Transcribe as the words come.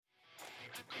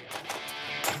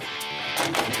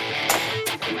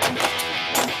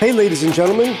Hey, ladies and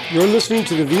gentlemen, you're listening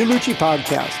to the Vialucci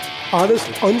podcast. Honest,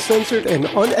 uncensored, and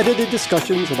unedited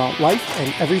discussions about life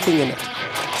and everything in it.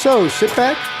 So sit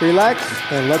back, relax,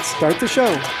 and let's start the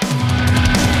show.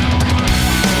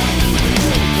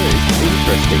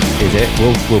 Interesting, is it?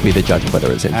 We'll be the judge of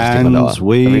whether it's interesting or not. And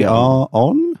we are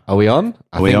on. Are we on?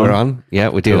 I think we're on. Yeah,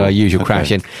 we did our usual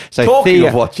crashing. So Talking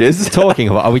of watches. Talking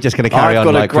of, are we just going to carry I've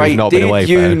on got like we've not been away Did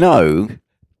you for? know?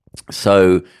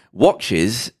 So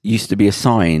watches used to be a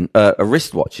sign.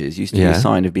 Wristwatches used to be a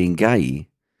sign of being gay.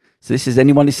 So this is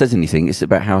anyone who says anything. It's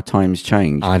about how times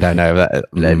change. I don't know.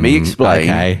 Let me explain.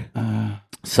 Okay.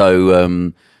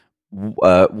 So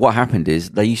what happened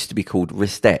is they used to be called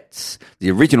wristettes. The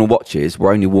original watches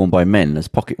were only worn by men as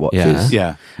pocket watches.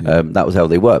 Yeah. That was how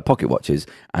they were, pocket watches.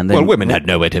 And then Well, women had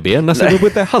nowhere to be unless they were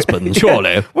with their husbands,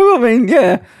 surely. Well, I mean,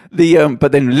 yeah.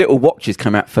 But then little watches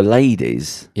came out for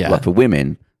ladies, like for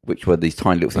women, which were these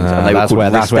tiny little things. And they that's were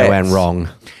called where it went wristettes. wrong.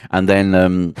 And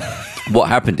then what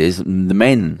happened is the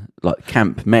men, like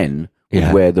camp men,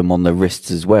 would wear them on their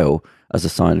wrists as well as a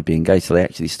sign of being gay. So they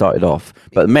actually started off.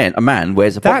 But a man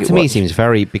wears a pocket That to me watch. seems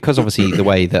very, because obviously the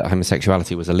way that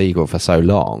homosexuality was illegal for so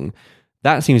long,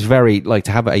 that seems very, like,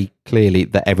 to have a clearly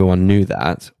that everyone knew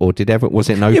that, or was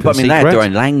it an open Yeah, but I mean, they secret? had their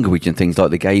own language and things like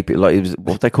the gay people. Like, it was,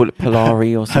 what do they call it,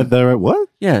 Polari or something? They're at what?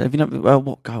 Yeah, have you know? Well,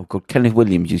 what? Oh God, Kenneth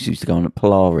Williams used to go on at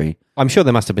Polari. I'm sure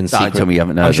there must have been Don't secret. tell me you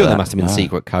haven't I'm heard sure of there that. must have been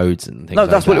secret codes and things. No,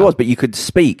 that's like what that. it was. But you could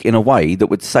speak in a way that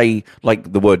would say,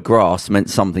 like, the word grass meant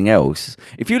something else.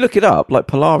 If you look it up, like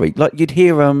Polari, like you'd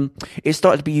hear, it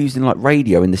started to be used in like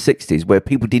radio in the 60s, where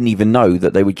people didn't even know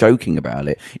that they were joking about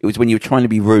it. It was when you were trying to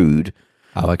be rude.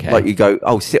 Oh, okay. Like you go,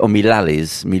 oh, sit on me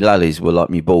lallies. Me lallies were like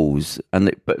me balls,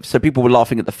 but so people were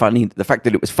laughing at the fact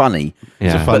that it was funny.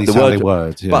 Yeah. It's a funny But sounding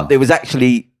word. Yeah. But there was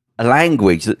actually a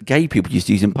language that gay people used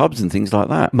to use in pubs and things like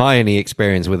that. My only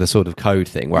experience with a sort of code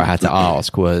thing where I had to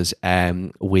ask was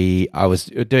I was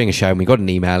doing a show and we got an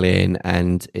email in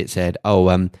and it said,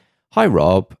 hi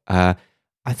Rob, I'm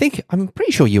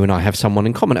pretty sure you and I have someone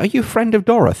in common. Are you a friend of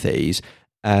Dorothy's?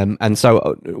 And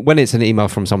so when it's an email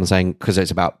from someone saying, because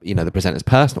it's about, the presenter's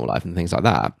personal life and things like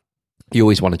that, you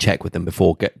always want to check with them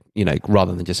before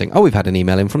rather than just saying, we've had an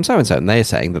email in from so-and-so and they're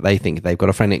saying that they think they've got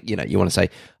a friend, you want to say,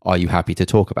 are you happy to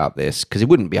talk about this? Because it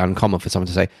wouldn't be uncommon for someone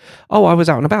to say, I was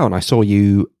out and about and I saw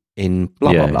you in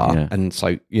blah, blah, blah. Yeah. And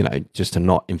so, just to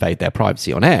not invade their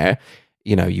privacy on air,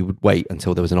 you would wait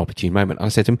until there was an opportune moment. And I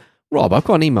said to him, Rob, I've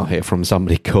got an email here from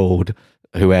somebody called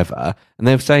whoever, and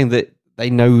they're saying that they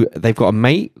know they've got a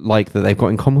mate like that they've got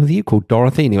in common with you called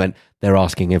Dorothy, and he went, they're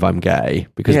asking if I'm gay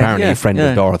because apparently a friend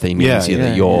of Dorothy means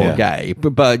that you're gay,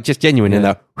 but just genuine in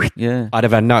that. I'd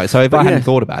have had no. So if I hadn't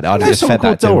thought about it, I'd have just fed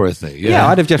that to Dorothy. him. Yeah,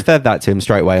 I'd have just fed that to him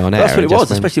straight away on air. That's what it was,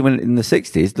 especially when in the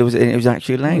 60s it was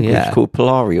actually a language called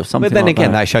Polari or something. But then like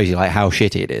again, that. that shows you like how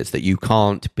shitty it is that you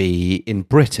can't be in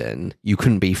Britain. You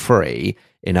couldn't be free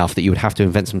enough that you would have to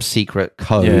invent some secret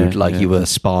code, you were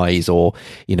spies or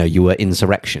you were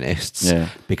insurrectionists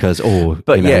because so it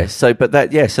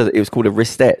was called a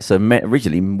wristette. So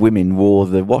originally women wore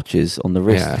the watches on the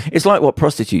wrist. It's like what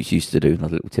prostitutes used to do.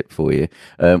 Another little tip for you.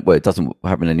 Well, it doesn't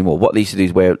happen anymore. What they used to do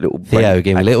is wear little Theo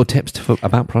gave me little tips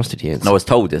about prostitutes. No, I was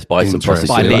told this by some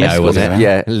prostitute. By Leo, was it?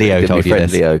 Yeah, Leo told you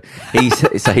this. Leo.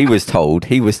 He was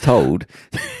told.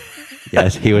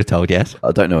 Yes, he was told. Yes,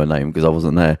 I don't know her name because I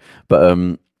wasn't there, but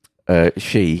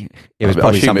she. It was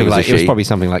probably something like it was probably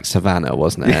something like Savannah,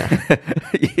 wasn't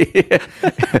it?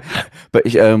 But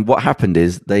what happened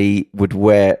is they would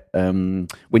wear when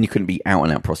you couldn't be out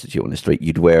and out prostitute on the street,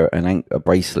 you'd wear a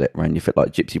bracelet around your foot, like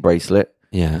a gypsy bracelet.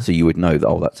 Yeah, so you would know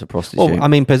that that's a prostitute. Well, I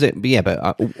mean, but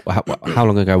how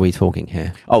long ago are we talking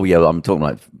here? Oh yeah, I'm talking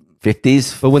like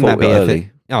 50s. But wouldn't that be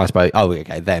early? I suppose. Oh,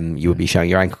 okay. Then you would be showing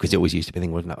your ankle because it always used to be a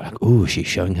thing, wasn't it? Like, oh, she's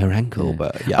showing her ankle.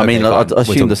 But I mean, I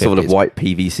assume the sort of white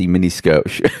PVC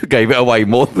miniskirt gave it away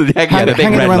more than the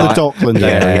hanging around the Dockland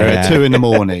area at 2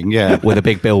 a.m. with a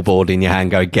big billboard in your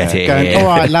hand, going here. All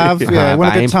right, love. Yeah,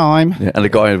 want a good time? Yeah, and a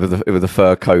guy with a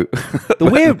fur coat.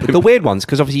 The weird ones,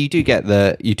 because obviously you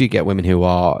do get women who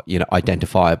are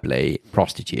identifiably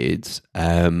prostitutes,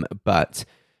 but.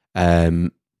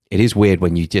 It is weird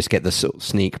when you just get the sort of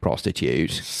sneak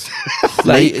prostitute.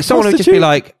 Like someone would just be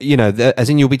like, as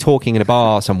in you'll be talking in a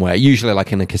bar somewhere, usually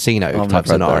like in a casino type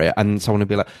scenario, and someone would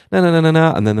be like, no,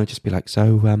 and then they'll just be like,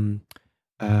 so,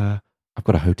 I've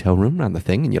got a hotel room around the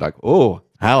thing, and you're like, oh,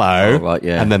 hello, right,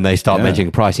 yeah, and then they start mentioning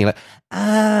a price, and you're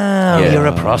like, you're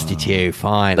a prostitute,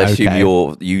 fine. They assume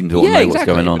you don't know what's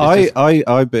going on.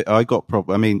 I got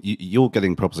I mean, you're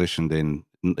getting propositioned in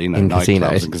In nightclubs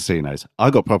casinos. and casinos.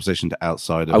 I got propositioned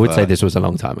outside of. I would say this was a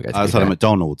long time ago. Outside of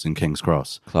McDonald's in King's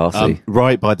Cross, Classy.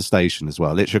 right by the station as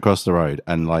well, literally across the road.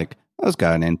 And like, I was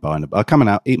going in, coming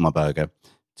out, eating my burger.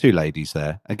 Two ladies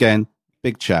there again,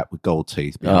 big chap with gold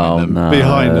teeth behind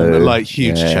them, like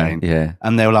huge chain. Yeah.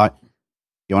 And they were like,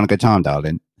 "You want a good time,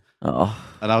 darling?" Oh.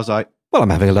 And I was like, well, I'm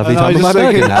having a lovely and I time was with my just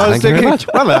burger thinking, now. I was Thank you very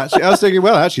thinking, much.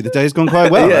 well, actually, the day's gone quite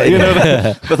well. Yeah, you know,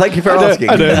 yeah. But thank you for asking.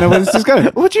 I don't know where this is going.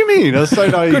 What do you mean? I was so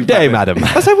naive. Good day, madam.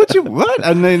 I said, what?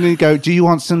 And then you go, "Do you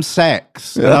want some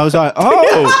sex?" And I was like,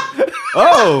 oh.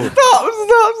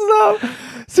 Stop.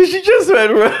 So she just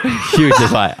went, She was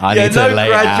just like, I need to lay it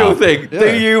gradual out. thing. Yeah.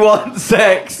 Do you want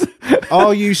sex?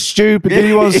 "Oh, you stupid. Do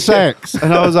you want sex?"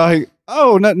 And I was like,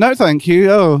 "Oh, no, thank you.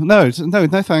 Oh, no,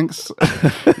 thanks."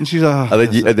 And she's like,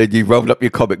 And then you rolled up your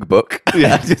comic book.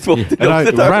 Yeah. Just walked and off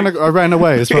the door. I ran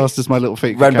away as fast as my little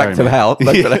feet could Ran back carry to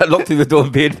me. the house, locked through the door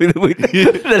and peered through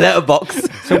the letterbox.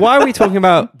 So why are we talking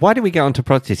about, why did we get onto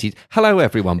prostitutes? Hello,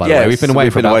 everyone, by the way. We've been away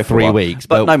for about 3 weeks.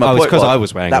 But no, my was point because I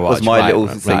was wearing a that watch. was my Right, little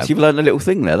right, thing. right. So you've learned a little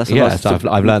thing there. That's a Yes, nice.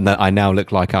 I've learned that I now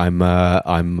look like I'm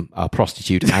a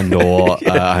prostitute and or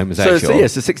homosexual.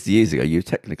 So 60 years ago, you were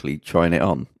technically trying it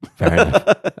on. Fair enough.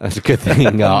 That's a good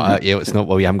thing. It's not.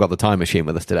 Well, we haven't got the time machine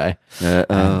with us today.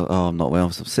 I'm not well.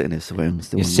 I'm sitting here sweating.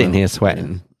 You're sitting here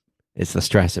sweating. It's the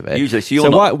stress of it. Usually, so you're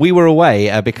not- why, we were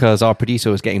away because our producer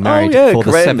was getting married for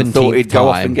the Karen 17th thought he'd go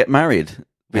off time. and get married.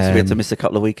 We had to miss a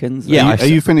couple of weekends. Yeah, Are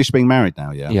you finished being married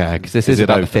now? Yeah. Yeah, because this Is is it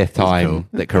about over? the fifth time Cool.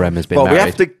 that Karem has been Well, married. we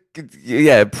have to. We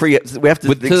have to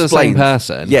to the explain. same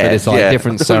person. Yeah, but it's like yeah.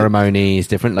 different ceremonies,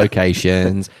 different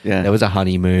locations. Yeah. There was a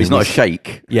honeymoon. He's not a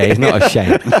sheikh. Yeah, he's not a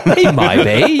sheikh. He might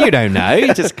be. You don't know.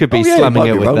 He just could be Oh, yeah, slumming might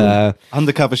it be with wrong.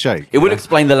 Undercover shake. It would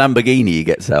explain the Lamborghini he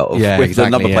gets out of Yeah, with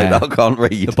exactly, the number plate yeah. that I can't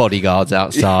read. the bodyguards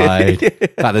outside. In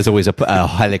fact, there's always a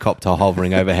helicopter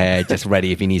hovering overhead, just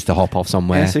ready if he needs to hop off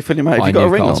somewhere. Yeah, so Philly, mate, have by you got a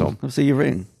ring Newcastle. on? I'll see your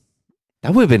ring.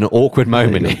 That would have been an awkward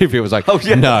moment if it was like, Oh,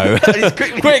 yeah. no. He's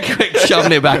quickly- quick,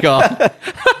 shoving it back on.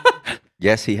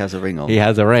 Yes, he has a ring on. He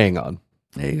has a ring on.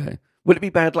 There you go. Would it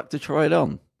be bad luck to try it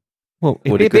on? Well,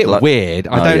 it'd Would be it a bit good luck? weird.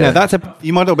 I Oh, don't yeah. know. That's a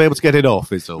You might not be able to get it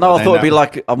off. Is all. No, I Then thought it'd be that-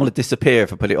 like I'm going to disappear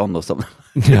if I put it on or something.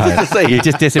 no, say, you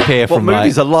just disappear What from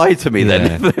movies like, are lie to me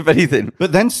then, Yeah. if anything?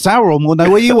 But then Sauron will know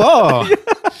where you are.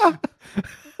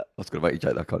 I was going to make a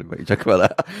joke. I can't even make a joke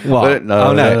about that. What? But no,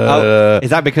 Oh, no. Oh,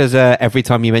 is that because every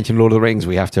time you mention Lord of the Rings,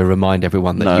 we have to remind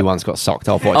everyone that No. you once got socked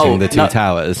off watching Oh, the Two no.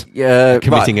 Towers? Yeah,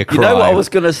 Committing right. a You know what I crime. was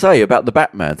going to say about the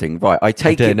Batman thing? Right, I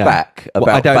take don't it know. back Well,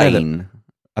 I about don't know Bane.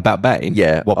 About Bane?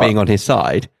 Yeah, What, being on his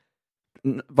side?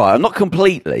 Right, not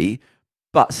completely,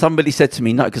 but somebody said to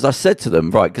me no, because I said to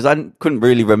them, right, because I couldn't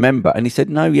really remember. And he said,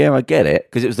 no, yeah, I get it.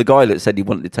 Because it was the guy that said he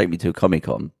wanted to take me to a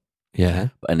Comic-Con. Yeah.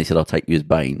 And he said, I'll take you as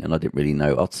Bane. And I didn't really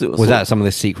know. Was that some of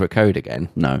the secret code again?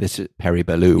 No. This is Perry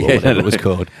Ballou or Yeah, whatever no, it was no.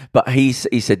 called. But he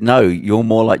said, no, you're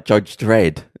more like Judge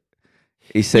Dredd.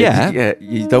 He said, Yeah.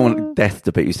 you don't want death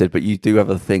to be, you said, but you do have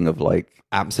a thing of like,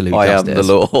 Absolute I am justice.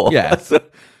 the law. Yeah. So-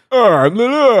 I'm the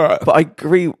law. but I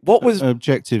agree. What was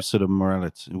Objective sort of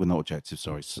morality. Well, not objective.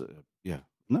 Sorry. Yeah.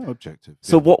 No objective.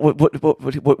 so? Yeah.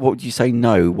 What would you say?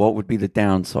 No. What would be the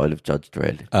downside of Judge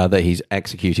Dredd? That he's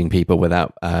executing people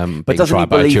without But being doesn't he tried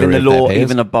by a believe in jury the of their law peers.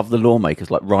 even above the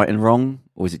lawmakers, like right and wrong,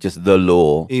 or is it just the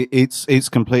law? It's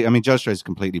complete. I mean, Judge Dredd is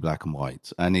completely black and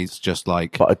white, and it's just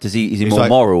like But is he it's more like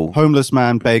moral? homeless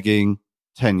man begging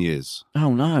 10 years,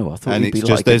 Oh no, I thought and he'd it's be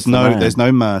just like there's it's the man. there's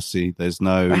no mercy, there's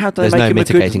no But how do they There's make no him a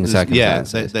good- mitigating yeah,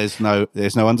 circumstances.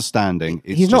 there's no understanding.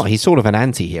 It's He's not. just- He's sort of an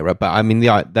anti-hero, but I mean,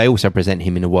 they also present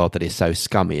him in a world that is so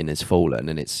scummy and is fallen,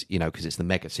 and it's because it's the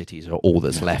mega cities are all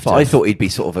that's left. But I of- thought he'd be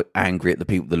sort of angry at the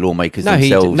people, the lawmakers no,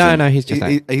 themselves. no, he's just.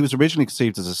 He was originally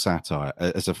conceived as a satire,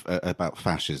 about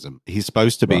fascism. He's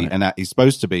supposed to be Right. he's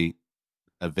supposed to be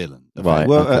a villain, Right,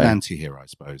 Well, an okay. anti-hero, I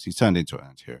suppose. He's turned into an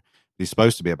anti-hero. He's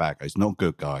supposed to be a bad guy. He's not a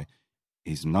good guy.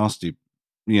 He's a nasty,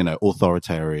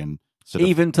 authoritarian, sort of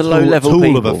Even to tool- low-level tool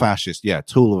people. of a fascist. Yeah,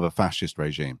 tool of a fascist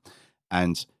regime.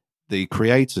 And the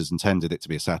creators intended it to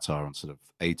be a satire on sort of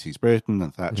 80s Britain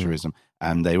and Thatcherism,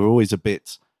 and they were always a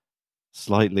bit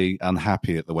slightly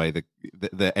unhappy at the way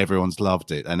that everyone's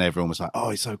loved it, and everyone was like, "Oh,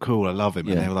 he's so cool, I love him,"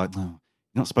 and Yeah. they were like, "No, you're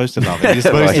not supposed to love him. You're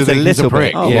supposed to It's a think he's a little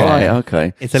prick." bit, Oh Yeah. right,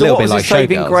 okay. It's a So little what bit was like his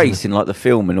saving Showgirls, grace in like the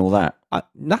film and all that.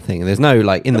 Nothing. There's no in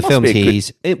There the must films be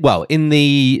a good- in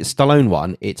the Stallone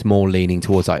one, it's more leaning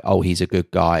towards he's a good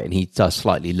guy, and he does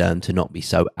slightly learn to not be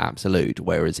so absolute.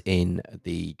 Whereas in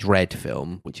the Dread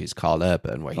film, which is Carl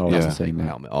Urban, where he Oh, doesn't yeah. take the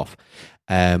helmet off,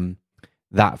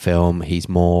 that film, he's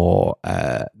more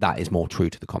that is more true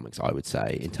to the comics, I would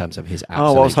say, in terms of his.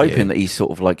 I was hoping that he's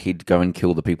sort of like he'd go and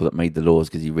kill the people that made the laws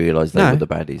because he realised they were the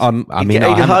baddies. I mean,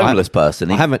 a homeless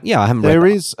person. I haven't. Yeah, I haven't. There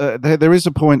read is there is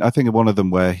a point, I think, in one of them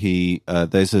where he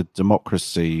there's a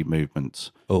democracy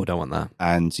movement. Oh, don't want that.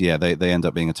 And yeah, they end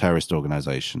up being a terrorist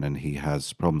organization, and he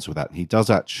has problems with that. He does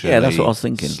actually, that's what I was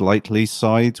thinking, slightly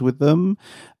side with them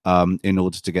in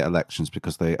order to get elections,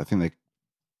 because I think they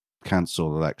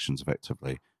cancel elections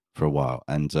effectively for a while,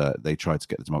 and they tried to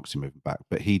get the democracy movement back.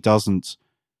 But he doesn't.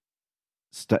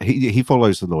 He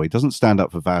follows the law. He doesn't stand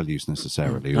up for values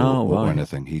necessarily or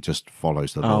anything. He just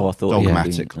follows the law I thought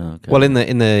dogmatically. Okay. Well, in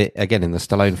the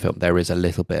Stallone film, there is a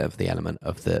little bit of the element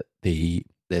of the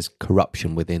there's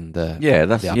corruption within the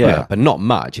but not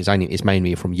much. It's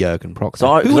mainly from Jurgen Prochnow.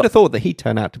 So who would have thought that he'd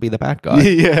turn out to be the bad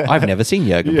guy? I've never seen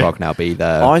Jurgen Prochnow be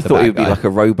the. I thought he would be like a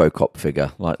RoboCop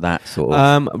figure, like that sort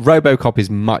of. RoboCop is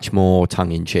much more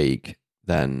tongue in cheek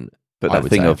than. But that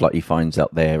thing of like he finds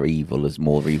out they're evil is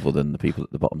more evil than the people at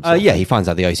the bottom. He finds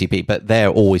out the OCP, but they're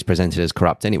always presented as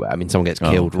corrupt anyway. I mean, someone gets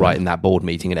killed right in that board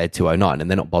meeting at Ed 209, and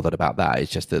they're not bothered about that.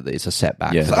 It's just that it's a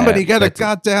setback. Yeah. Somebody get a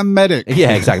goddamn medic.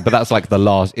 Yeah, exactly. But that's like the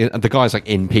last. The guy's like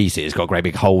in pieces, got great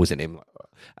big holes in him.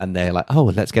 And they're like, oh,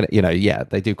 let's get it.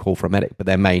 They do call for a medic, but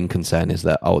their main concern is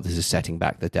that, this is setting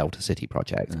back the Delta City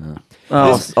project.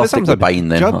 I'll stick to Bane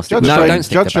then. Judge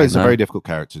Drade's a very difficult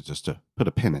character, just to put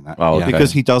a pin in that.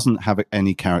 Because he doesn't have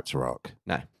any character arc.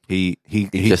 No. He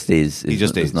just is. He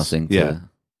just is. Nothing.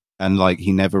 And like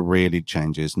he never really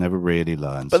changes, never really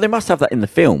learns. But they must have that in the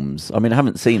films. I mean, I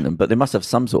haven't seen them, but they must have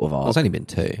some sort of arc. There's only been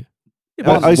 2.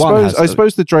 I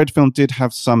suppose the Dredd film did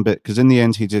have some bit, because in the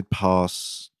end he did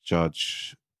pass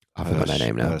Judge. I forgot their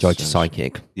name now. Judge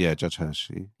Psychic. Yeah, Judge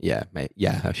Hershey. Yeah,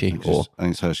 Hershey. I think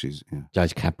it's Hershey's. Yeah.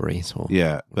 Judge Cadbury's.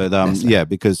 But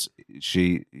because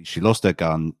she lost her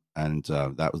gun, and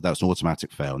that was an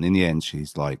automatic fail. And in the end,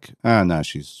 she's like, no,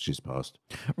 she's passed.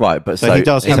 Right, but so he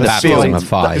does have that feeling of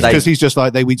 5 because he's just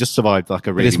like we just survived like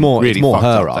a really. But it's more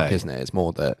her arc, day. Isn't it? It's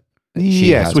more that.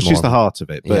 Which is the heart of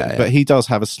it. But he does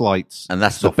have a slight, and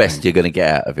that's the best you're going to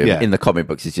get out of him. In the comic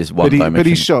books, it's just one dimension. But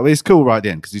he's shot. It's cool right at the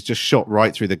end because he's just shot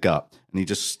right through the gut, and he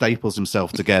just staples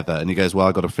himself together, and he goes, "Well,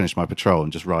 I got to finish my patrol,"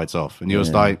 and just rides off. And you're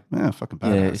just like, fucking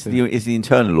bad. Yeah, it's the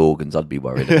internal organs I'd be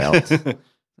worried about.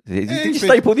 Did you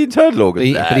staple the internal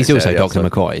organs? But he's also Dr.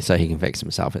 McCoy, so he can fix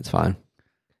himself. It's fine.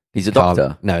 He's a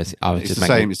doctor. No, it's the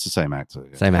same. It's the same actor.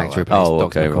 Yeah. Same actor who plays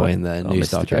Dr. McCoy in the new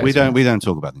Star Trek. We don't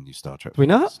talk about the new Star Trek. We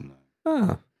not? No.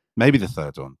 Oh. Maybe the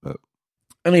third one, but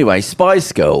anyway,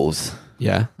 Spice Girls.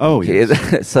 Yeah. Oh,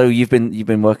 yeah. So you've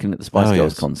been working at the Spice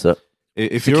Girls concert.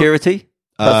 If security,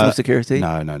 personal security.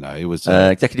 No. It was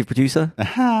executive producer.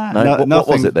 No, what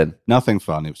was it then? Nothing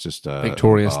fun. It was just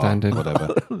Victoria Standard,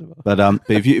 whatever. But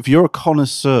if you're a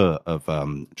connoisseur of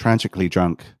tragically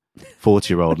drunk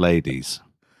 40-year-old ladies.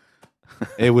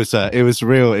 It was a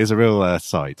real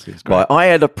sight. It was great. Right, I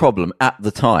had a problem at the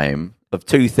time of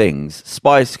 2 things: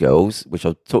 Spice Girls, which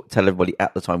I'll tell everybody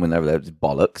at the time when they were there, was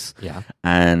bollocks. Yeah.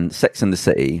 And Sex and the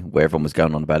City, where everyone was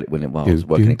going on about it when I was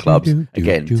working in clubs.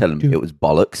 Again, tell them it was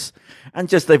bollocks. And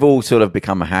just they've all sort of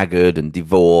become haggard and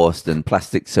divorced and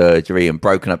plastic surgery and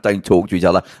broken up, don't talk to each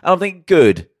other. And I think,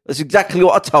 good. That's exactly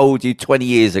what I told you 20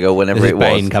 years ago, whenever it was.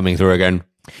 Bane coming through again.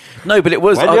 No, but it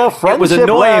was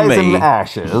annoying me.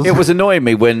 It was annoying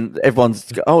me when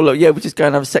everyone's look, we're just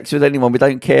going to have sex with anyone, we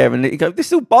don't care, and you go, this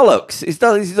is all bollocks.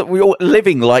 We're all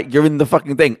living like you're in the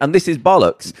fucking thing, and this is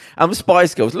bollocks. And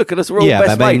Spice Girls, look at us, we're all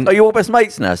best mates. Are you all best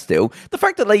mates now still? The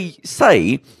fact that they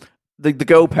say the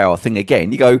girl power thing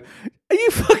again, you go, are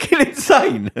you fucking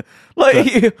insane?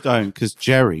 Don't, because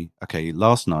Jerry, the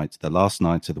last night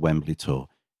of the Wembley tour,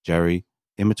 Jerry,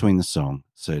 in between the song,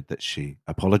 said that she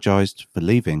apologized for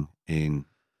leaving in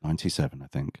 97, I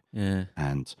think. Yeah.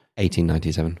 And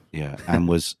 1897. Yeah, and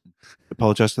was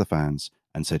apologized to the fans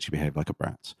and said she behaved like a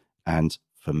brat. And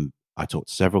I talked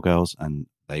to several girls and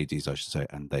ladies, I should say,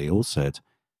 and they all said,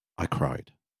 I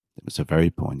cried. It was a very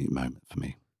poignant moment for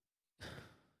me.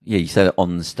 Yeah, you said it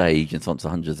on the stage in front of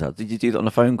hundreds of. Did you do that on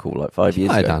a phone call like 5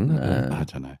 years ago? I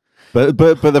don't know. But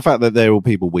the fact that there were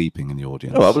people weeping in the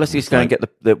audience. Oh, well, let's just go and get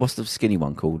the what's the skinny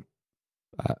one called?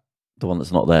 The one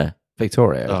that's not there.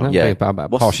 Victoria. Isn't it? Yeah.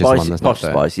 Posh is the one that's not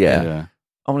there. Spice, yeah.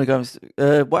 I'm going to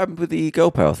go. What happened with the girl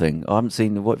power thing? I haven't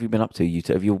seen. What have you been up to? You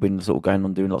two? Have you all been sort of going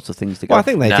on doing lots of things together? Well, I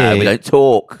think they do. We don't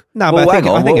talk. No, but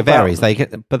I think it varies.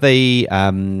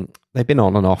 they've been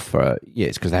on and off for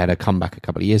years because they had a comeback a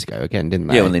couple of years ago again, didn't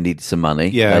they? Yeah, when they needed some money.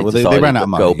 Yeah, well, they decided ran out of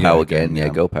money. Girl power Yeah, again. yeah.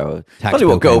 Girl power. Tax Funny bill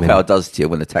what girl came power in. does to you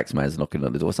when the tax man's knocking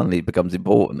on the door. Suddenly it becomes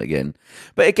important again.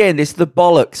 But again, it's the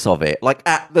bollocks of it. Like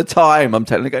at the time, I'm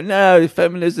telling you, no,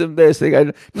 feminism, this. They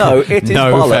go, no, it is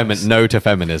bollocks. No to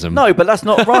feminism. No, but that's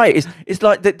not right. It's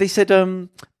like they said. There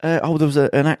was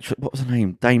an actress. What was her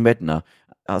name? Dame Edna.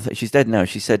 I think she's dead now.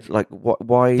 She said, like,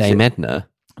 why is Dame it Edna.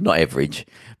 not Average,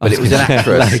 but it was an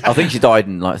actress. I think she died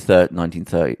in like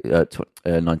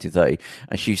 1930,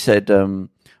 and she said,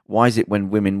 "Why is it when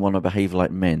women want to behave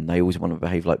like men, they always want to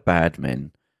behave like bad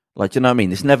men?" Like, do you know what I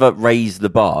mean? It's never raised the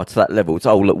bar to that level. It's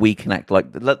look, we can act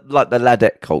like the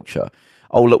ladette culture.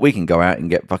 Oh, look, we can go out and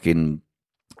get fucking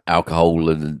alcohol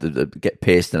and get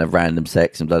pissed and have random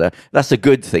sex and blah, blah. That's a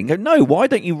good thing. Go, no, why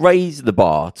don't you raise the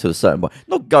bar to a certain point?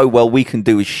 Not go, well, we can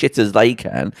do as shit as they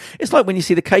can. It's like when you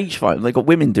see the cage fight, and they've got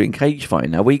women doing cage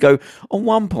fighting now, where you go, on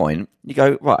one point, you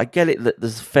go, right, I get it that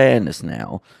there's fairness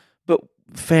now, but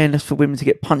fairness for women to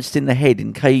get punched in the head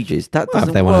in cages, that doesn't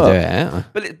if they work. want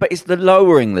to do it. But it's the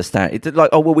lowering the standard. It's like,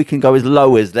 oh, well, we can go as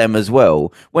low as them as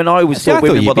well. When I was See, thought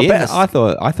women were the I best.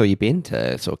 thought you'd be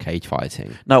into sort of cage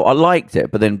fighting. No, I liked it,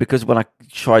 but then because when I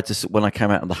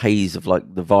came out of the haze of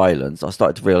like the violence, I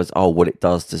started to realise, oh, what it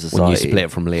does to society. When you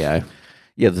split from Leo.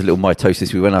 Yeah, there's a little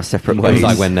mitosis. We went our separate It ways. was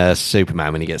like when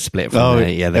Superman, when he gets split from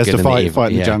the there's good the and the fight evil.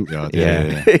 in the Yeah. junkyard.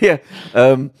 Yeah. Yeah.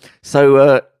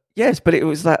 Yeah. Yes, but it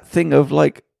was that thing of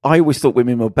like, I always thought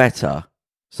women were better.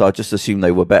 So I just assumed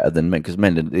they were better than men because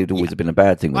men, it always been a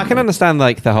bad thing. I can understand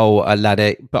like the whole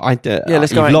ladder, but let's go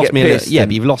you've and lost get me pissed.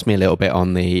 but You've lost me a little bit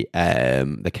on the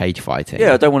cage fighting.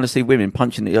 Yeah, I don't want to see women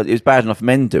punching. It was bad enough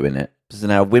men doing it. So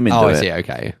now women do I it. see.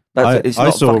 Okay. It's I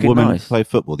not saw a fucking woman nice. play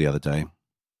football the other day.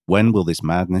 When will this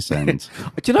madness end?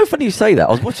 Do you know, funny you say that?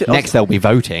 I was watching. Next, they'll be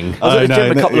voting I was at the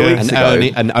gym a couple of weeks ago.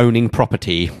 and owning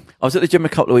property. I was at the gym a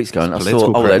couple of weeks ago and I Political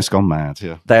saw correctness gone mad.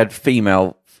 Yeah. they had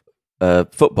female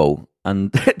football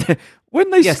and when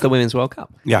they Yes, the Women's World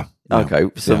Cup. Yeah. okay,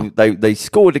 so Yeah. they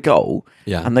scored a goal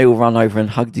Yeah. and they all ran over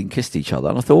and hugged and kissed each other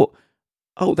and I thought,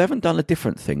 oh, they haven't done a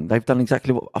different thing. They've done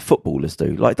exactly what footballers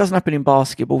do. Like, it doesn't happen in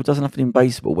basketball, it doesn't happen in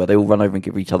baseball where they all run over and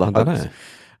give each other I don't hugs. know.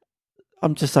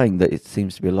 I'm just saying that it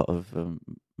seems to be a lot of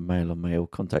male on male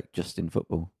contact just in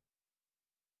football.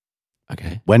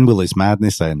 Okay. When will this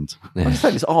madness end? I'm just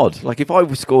saying it's odd. Like, if I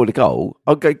scored a goal,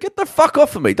 I'd go, get the fuck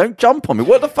off of me. Don't jump on me.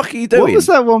 What the fuck are you doing? What was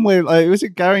that one where, like, was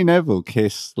it Gary Neville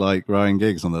kissed, like, Ryan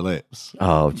Giggs on the lips?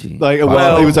 Oh, gee. Like, it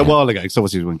was a while ago, because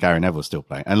obviously when Gary Neville was still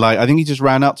playing. And, like, I think he just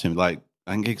ran up to him, like,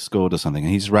 and Giggs scored or something,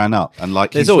 and he just ran up. And,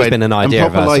 like, There's always been an idea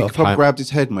and proper, of a like, sort of proper grabbed his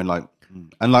head and went, like,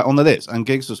 and, like, on the lips. And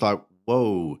Giggs was like,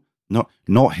 whoa,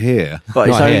 not here. But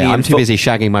it's Not only here. in I'm too busy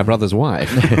shagging my brother's wife.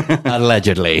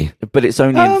 Allegedly. But it's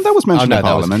only in That was mentioned no, in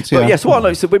that was- Parliament, But yeah. yes, what I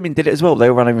noticed, the women did it as well. They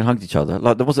all ran over and hugged each other.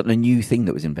 Like, there wasn't a new thing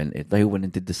that was invented. They all went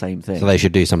and did the same thing. So they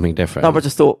should do something different. No, but I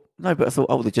just thought, I thought,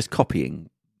 oh, they're just copying.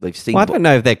 They've seen. Well, I don't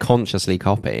know if they're consciously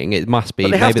copying. It must be.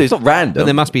 But they have to. It's not random. But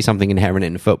there must be something inherent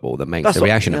in football that makes That's the what-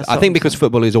 reaction. that's I what think I'm because saying.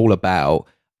 football is all about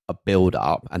a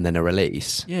build-up and then a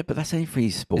release, Yeah, but that's every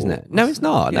sport, isn't it? No, it's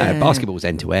not. Yeah. No, basketball's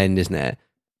end-to-end, isn't it?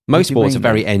 Most do you sports are mean,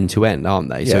 very though? end-to-end, aren't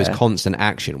they? So it's Yeah. constant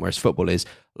action, whereas football is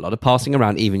a lot of passing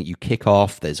around. Even you kick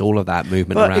off, there's all of that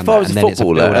movement But around if that, I was and a then it's a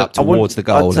footballer, build-up towards the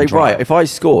goal. I'd say, and drive. right, if I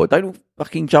score, don't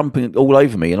fucking jump all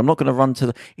over me, and I'm not going to run to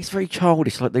the. It's very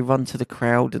childish. Like, they run to the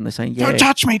crowd and they're saying, "Yeah, Don't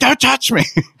touch me! Don't touch me!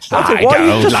 I say, why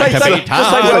are you just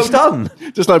say well done?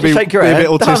 Just like being shake your a head. bit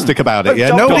autistic Done. about it. Don't Yeah,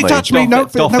 jump nobody on me. touch me. No,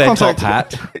 Doff no their top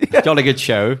contact. hat. Jolly good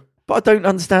show. But I don't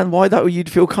understand why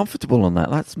you'd feel comfortable on that.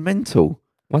 That's mental.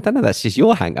 Well, I don't know. That's just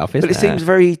your hang-up, isn't But it seems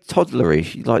very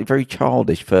toddlerish, like very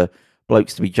childish for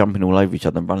blokes to be jumping all over each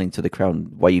other and running to the crowd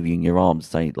and waving your arms,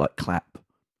 saying like clap.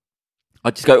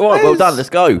 I just go, all right, well done, let's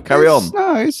go, carry on.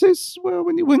 No, it's well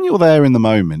when you're there in the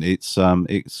moment, it's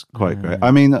quite great.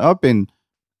 I mean, I've been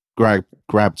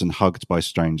grabbed and hugged by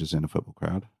strangers in a football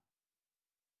crowd.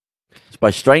 It's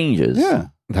by strangers. Yeah.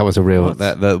 That was a real. What?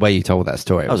 The way you told that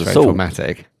story That was was very assault.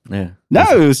 traumatic. Yeah. No,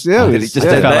 it was, yeah, Did it it was, just It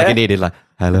yeah. felt like there? it needed like,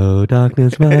 "Hello,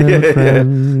 darkness, my old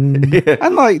friend."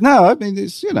 And like, no, I mean,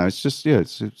 it's it's just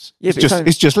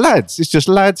it's just lads. It's just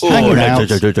lads hanging out,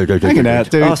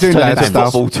 doing lad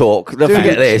stuff, Football talk. Don't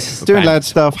forget this. doing lad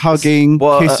stuff, hugging,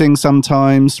 Well, kissing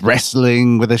sometimes,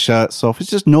 wrestling with their shirts off. It's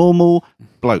just normal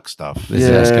bloke stuff. This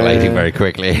is escalating very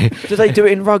quickly. Do they do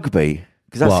it in rugby?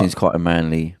 Because that What? seems quite a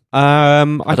manly. I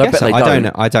bet guess they I don't.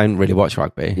 don't. I don't really watch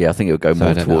rugby. Yeah, I think it would go So I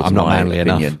more don't know. towards I'm not my manly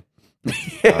enough. opinion.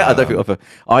 Yeah,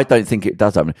 I don't think it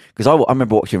does happen. Because I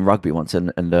remember watching rugby once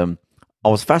and I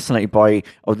was fascinated by, I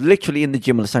was literally in the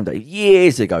gym on the same day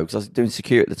years ago because I was doing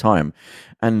security at the time.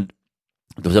 And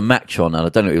there was a match on, and I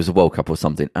don't know, it was a World Cup or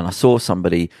something, and I saw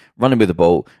somebody running with the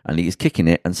ball, and he was kicking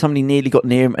it, and somebody nearly got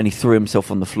near him, and he threw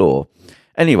himself on the floor.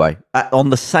 Anyway, I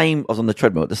was on the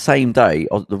treadmill, at the same day,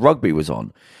 the rugby was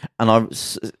on, and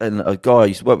a guy I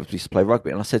used to work with used to play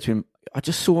rugby, and I said to him, I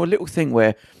just saw a little thing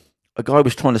where a guy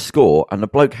was trying to score, and the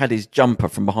bloke had his jumper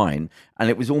from behind, and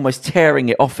it was almost tearing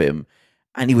it off him,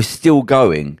 and he was still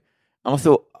going. And I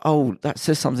thought, oh, that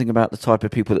says something about the type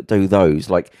of people that do those.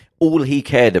 Like, all he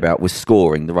cared about was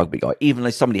scoring, the rugby guy, even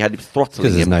though somebody had him throttling him.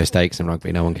 Because there's no stakes in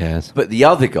rugby, no one cares. But the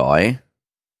other guy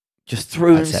just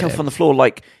threw himself on the floor.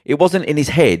 Like, it wasn't in his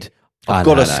head, I've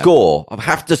got to score. I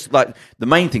have to, like, the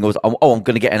main thing was, I'm going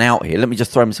to get an out here. Let me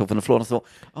just throw myself on the floor. And I thought,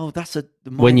 oh, that's the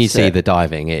when you see the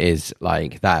diving, it is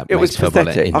like that. It was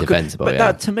pathetic. Indefensible. But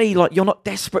that, to me, like, you're not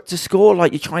desperate to score.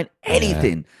 Like, you're trying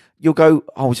anything. You'll go,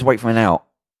 oh, just wait for an out.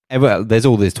 Well, there's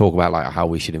all this talk about like how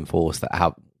we should enforce that.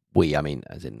 As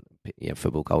in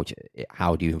football culture,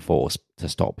 how do you enforce to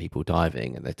stop people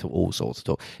diving? And they're all sorts of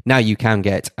talk. Now you can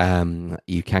get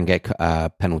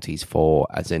penalties for,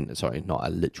 not a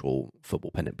literal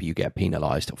football penalty, but you get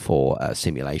penalised for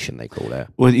simulation. They call it.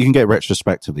 Well, you can get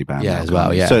retrospectively banned. Yeah, as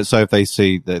well. Yeah. So if they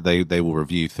see that they will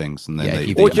review things and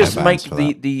then or just make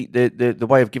the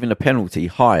way of giving a penalty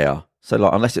higher. So,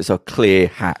 like, unless it's a clear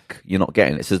hack, you're not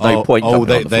getting it. So there's no point.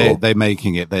 They're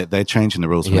making it. They're changing the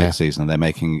rules for next season. And they're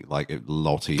making like a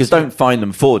lot easier. Because don't fine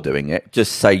them for doing it.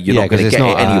 Just say you're not going to get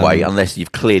it anyway, unless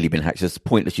you've clearly been hacked. So it's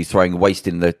pointless you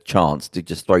wasting the chance to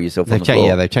just throw yourself on the floor.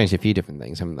 Yeah, they've changed a few different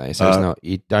things, haven't they? So it's not.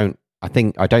 You don't. I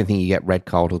don't think you get red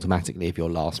card automatically if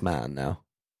you're last man now.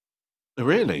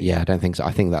 Really? Yeah, I don't think so.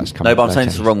 I think that's coming. No, but I'm saying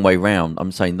it's the wrong way round.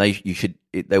 I'm saying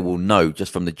they will know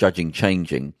just from the judging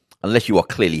changing. Unless you are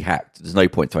clearly hacked, there's no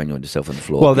point throwing yourself on the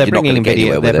floor. Well, they're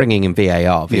bringing in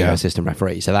VAR, video assistant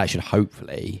referee, so that should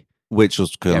hopefully which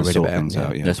was going to sort things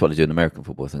out. Yeah. That's what they do in American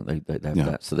football. I think they have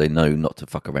that, so they know not to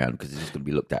fuck around because it's just going to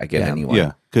be looked at again anyway.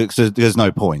 Yeah, because there's no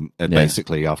point.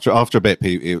 Basically, after a bit,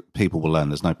 people will learn.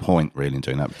 There's no point really in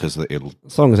doing that because it'll.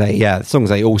 As long as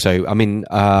they also. I mean,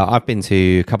 I've been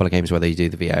to a couple of games where they do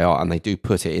the VAR and they do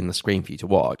put it in the screen for you to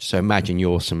watch. So imagine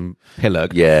you're some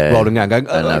pillock rolling around, going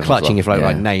clutching your float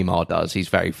like Neymar does. He's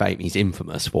very famous. He's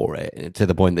infamous for it, to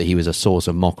the point that he was a source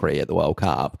of mockery at the World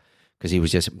Cup. Because he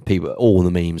was just all the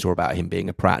memes were about him being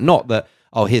a prat. Not that,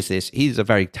 here's this. He's a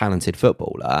very talented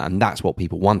footballer, and that's what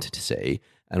people wanted to see.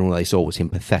 And all they saw was him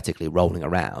pathetically rolling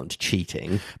around,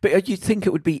 cheating. But you think it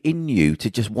would be in you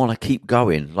to just want to keep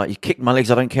going? Like, you kicked my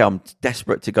legs, I don't care. I'm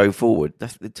desperate to go forward.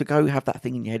 To go have that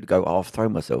thing in your head to go, I've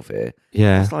thrown myself here.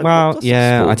 Yeah. Like,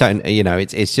 I don't.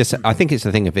 It's just. I think it's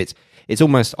the thing of it's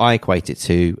almost. I equate it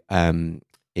to.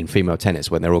 In female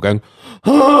tennis, when they're all going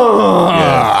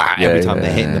every time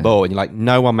they're hitting the ball, and you're like,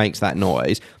 no one makes that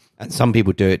noise, and some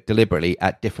people do it deliberately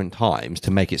at different times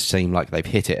to make it seem like they've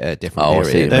hit it at a different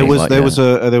period. There was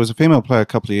a female player a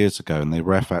couple of years ago, and the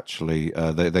ref actually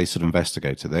they sort of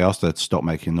investigated. They asked her to stop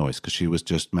making noise because she was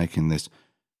just making this.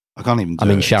 I can't even.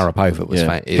 Sharapova was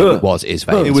famous. Is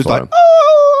famous. It was like,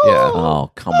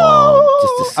 oh come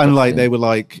on, just and like they were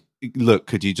like. Look,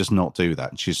 could you just not do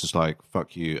that? And she's just like,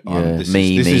 "Fuck you." This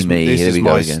is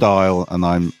my style, and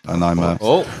I'm a.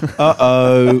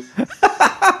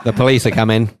 The police are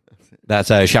coming. That's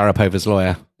Sharapova's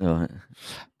lawyer. So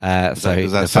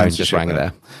the phone just rang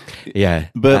there. Yeah,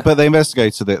 but they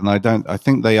investigated it, and I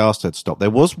think they asked her to stop.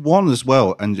 There was one as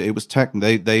well, and it was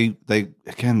they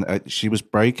again. She was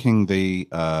breaking the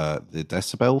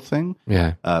decibel thing.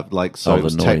 Yeah, like so.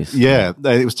 The noise.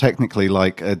 It was technically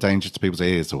like a danger to people's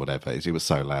ears or whatever. It was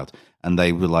so loud, and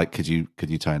they were like, "Could you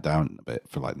turn it down a bit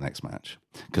for like the next match?"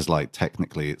 Because like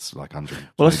technically it's like 100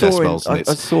 decibels.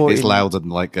 It's louder than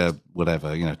like a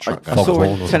whatever truck. I saw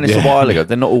in tennis a while ago.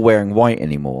 They're not all wearing white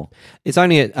anymore. It's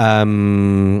only at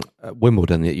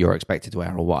Wimbledon that you're expected to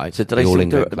wear all white. So did they still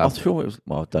do it? I'm sure it was.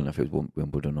 Well, I don't know if it was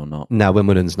Wimbledon or not. No,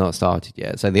 Wimbledon's not started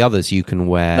yet. So the others you can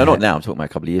wear. No, not now. I'm talking about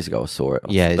a couple of years ago. I saw it.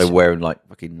 They're wearing like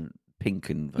fucking pink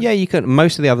and. Yeah, you can.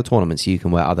 Most of the other tournaments you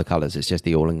can wear other colours. It's just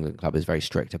the All England Club is very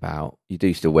strict about. You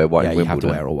do still wear white. Yeah, in you Wimbledon.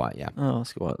 have to wear all white. Yeah. Oh,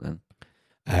 that's white then.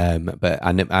 But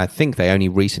I think they only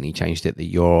recently changed it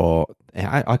that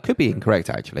I could be incorrect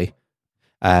actually,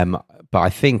 but I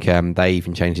think they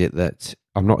even changed it that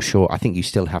I'm not sure. I think you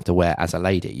still have to wear as a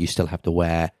lady. You still have to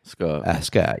wear a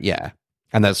skirt. Yeah,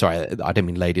 and that's sorry. I didn't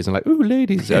mean ladies. I'm like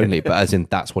ladies only, but as in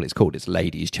that's what it's called. It's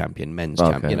ladies champion, men's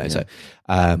champion. Yeah. So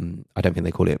I don't think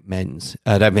they call it men's.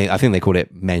 I think they call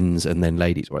it men's and then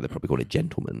ladies, or they probably call it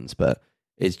gentlemen's, but.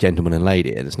 It's gentleman and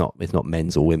lady, and it's not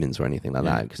men's or women's or anything like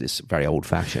that because it's very old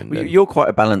fashioned. Well, you're quite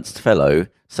a balanced fellow.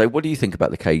 So, what do you think about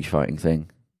the cage fighting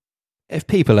thing? if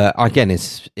people are, again,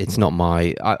 it's not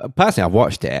my personally. I've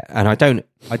watched it, and I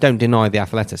don't deny the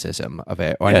athleticism of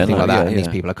it or anything like that. And these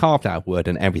people are carved out of wood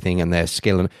and everything, and their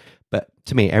skill. But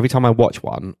to me, every time I watch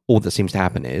one, all that seems to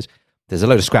happen is there's a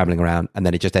load of scrabbling around, and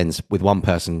then it just ends with one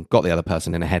person got the other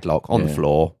person in a headlock on the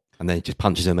floor, and then it just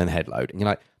punches them in the head load, and you're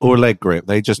like, or leg grip.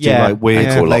 They just do like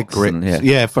weird leg grip,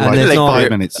 for and like 5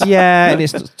 grip. minutes. Yeah, and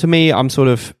it's to me, I'm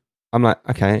like,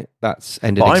 okay, that's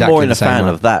ended. But exactly I'm more in the a same fan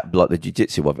way. of that, like the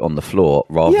jiu-jitsu of it on the floor,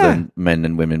 rather than men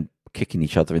and women kicking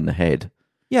each other in the head.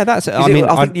 Yeah, that's. I think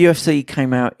the UFC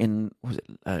came out in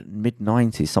mid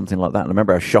 '90s, something like that. And I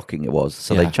remember how shocking it was.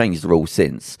 So they changed the rules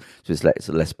since, so it's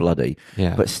less bloody.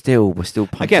 Yeah, but still, we're still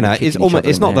punching. Again, and it's kicking each almost. other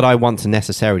It's in not the that head. I want to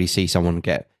necessarily see someone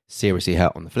get seriously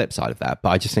hurt on the flip side of that, but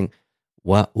I just think,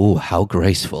 well, ooh, how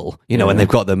graceful, when they've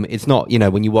got them. It's not,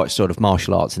 when you watch sort of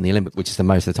martial arts in the Olympic, which is the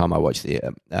most of the time I watch the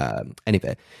any of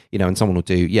it, and someone will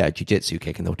do jiu-jitsu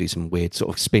kick, and they'll do some weird sort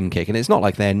of spin kick, and it's not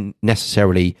like they're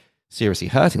necessarily seriously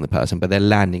hurting the person, but they're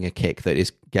landing a kick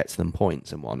that gets them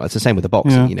points and whatnot. It's the same with the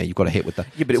boxing. You've got to hit with the.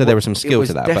 Yeah, but so there was some skill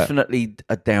to that. It was definitely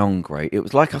a downgrade. It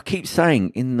was like I keep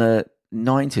saying in the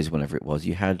 '90s, whenever it was,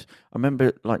 I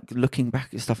remember like looking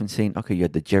back at stuff and seeing, okay, you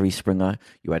had the Jerry Springer,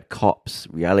 you had Cops,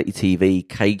 reality TV,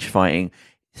 cage fighting.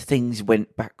 Things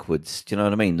went backwards. Do you know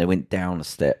what I mean? They went down a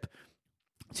step.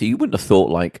 So you wouldn't have thought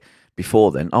like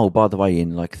before then, oh, by the way,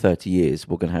 in like 30 years,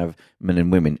 we're going to have men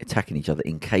and women attacking each other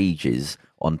in cages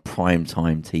on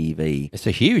primetime TV. It's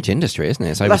a huge industry, isn't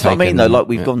it? That's what I mean, though. Like,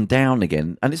 we've gone down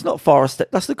again, and it's not far a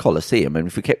step. That's the Colosseum, and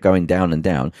if we kept going down and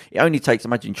down, it only takes,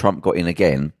 imagine Trump got in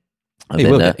again. He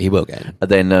will get in.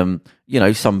 And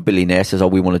then, some billionaire says, "Oh,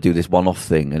 we want to do this one-off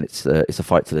thing, and it's a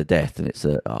fight to the death, and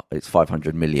it's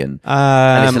 500 million,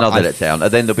 and it's another letdown."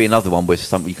 And then there'll be another one where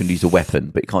you can use a weapon,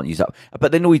 but you can't use that.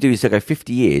 But then all we do is go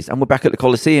 50 years, and we're back at the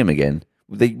Colosseum again.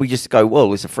 We just go,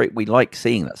 well, it's a free. We like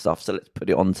seeing that stuff, so let's put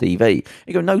it on TV.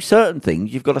 You go, no, certain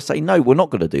things you've got to say no. We're not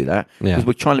going to do that because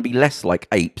we're trying to be less like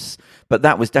apes. But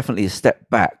that was definitely a step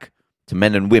back to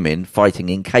men and women fighting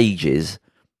in cages.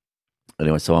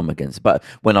 Anyway, so I'm against. But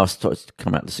when I started to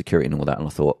come out of the security and all that, and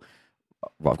I thought,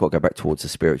 right, I've got to go back towards the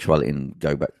spirituality and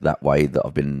go back that way that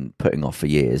I've been putting off for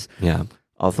years. Yeah,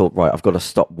 I thought, right, I've got to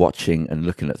stop watching and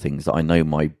looking at things that I know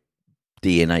my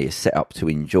DNA is set up to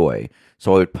enjoy.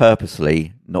 So I would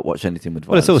purposely not watch anything with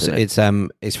violence. Well, it's also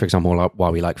it's for example like why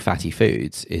we like fatty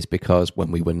foods is because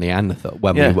when we were Neanderthals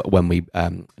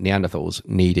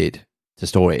needed to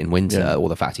store it in winter, all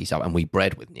the fatty stuff, and we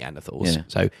bred with Neanderthals. Yeah.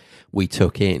 So we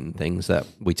took in things that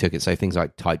we took it. So things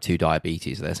like type 2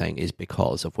 diabetes, they're saying, is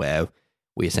because of where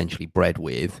we essentially bred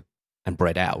with and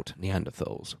bred out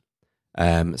Neanderthals.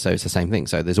 So it's the same thing.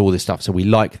 So there's all this stuff. So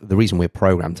the reason we're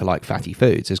programmed to like fatty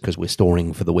foods is because we're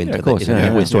storing for the winter.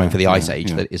 We're storing for the ice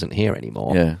age that isn't here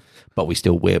anymore. Yeah. But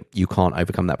you can't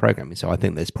overcome that programming. So I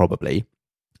think there's probably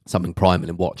something primal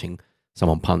in watching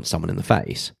someone punch someone in the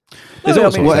face.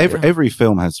 Every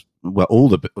film has. Well, all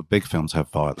the big films have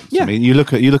violence. Yeah. I mean, you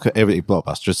look at every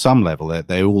blockbuster. At some level,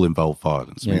 they all involve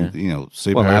violence. I mean,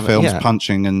 superhero films,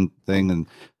 punching and thing, and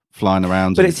flying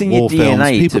around. But it's in your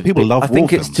DNA. People love war films. I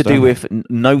think it's to do with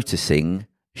noticing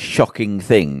shocking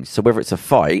things. So whether it's a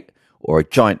fight or a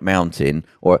giant mountain,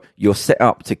 or you're set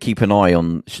up to keep an eye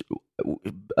on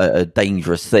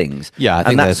dangerous things. Yeah, I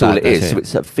think that's all it is. So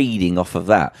it's feeding off of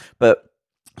that. But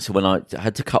so when I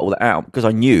had to cut all that out, because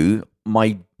I knew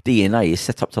my DNA is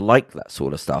set up to like that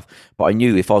sort of stuff. But I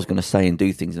knew if I was going to say and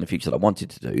do things in the future that I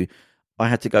wanted to do, I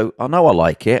had to go, I know I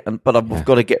like it, but I've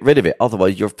got to get rid of it.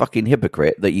 Otherwise, you're a fucking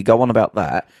hypocrite that you go on about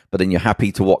that, but then you're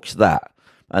happy to watch that.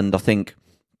 And I think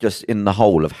just in the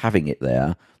whole of having it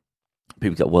there,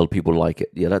 people go, well, people like it.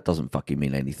 Yeah, that doesn't fucking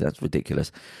mean anything. That's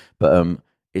ridiculous. But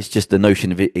it's just the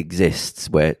notion of it exists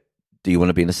where do you want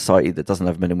to be in a society that doesn't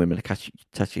have men and women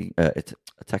attacking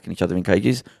each other in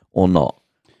cages or not?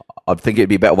 I'd think it'd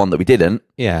be a better one that we didn't.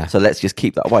 Yeah. So let's just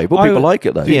keep that away. But people like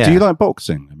it, though. Do you like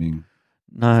boxing? I mean...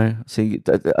 No, see,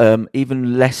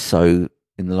 even less so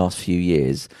in the last few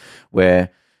years, where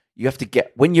you have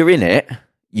to when you're in it,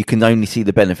 you can only see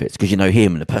the benefits because you know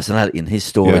him and the personality and his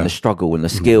story and the struggle and the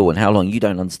skill and how long you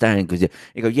don't understand because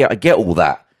you go, yeah, I get all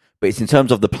that, but it's in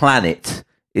terms of the planet,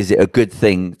 is it a good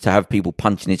thing to have people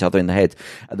punching each other in the head?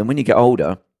 And then when you get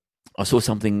older, I saw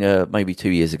something maybe 2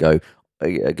 years ago,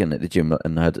 again at the gym,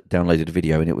 and I had downloaded a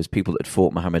video, and it was people that had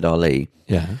fought Muhammad Ali,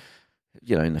 in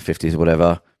the 50s or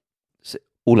whatever.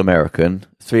 All American,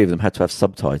 3 of them had to have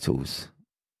subtitles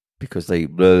because they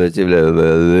there's certainly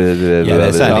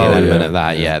an element of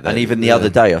that, and even the other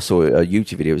day I saw a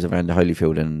YouTube video, it was around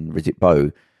Holyfield and Riddick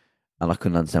Bowe, and I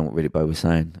couldn't understand what really Bo was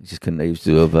saying. I just couldn't. He was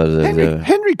doing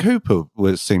Henry Cooper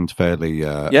seemed fairly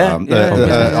Yeah.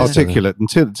 articulate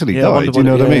until he Yeah, I wonder died. Do you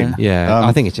know what- what I yeah. mean? Yeah,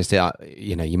 I think it's just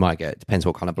you might get, depends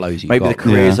what kind of blows you Maybe got. the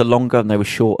careers are longer and they were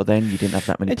shorter then. You didn't have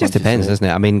that many. It just punches depends, there. doesn't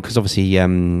it? I mean, because obviously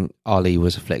Ali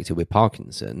was afflicted with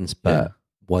Parkinson's, but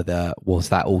whether was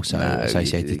that also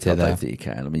associated to I don't the? think you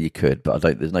can. I mean, you could, but I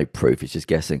don't. There's no proof. It's just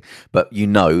guessing. But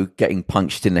getting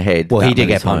punched in the head. Well, that he did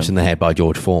many get punched times- in the head by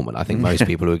George Foreman. I think most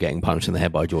people who are getting punched in the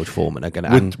head by George Foreman are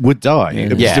going to Would die. yeah,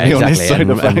 to be honest. exactly.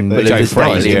 So the fact And that Joe he's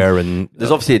Frazier and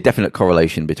There's obviously a definite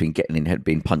correlation between getting in head,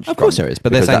 being punched. of course drunk, there is,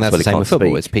 but they're because saying that's when the they same with can't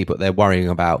football. speak. It's people they're worrying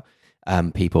about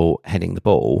people heading the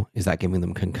ball. Is that giving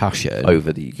them concussion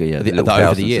over the little over the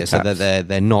thousands year? of So taps. that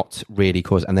they're not really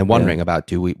causing, and they're wondering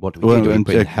about what do we do? Do we and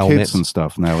put in kids helmets and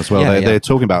stuff now as well. Yeah, They're yeah.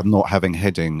 talking about not having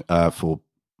heading for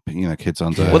kids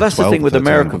under. Well, that's the 12 thing or with 13 or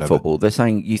American whatever. football. They're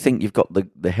saying you think you've got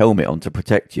the helmet on to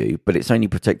protect you, but it's only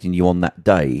protecting you on that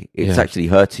day. It's Yeah. actually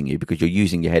hurting you because you're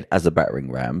using your head as a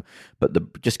battering ram. But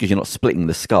just because you're not splitting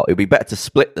the skull, it'd be better to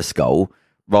split the skull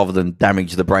rather than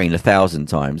damage the brain 1,000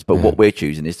 times. But what we're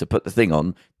choosing is to put the thing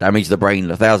on, damage the brain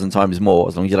 1,000 times more,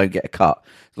 as long as you don't get a cut.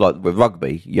 Like with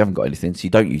rugby, you haven't got anything, so you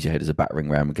don't use your head as a battering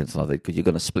ram against another because you're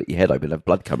going to split your head open and have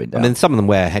blood coming down. And then some of them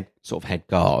wear head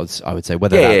guards. I would say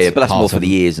whether yeah, that's but that's part more for of-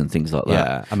 the ears and things like that.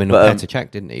 Yeah, I mean, But, Petr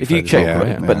Cech didn't he? If for you the check, soccer,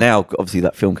 yeah. but now obviously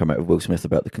that film came out with Will Smith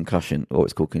about the concussion, or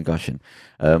it's called Concussion.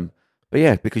 But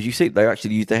yeah, because you see they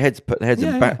actually use their heads, put their heads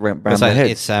in back round So their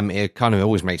heads. it's it kind of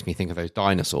always makes me think of those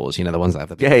dinosaurs. You know, the ones that have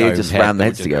the big Yeah, you domed just head ram the that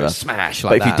heads would together. go smash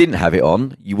But like if that. you didn't have it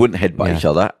on, you wouldn't headbutt Yeah. each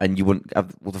other, and you wouldn't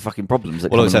have all the fucking problems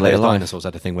that Well, come also in later those life. dinosaurs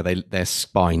had a thing where their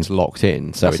spines locked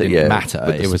in, so That's it it, didn't yeah. matter.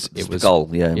 With the It was skull,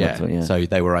 yeah. So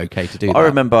they were okay to do But that. I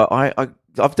remember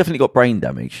I've definitely got brain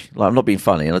damage. Like, I'm not being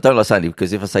funny, and I don't like saying it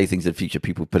because if I say things in the future,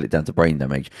 people put it down to brain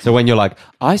damage. So when you're like,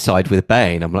 I side with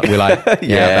Bane, we're like,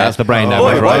 yeah, that's the brain damage,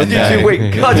 Why right? did you there.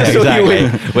 wink? I just saw you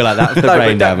wink. We're like, that's the No,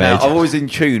 brain but now, damage. I'm always in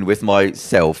tune with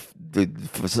myself,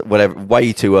 whatever,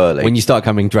 way too early. When you start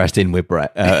coming dressed in with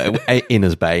in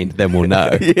as Bane, then we'll know.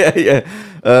 yeah.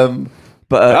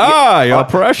 But your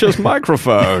precious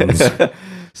microphones.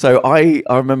 so I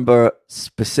remember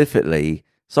specifically.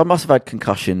 So I must have had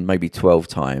concussion maybe 12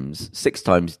 times, 6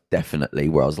 times definitely,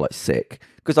 where I was like sick.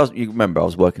 Because you remember I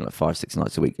was working like 5-6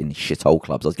 nights a week in shithole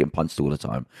clubs. I was getting punched all the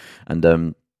time,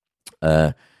 and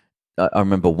I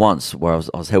remember once where I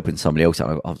was helping somebody else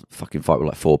out. I was fucking fight with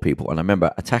like 4 people, and I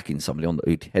remember attacking somebody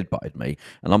who'd headbutted me,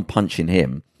 and I'm punching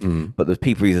him, but the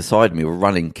people either side of me were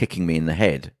running, kicking me in the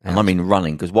head, and I mean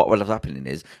running, because what was happening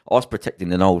is I was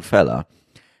protecting an old fella,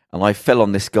 and I fell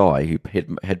on this guy who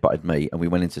headbutted me, and we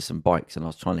went into some bikes, and I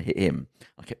was trying to hit him.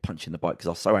 I kept punching the bike because I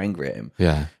was so angry at him.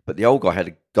 Yeah. But the old guy had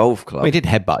a golf club. Well, he did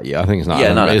headbutt you. I think it's not.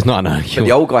 Yeah, no. It's not an But argument.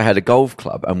 the old guy had a golf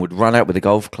club and would run out with a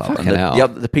golf club. Fucking And hell.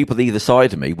 the people either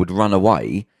side of me would run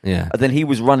away. Yeah. And then he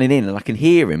was running in, and I can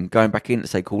hear him going back in to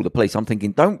say, call the police. I'm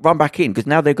thinking, don't run back in, because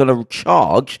now they're going to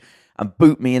charge and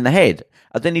boot me in the head.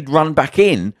 And then he'd run back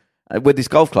in with his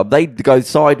golf club. They'd go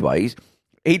sideways.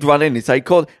 He'd run in and say,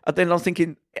 call. And then I'm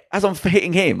thinking, as I'm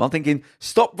hitting him, I'm thinking,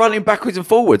 stop running backwards and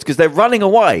forwards, because they're running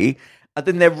away. And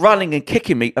then they're running and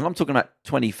kicking me, and I'm talking about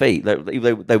 20 feet. They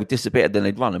would disappear, then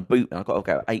they'd run and boot, and I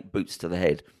got 8 boots to the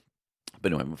head.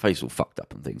 But anyway, my face was all fucked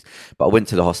up and things. But I went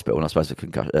to the hospital, and I was supposed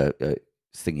to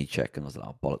thingy check, and I was like,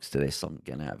 oh, bollocks to this, I'm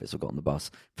getting out of it. So I got on the bus,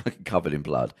 fucking covered in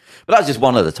blood. But that was just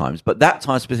one of the times. But that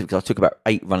time specifically, I took about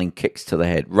 8 running kicks to the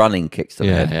head.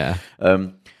 Yeah.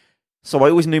 So I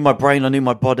always knew my brain, I knew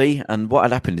my body, and what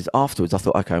had happened is afterwards, I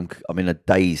thought, okay, I'm in a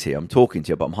daze here. I'm talking to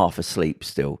you, but I'm half asleep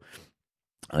still.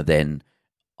 And then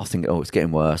I think, oh, it's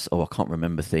getting worse. Oh, I can't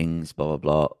remember things, blah, blah,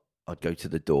 blah. I'd go to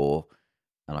the door,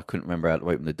 and I couldn't remember how to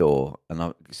open the door,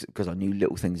 and because I knew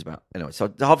little things about... Anyway,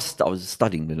 so I was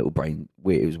studying the little brain.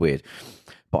 It was weird.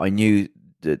 But I knew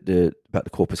about the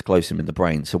corpus callosum in the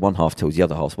brain, so one half tells the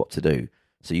other half what to do.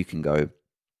 So you can go...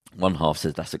 One half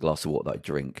says, that's a glass of water that I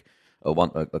drink, or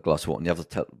a glass of water, and the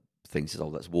other thing says,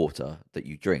 oh, that's water that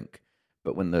you drink.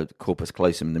 But when the corpus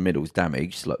callosum in the middle is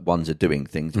damaged, like ones are doing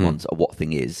things, ones are what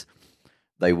thing is,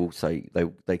 they will say,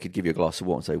 they could give you a glass of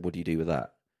water and say, what do you do with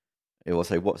that? It will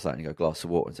say, what's that? And you go, glass of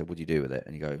water, and say, what do you do with it?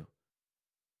 And you go,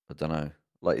 I don't know.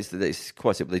 Like, it's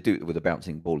quite simple. They do it with a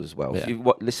bouncing ball as well. Yeah. If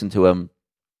you listen to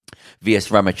V.S.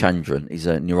 Ramachandran, he's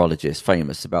a neurologist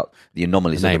famous about the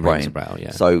anomalies The of the name rings brain. a bell,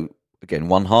 yeah. So, again,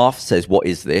 one half says, what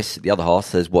is this? The other half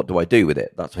says, what do I do with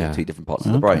it? That's all Yeah. 2 different parts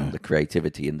of the brain, the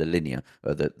creativity and the linear,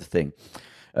 the thing.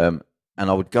 And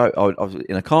I was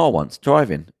in a car once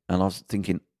driving, and I was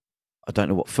thinking, I don't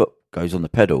know what foot goes on the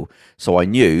pedal. So I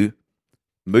knew,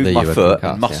 move That my you were foot,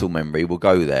 concussed, and muscle memory will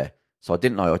go there. So I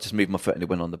didn't know. I just moved my foot and it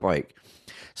went on the brake.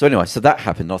 So anyway, so that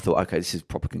happened. I thought, okay, this is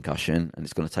proper concussion and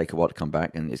it's going to take a while to come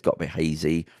back and it's got a bit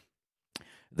hazy.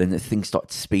 Then the thing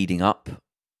started speeding up.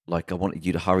 Like I wanted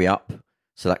you to hurry up.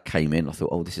 So that came in. I thought,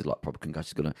 oh, this is like proper concussion.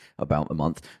 It's going to about a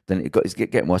month. Then it's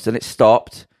getting worse. Then it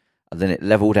stopped and then it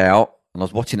leveled out. And I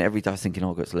was watching it every day. I was thinking,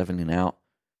 oh, it's leveling out.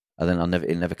 And then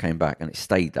it never came back, and it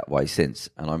stayed that way since.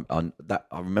 And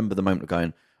I remember the moment of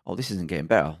going, "Oh, this isn't getting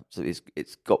better." So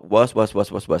it's got worse.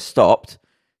 Stopped,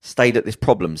 stayed at this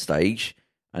problem stage,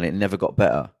 and it never got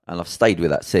better. And I've stayed with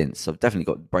that since. So I've definitely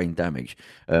got brain damage.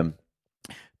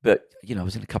 But I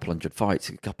was in a couple hundred fights,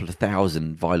 a couple of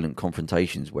thousand violent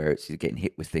confrontations where you're getting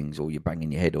hit with things, or you're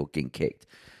banging your head, or getting kicked.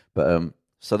 But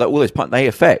so that all those parts, they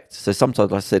affect. So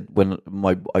sometimes I said when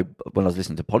I was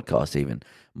listening to podcasts, even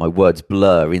my words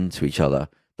blur into each other.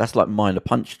 That's like minor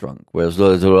punch drunk. Whereas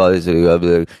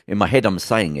in my head I'm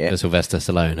saying it. You're Sylvester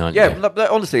Stallone, aren't you? Yeah, but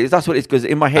honestly, that's what it's because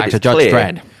in my head Back it's to Judge clear.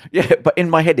 Dredd. Yeah, but in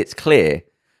my head it's clear.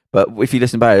 But if you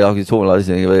listen back, I was talking like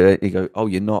this, you go, "Oh,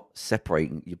 you're not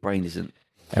separating. Your brain isn't."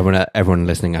 Everyone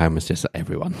listening at home is just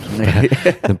everyone.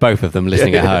 Both of them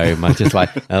listening at home are just like,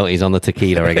 oh, he's on the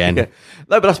tequila again. Yeah.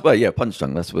 No, but that's punch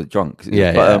drunk. That's with drunk.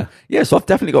 Yeah, but, so I've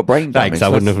definitely got brain damage. Thanks. I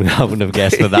wouldn't have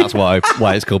guessed that's why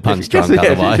it's called punch drunk.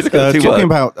 Otherwise, talking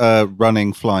about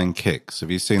running flying kicks.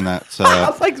 Have you seen that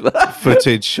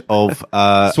footage of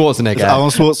Schwarzenegger?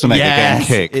 Arnold Schwarzenegger getting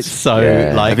kicked. It's so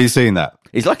Have you seen that?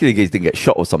 He's lucky he didn't get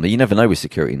shot or something. You never know with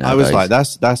security nowadays. I was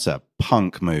like, that's a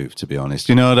punk move, to be honest.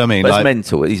 You know what I mean? But like, it's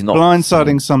mental. He's not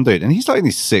blindsiding some dude, and he's like in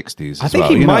his 60s. I think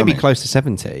he might be close to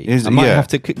 70. I might have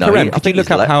to. Karem, could you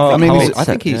look up how? I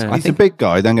think he's a big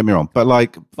guy. Don't get me wrong, but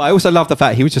like, I also love the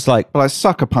fact he was just like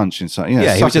sucker punching something.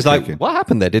 Yeah, he was just like, what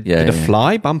happened there? Did a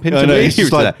fly bump into me? He's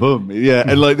just like, boom. Yeah,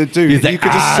 and like the dude, you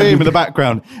could just see him in the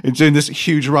background and doing this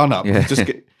huge run up.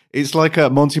 It's like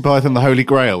Monty Python, the Holy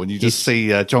Grail, when you just see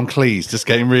John Cleese just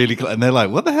getting really close, and they're like,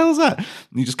 what the hell is that? And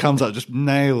he just comes up, just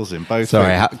nails him both.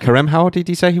 Sorry, Karem, how old did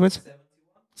he say he was?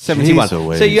 71. So,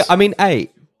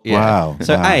 Wow.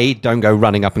 So, don't go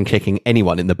running up and kicking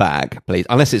anyone in the back, please.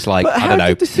 Unless it's like, I don't know,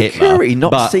 did the security Hitler,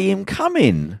 not see him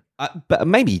coming? But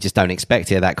maybe you just don't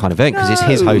expect it, that kind of thing, because it's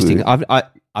his hosting. I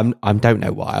don't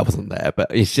know why I wasn't there,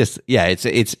 but it's just,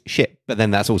 it's shit. But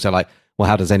then that's also like, well,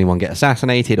 how does anyone get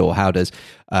assassinated, or how does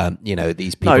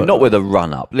these people? No, not with a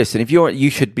run up. Listen, if you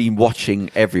should be watching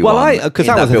everyone. Well, because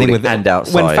that was the thing with and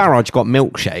outside. When Farage got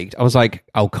milkshaked, I was like,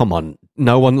 oh come on,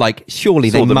 no one surely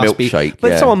Saw they the must be, but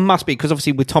yeah. someone must be, because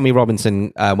obviously with Tommy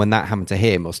Robinson, when that happened to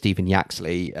him, or Stephen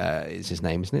Yaxley is his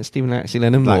name, isn't it? Stephen Yaxley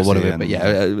Lennon or whatever.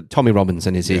 But Tommy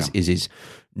Robinson is his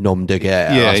nom de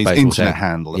guerre. Yeah, his internet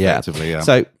handle effectively. Yeah.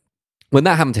 So when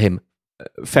that happened to him.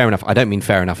 Fair enough. I don't mean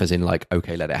fair enough as in like,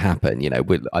 okay, let it happen.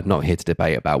 I'm not here to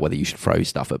debate about whether you should throw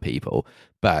stuff at people,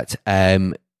 but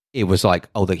it was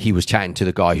like, that he was chatting to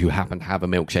the guy who happened to have a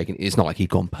milkshake, and it's not like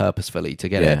he'd gone purposefully to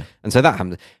get it. And so that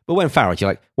happened. But when Farage, you're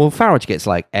like, well, Farage gets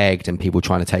like egged and people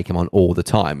trying to take him on all the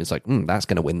time. It's like, that's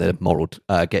going to win the moral,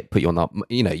 put you on that.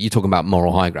 You're talking about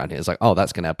moral high ground here. It's like,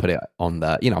 that's going to put it on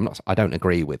the. I don't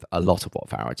agree with a lot of what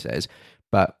Farage says.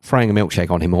 But throwing a milkshake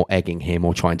on him, or egging him,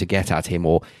 or trying to get at him,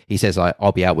 or he says like,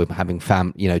 I'll be out with having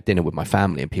dinner with my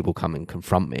family, and people come and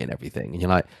confront me and everything, and you're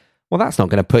like, well, that's not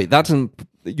going to put that doesn't.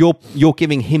 You're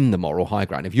giving him the moral high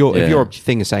ground. If your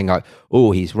thing is saying like,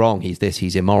 oh, he's wrong, he's this,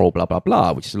 he's immoral, blah blah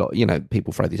blah, which is a lot.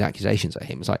 People throw these accusations at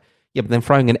him. It's like, yeah, but then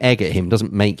throwing an egg at him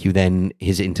doesn't make you then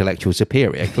his intellectual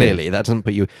superior. Clearly, that doesn't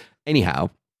put you. Anyhow,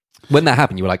 when that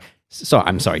happened, you were like. So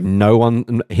I'm sorry. No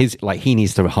one. He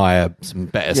needs to hire some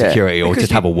better security, or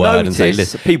just have a word and say,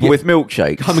 "Listen, people with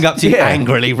milkshakes coming up to you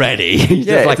angrily ready."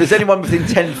 If there's anyone within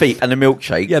 10 feet and a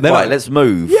milkshake, let's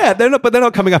move. Yeah, they're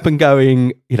not coming up and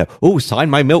going, sign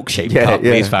my milkshake cup,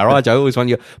 please, Farage. I always want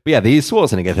you. But the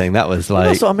Schwarzenegger thing, that was like.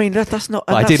 That's what I mean. That's not.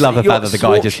 I did love the fact that the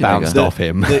guy just bounced off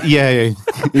him. He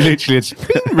literally just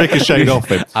ricocheted off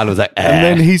him. And was like, And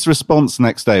then his response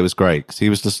next day was great, because he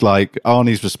was just like,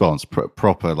 Arnie's response,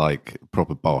 proper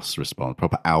boss response,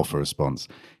 proper alpha response.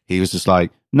 He was just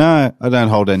like, no, I don't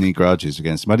hold any grudges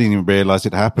against him. I didn't even realise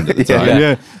it happened at the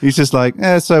time. He's just like,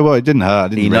 so what? It didn't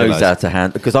hurt. He knows how to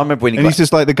handle. Because I remember when he's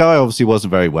just like, the guy obviously wasn't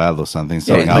very well or something.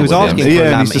 He was asking for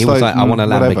he was like, I want a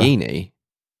Lamborghini.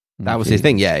 That was his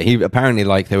thing. Yeah, he apparently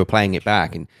they were playing it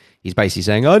back, and he's basically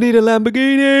saying, I need a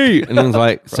Lamborghini. And I was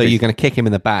like, so you're going to kick him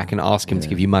in the back and ask him to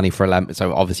give you money for a Lamborghini?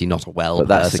 So obviously not a But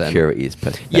that person. security is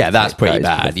pathetic. Yeah, that's pretty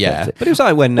bad. Yeah. But it was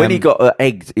like when he got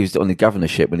egged, he was on the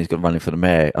governorship when he's got running for the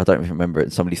mayor. I don't even remember it.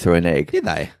 And somebody threw an egg. Did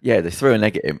they? Yeah, they threw an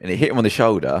egg at him and it hit him on the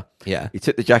shoulder. Yeah. He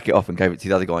took the jacket off and gave it to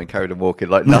the other guy and carried on walking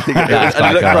like nothing. And That's he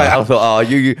looked like, great. I thought,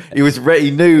 he was ready.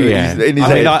 He knew Yeah. in his I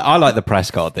head. mean, I like the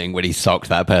Prescott thing when he socked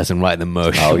that person right in the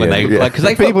mush. Oh, when yeah, they, yeah. like, cause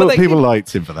they People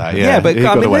liked him for that. Yeah, but He I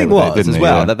got mean, the away thing with it, was didn't as he?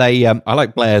 well Yeah. that they, I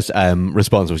like Blair's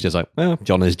response was just like, well,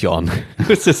 John is John. It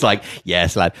was just like,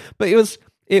 yes, lad. But it was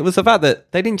the fact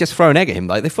that they didn't just throw an egg at him;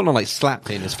 like they full on like slapped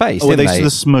it in his face. Well, didn't they they?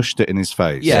 sort of smushed it in his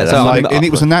face. Yeah, and, so, I like, mean, and it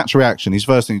was a natural reaction. His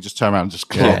first thing, he just turned around and just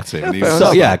clocked him. And he was,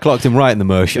 So, yeah, clocked him right in the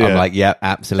mush. I'm Yeah. like, yeah, that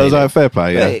absolutely. was like fair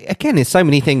play. Yeah, But again, it's so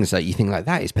many things that you think like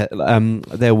that is.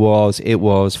 It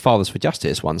was Fathers for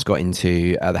Justice once got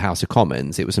into the House of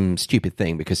Commons. It was some stupid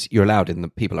thing because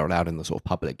people are allowed in the sort of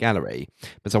public gallery,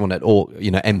 but someone at all,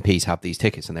 MPs have these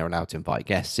tickets and they're allowed to invite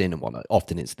guests in and whatnot.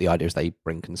 Often it's the idea is they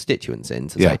bring constituents in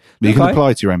to say, But you can "Look,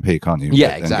 apply to your MP, can't you?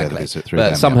 yeah, And get a exactly. visit through But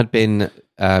them, some yeah. had been,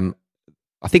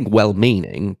 I think,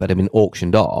 well-meaning, but had been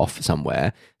auctioned off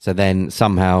somewhere. So then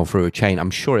somehow through a chain, I'm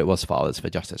sure it was Fathers for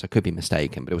Justice. I could be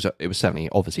mistaken, but it was certainly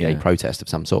obviously a protest of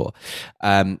some sort.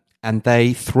 And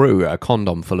they threw a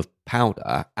condom full of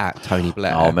powder at Tony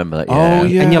Blair. I remember that. Oh,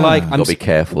 yeah. And you're like, Got to be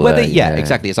careful. whether, there, yeah,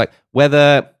 exactly. It's like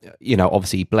whether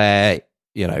obviously Blair,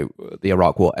 the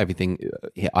Iraq War, everything.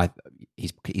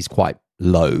 He's quite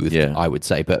loath, I would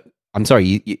say. But I'm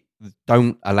sorry, you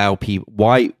don't allow people.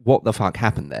 Why? What the fuck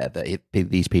happened there? That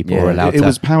these people were allowed. It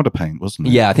was powder paint, wasn't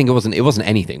it? Yeah, I think it wasn't. It wasn't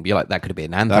anything. But you're like, that could have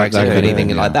been anthrax. That It could could be have anything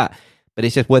been, like yeah. that. But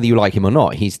it's just whether you like him or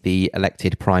not. He's the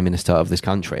elected prime minister of this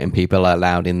country, and people are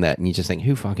allowed in there. And you just think,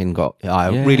 who fucking got? I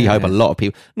really hope a lot of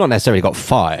people, not necessarily got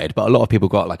fired, but a lot of people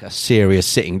got like a serious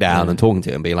sitting down and talking to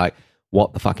him, and being like,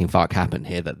 what the fucking fuck happened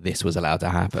here that this was allowed to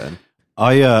happen?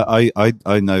 I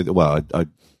know that. Well, I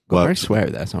Very worked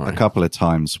sweary there. Sorry. a couple of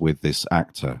times with this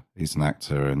actor. He's an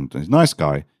actor and he's a nice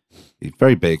guy. He's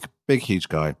very big, huge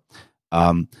guy.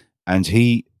 And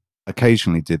he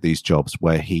occasionally did these jobs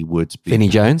where he would Vinnie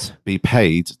Jones. be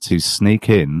paid to sneak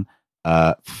in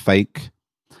fake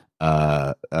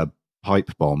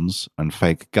pipe bombs and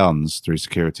fake guns through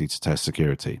security to test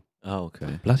security. Oh,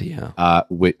 okay. Bloody hell. And I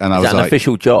Is was that an like,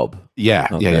 official job? yeah.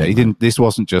 He didn't. This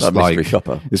wasn't just Like mystery like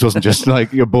shopper. this wasn't just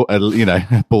like you're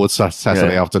bored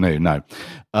Saturday afternoon. No.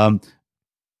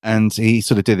 And he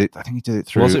sort of did it. I think he did it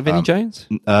through. Was it Vinnie Jones?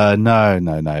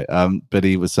 No. But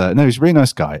he was no. He's a really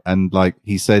nice guy, and like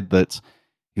he said that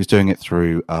he was doing it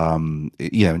through,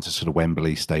 into sort of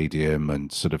Wembley Stadium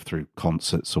and sort of through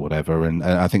concerts or whatever, and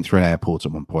I think through an airport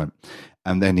at one point.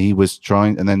 And then he was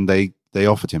trying, and then they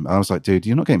offered him. I was like, dude,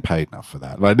 you're not getting paid enough for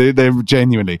that. Like they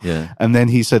genuinely. Yeah. And then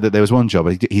he said that there was one job,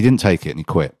 he didn't take it and he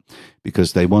quit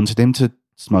because they wanted him to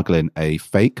smuggle in a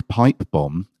fake pipe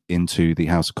bomb into the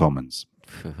House of Commons.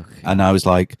 And I was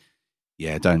like,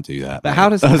 yeah, don't do that. But how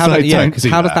does does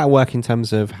that work in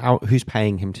terms of who's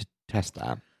paying him to test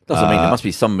that? Doesn't mean there must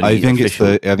be somebody. I think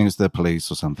official. it's the police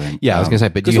or something. Yeah, I was going to say,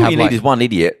 but do Because you all have you like, need is one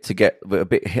idiot to get a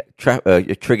bit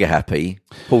trigger happy,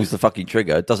 pulls the fucking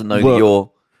trigger, doesn't know that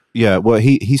you're. Yeah, well,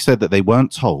 he said that they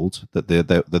weren't told that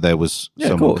there was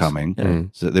someone coming. Yeah.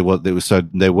 So they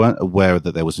weren't aware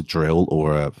that there was a drill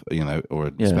or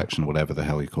an inspection, whatever the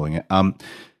hell you're calling it.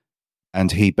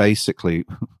 And he basically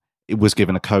it was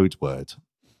given a code word.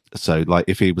 So, like,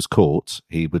 if he was caught,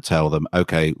 he would tell them,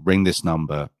 "Okay, ring this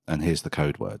number, and here's the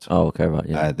code word." Oh, okay, right,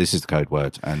 yeah. This is the code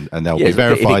word, and they'll Yeah, be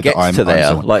verified if it gets that I'm to there.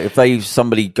 someone. Like if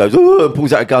somebody goes, "Oh," and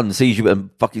pulls out a gun, sees you, and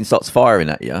fucking starts firing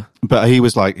at you. But he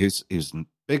was like, he was a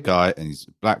big guy, and he's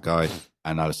a black guy.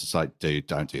 And I was just like, dude,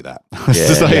 don't do that. that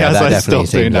definitely Stopped doing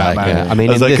seemed that, like, man. I mean,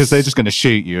 I was like, in because this- they're just going to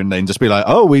shoot you and then just be like,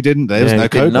 oh, we didn't, there's no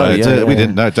code know, word. yeah, We yeah.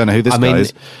 didn't know, don't know who this guy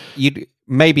is.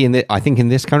 Maybe I think in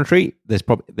this country, there's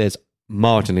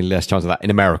marginally less chance of that. In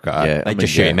America, they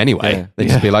just shoot him anyway. Yeah. They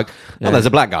just be like, oh, there's a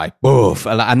black guy. Boof.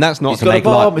 And that's not He's to got a make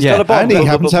bomb, he's got a bomb. And he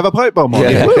happens to have a pipe bomb on Yeah.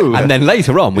 him. Woo. And then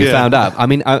later on, we Yeah. found out. I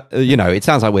mean, it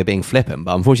sounds like we're being flippant,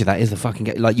 but unfortunately, that is the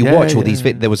fucking like you watch all these.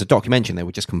 There was a documentary they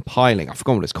were just compiling. I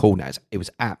forgot what it's called now. It was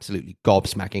absolutely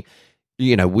gobsmacking.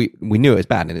 We knew it was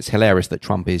bad, and it's hilarious that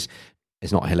Trump is.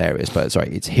 It's not hilarious, but sorry,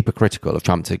 it's hypocritical of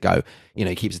Trump to go.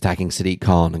 He keeps attacking Sadiq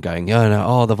Khan and going,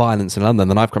 the violence in London,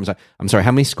 the knife crimes. I'm sorry,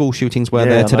 how many school shootings were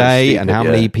there today, and how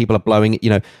many people are blowing?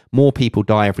 More people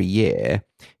die every year.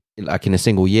 Like in a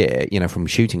single year, from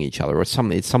shooting each other, or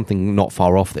something. It's something not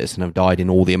far off this, and have died in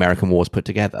all the American wars put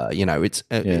together.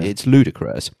 It's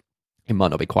ludicrous. It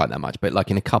might not be quite that much, but like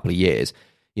in a couple of years,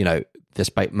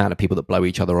 amount of people that blow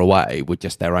each other away with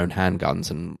just their own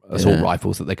handguns and assault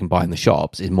rifles that they can buy in the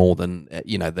shops is more than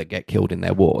that get killed in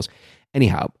their wars.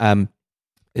 Anyhow,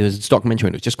 it was a documentary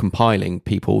and it was just compiling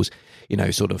people's,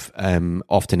 sort of,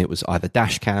 often it was either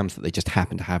dash cams that they just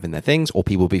happened to have in their things, or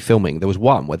people would be filming. There was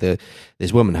one where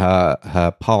this woman,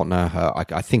 her partner,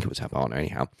 I think it was her partner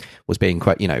anyhow, was being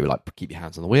quite, like, keep your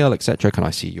hands on the wheel, etc. Can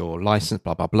I see your license,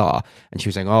 blah, blah, blah. And she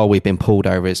was saying, oh, we've been pulled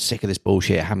over. It's sick of this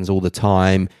bullshit. It happens all the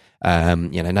time.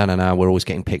 No, we're always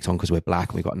getting picked on because we're black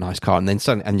and we've got a nice car. And then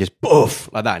suddenly, and just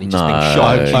poof, like that. And he's just being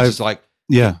shot. And she's just like,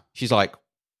 she's like,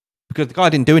 because the guy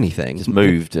didn't do anything. Just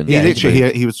moved. And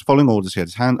he was following orders. He had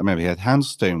his hand, he had hands on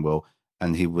the steering wheel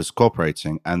and he was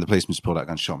cooperating and the policeman just pulled out a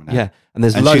gun and shot him. Yeah. And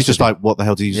there's loads she's just like, what the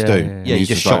hell did you do? Yeah, you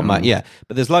just shot him. Yeah.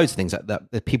 But there's loads of things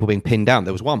that people being pinned down.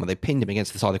 There was one where they pinned him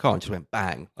against the side of the car and just went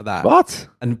bang like that. What?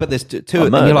 But there's two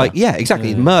and you're like, yeah, exactly.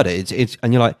 It's murder. It's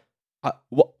and you're like,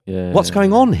 what? What's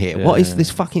going on here? What is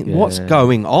this fucking? What's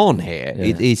going on here?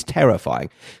 It is terrifying.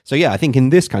 So I think in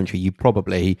this country you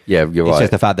probably you're right. It's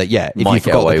just the fact that if you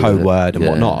forgot the code word and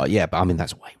whatnot, but I mean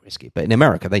that's way risky. But in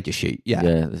America they just shoot.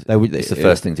 It's the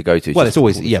first thing to go to. Well, it's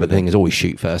always but the thing is always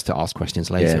shoot first to ask questions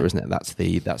later, isn't it?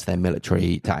 That's their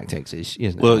military tactics, isn't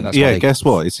it? Well, guess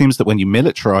what? It seems that when you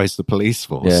militarize the police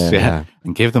force,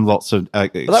 and give them lots of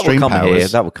extreme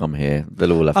powers, that will come here.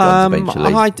 They'll all have guns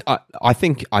eventually.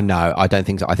 I don't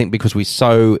think so. I think because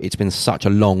it's been such a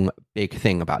long, big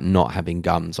thing about not having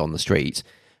guns on the streets.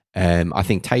 I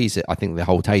think the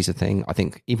whole taser thing, I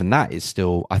think even that is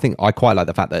still, I think I quite like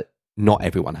the fact that not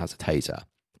everyone has a taser.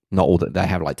 Not all that they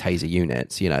have like taser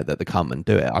units, that they come and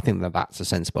do it. I think that's a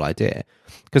sensible idea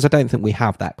because I don't think we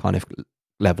have that kind of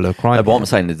level of crime. No, but what I'm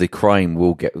saying is the crime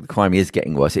is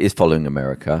getting worse. It is following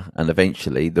America, and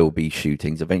eventually there'll be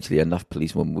shootings. Eventually, enough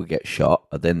policemen will get shot,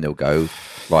 and then they'll go,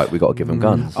 right, we got to give them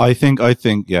guns. I think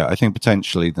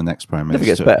potentially the next prime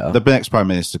minister, the next prime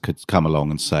minister could come along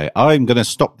and say, I'm going to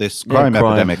stop this crime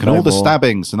epidemic and all the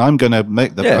stabbings, and I'm going to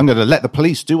I'm going to let the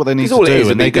police do what they need to do,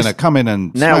 and they're going to come in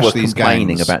and smash these gangs. Now we're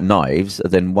complaining about knives,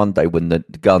 and then one day when the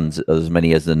guns are as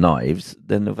many as the knives,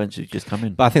 then eventually just come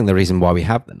in. But I think the reason why we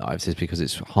have the knives is because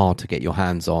it's hard to get your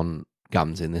hands on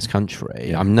guns in this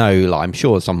country. I'm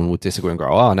sure someone would disagree and go,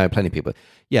 oh, no, plenty of people.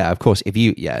 Yeah, of course.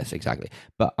 Yes, exactly.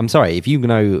 But I'm sorry, if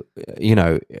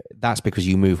that's because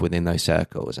you move within those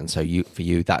circles, and so for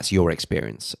you, that's your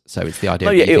experience. So it's the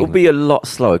idea. It'll be a lot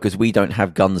slower because we don't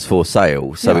have guns for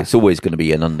sale, so it's always going to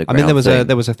be an underground. I mean, there was a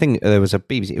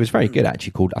BBC. It was very good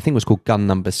actually. I think it was called Gun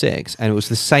Number 6, and it was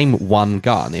the same one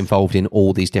gun involved in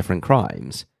all these different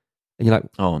crimes. And you're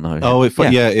like, oh no! Oh, it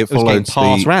follows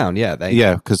passed round.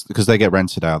 Because they get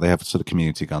rented out. They have sort of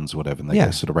community guns or whatever, and they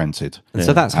get sort of rented. And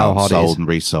so that's how hard it is. Sold and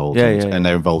resold. And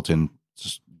they're involved in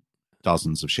just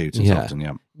dozens of shootings often.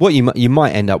 Yeah. What you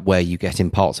might end up where you get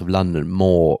in parts of London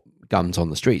more guns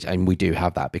on the streets, and we do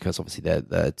have that because obviously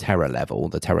the terror level,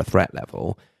 the terror threat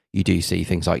level. You do see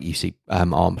things like you see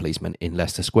armed policemen in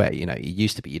Leicester Square. It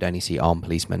used to be you'd only see armed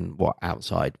policemen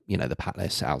outside the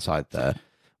palace, outside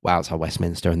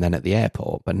Westminster, and then at the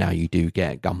airport. But now you do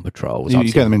get gun patrols. You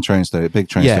get them in big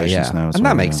train stations now, and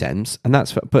that makes sense. And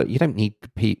but you don't need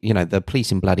the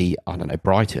police in bloody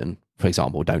Brighton, for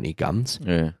example, don't need guns.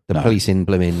 The police in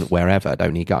blooming wherever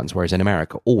don't need guns. Whereas in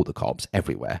America, all the cops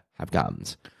everywhere have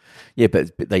guns. Yeah,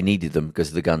 but they needed them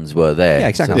because the guns were there. Yeah,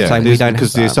 exactly. So, we don't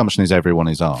because the assumption is everyone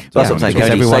is armed. That's what I'm saying.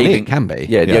 Everyone can be.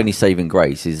 Yeah, the only saving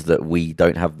grace is that we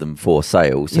don't have them for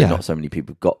sale, so not so many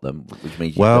people got them, which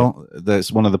means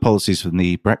that's one of the policies from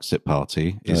the Brexit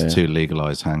Party is to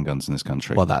legalise handguns in this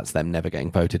country. Well, that's them never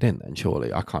getting voted in. Then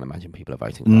surely I can't imagine people are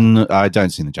voting. For that. I don't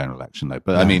see in the general election though.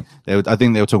 But I mean, I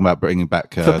think they were talking about bringing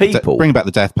back bringing back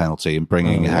the death penalty and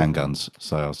bringing handguns.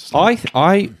 So I was just like,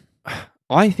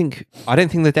 I don't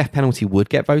think the death penalty would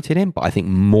get voted in, but I think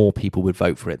more people would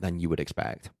vote for it than you would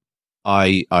expect.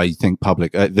 I think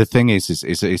public. The thing is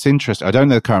it's interesting. I don't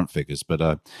know the current figures,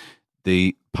 but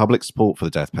the public support for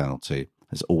the death penalty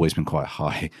has always been quite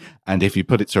high. And if you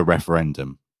put it to a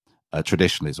referendum,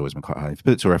 traditionally it's always been quite high. If you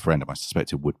put it to a referendum, I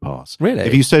suspect it would pass. Really?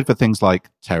 If you said for things like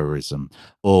terrorism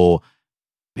or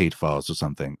pedophiles or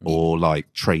something, or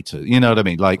like traitors, you know what I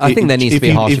mean? Like, I think there needs to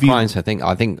be harsher crimes. I think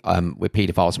with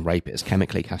pedophiles and rapists,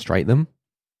 chemically castrate them.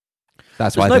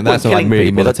 That's why I There's think no that's point why I'm killing really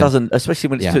people. That militant. doesn't, especially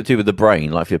when it's Yeah. to do with the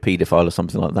brain, like if you're a paedophile or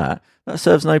something like that. That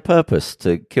serves no purpose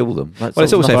to kill them. That's Well,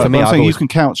 it's also nothing. for me. I'm I've saying always, you can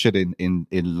couch it in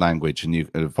language and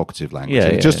evocative language. Yeah,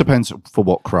 it yeah, just yeah. depends for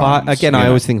what crimes. again, you I know.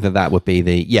 always think that would be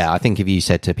the I think if you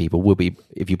said to people,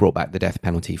 if you brought back the death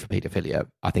penalty for paedophilia,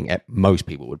 I think most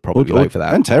people would probably vote for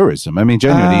that. And terrorism. I mean,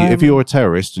 generally, if you're a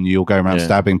terrorist and you're going around Yeah.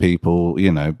 stabbing people,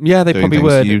 you know, Yeah, they doing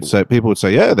probably things, would. people would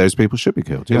say, yeah, those people should be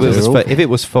killed. Yeah, If it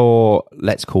was for,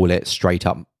 let's call it straight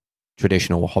up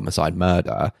traditional homicide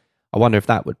murder, I wonder if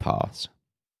that would pass.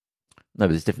 No,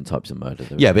 but there's different types of murder.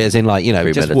 Yeah, but as in like,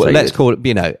 just Premeditated. let's call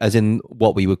it, as in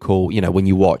what we would call, when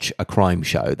you watch a crime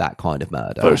show, that kind of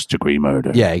murder. first-degree murder.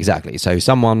 Yeah, exactly. So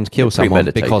someone kills someone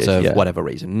Premeditated, because of yeah. whatever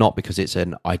reason, not because it's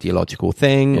an ideological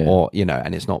thing Yeah. or,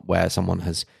 and it's not where someone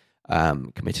has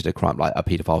committed a crime, like a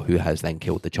paedophile who has then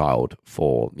killed the child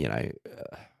for, I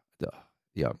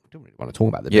don't really want to talk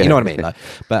about that. Yeah. You know what I mean? Like,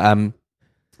 but,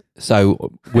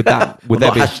 so would there I'm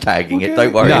not be hashtagging it?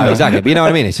 Don't worry. no, exactly. But you know what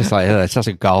I mean? It's just like it's such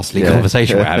a ghastly Yeah.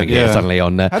 conversation we're having here Yeah. suddenly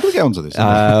on. How do we get onto this?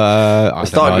 It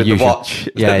started with the watch.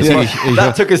 Yeah, it's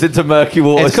that took us into murky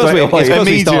water. It's 'cause straight we- away. it's 'cause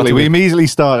we started with- immediately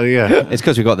started. Yeah, It's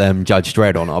because we've got them Judge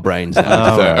Dredd on our brains. But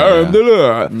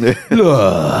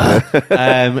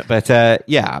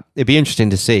it'd be interesting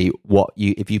to see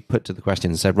if you put to the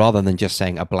question and said, rather than just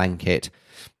saying a blanket,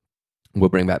 we'll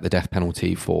bring back the death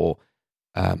penalty for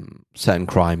certain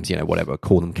crimes, whatever,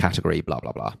 call them category, blah,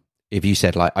 blah, blah. If you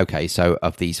said like, okay, so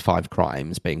of these 5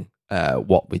 crimes being,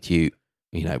 what would you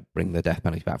bring the death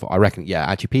penalty back for? I reckon,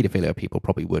 actually paedophilia people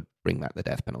probably would bring back the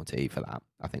death penalty for that.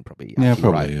 I think probably. yeah, actually,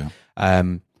 probably. right. Yeah.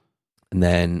 And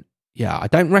then, I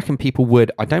don't reckon people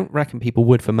would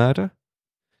for murder.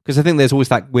 Because I think there's always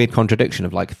that weird contradiction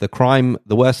of like the crime,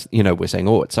 the worst, we're saying,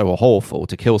 oh, it's so awful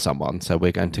to kill someone. So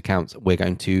we're going to counter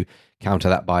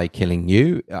that by killing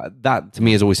you. That to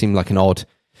me has always seemed like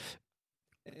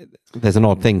there's an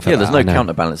odd thing for that. There's no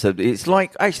counterbalance. It's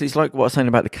like what I was saying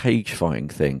about the cage fighting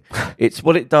thing. It's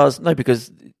what it does. No,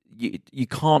 because you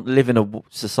can't live in a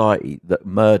society that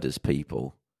murders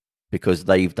people because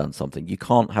they've done something. You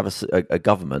can't have a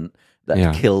government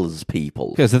that kills people.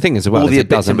 Because the thing is, all the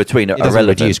bits in between are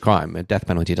irrelevant. Reduce crime. A death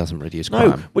penalty doesn't reduce No,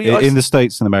 crime. well, In the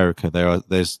states in America,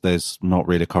 there's not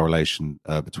really a correlation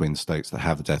between the states that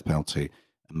have the death penalty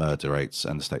and murder rates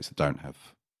and the states that don't have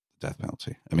the death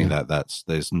penalty. I mean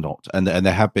there's not, and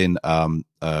there have been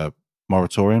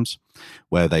moratoriums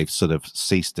where they've sort of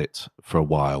ceased it for a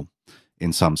while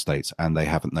in some states, and they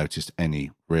haven't noticed any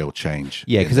real change.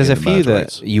 Yeah, because there's a the few murder that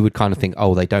rates. you would kind of think,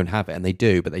 oh, they don't have it, and they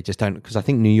do, but they just don't. Because I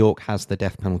think New York has the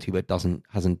death penalty, but hasn't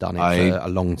done it for a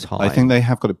long time. I think they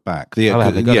have got it back.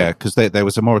 have they got it? Because there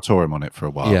was a moratorium on it for a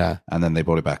while. Yeah. And then they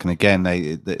brought it back. And again,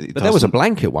 But there was a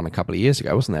blanket one a couple of years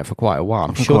ago, wasn't there? For quite a while,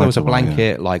 I'm sure there was a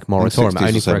blanket like moratorium 60s or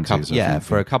only for a 70s, couple. I Yeah, think.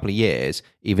 for a couple of years,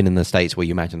 even in the states where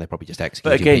you imagine they're probably just But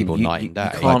executing again, people night and you day.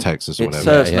 can't. Like Texas or it whatever.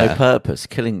 serves Yeah. no purpose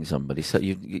killing somebody. So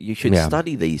you should Yeah.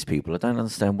 study these people. I don't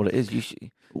understand what it is.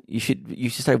 You should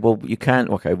say, well, you can.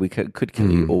 Okay, we could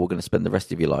kill you, or we're going to spend the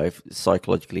rest of your life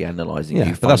psychologically analysing you.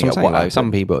 Yeah, but that's finding what I'm out saying. Like, happened.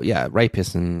 some people,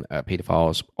 rapists and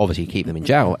paedophiles, obviously keep them in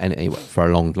jail and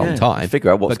for a long Yeah, time.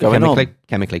 figure out what's but going on.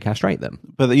 Chemically castrate them.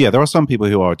 But there are some people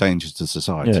who are a danger to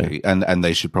society, and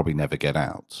they should probably never get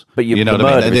out. But you know the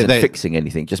what I murder mean? isn't fixing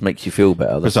anything. It just makes you feel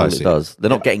better. That's Precisely. all it does. They're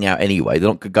not getting out anyway. They're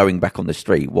not going back on the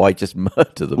street. Why just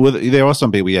murder them? Well, there are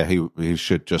some people, who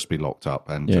should just be locked up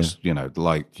and just,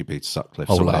 like you Peter Sutcliffe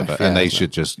or Whole whatever, life, and they yeah.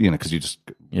 should just, because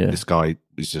this guy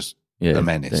is just a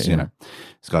menace,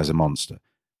 this guy's a monster.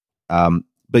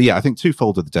 But I think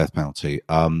twofold of the death penalty.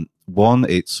 One,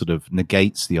 it sort of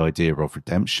negates the idea of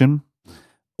redemption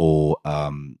or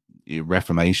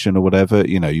reformation or whatever.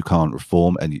 You can't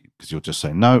reform, and because you're just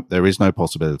saying no, there is no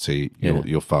possibility.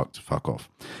 You're fucked. Fuck off.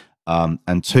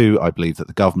 And two, I believe that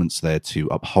the government's there to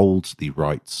uphold the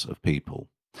rights of people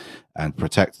and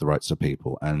protect the rights of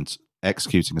people, and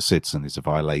executing a citizen is a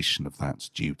violation of that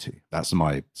duty. That's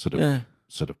my sort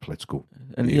of political.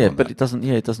 And view on but that. it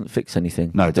doesn't fix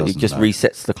anything. No, it doesn't, It just no.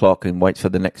 resets the clock and waits for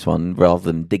the next one, rather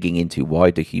than digging into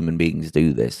why do human beings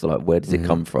do this? Like, where does it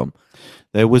come from?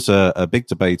 There was a big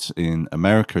debate in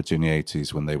America during the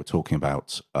 80s when they were talking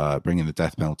about bringing the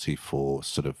death penalty for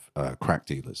sort of crack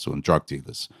dealers or drug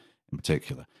dealers in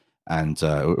particular, and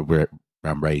we're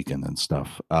around Reagan and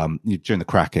stuff, during the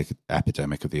crack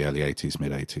epidemic of the early 80s,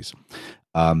 mid 80s.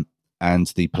 And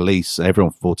the police,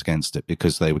 everyone fought against it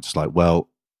because they were just like, well,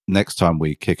 next time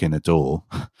we kick in a door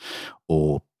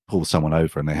or pull someone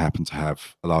over and they happen to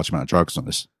have a large amount of drugs on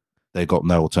us, they got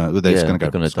no alternative. They're just going to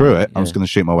go, screw it, I'm just going to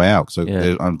shoot my way out. So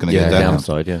I'm going to get down.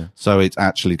 Downside, So it's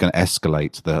actually going to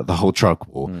escalate the whole drug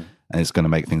war, and it's going to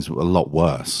make things a lot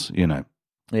worse,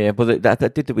 Yeah, but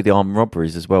that did it with the armed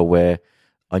robberies as well, where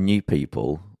I knew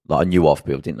people, like I knew of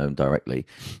people, didn't know them directly,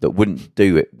 that wouldn't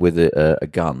do it with a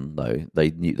gun, though.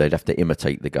 They knew they'd have to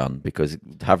imitate the gun, because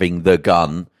having the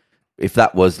gun, if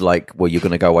that was like, well, you're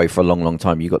going to go away for a long, long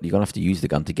time, you're going to have to use the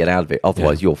gun to get out of it.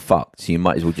 Otherwise, you're fucked. So you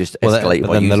might as well just escalate.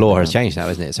 But then the law has changed now,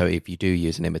 isn't it? So if you do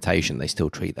use an imitation, they still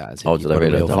treat that as if you've got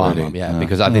a real firearm. Yeah,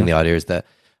 because I think the idea is that...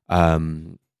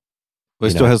 Well,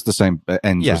 it still has the same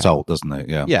end result, doesn't it?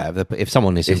 Yeah. Yeah. If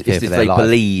someone is in fear for if their they life,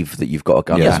 believe that you've got a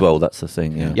gun as well, that's the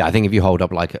thing. Yeah. Yeah, I think if you hold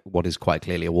up like what is quite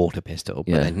clearly a water pistol,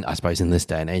 but then I suppose in this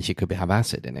day and age it could have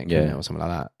acid in it, or something like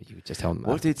that. You could just tell them that.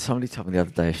 What did somebody tell me the other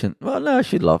day? I shouldn't. Well, no, I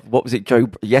should laugh. What was it, Joe?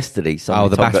 Yesterday,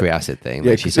 the battery acid thing.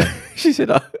 Yeah, she said. She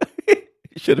said,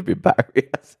 it should have been battery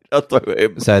acid. I'll throw it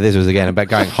in. So this was again about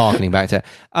harkening back to.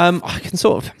 I can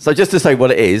sort of. So just to say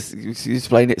what it is, you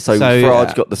explain it. So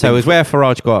Farage got the. So it was where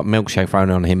Farage got milkshake thrown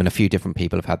on him, and a few different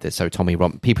people have had this. So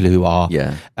people who are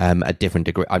a different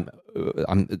degree.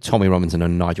 Tommy Robinson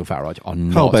and Nigel Farage are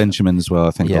not. Carl Benjamin as well,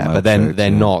 I think. Yeah, but then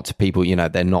they're not people.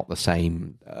 They're not the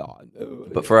same.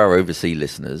 But for our overseas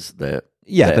listeners, but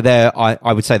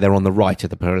I would say they're on the right of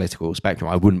the political spectrum.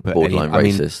 I wouldn't put borderline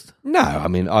racist.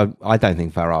 I don't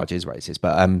think Farage is racist,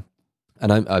 but I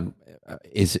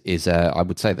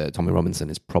would say that Tommy Robinson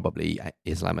is probably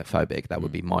Islamophobic. That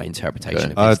would be my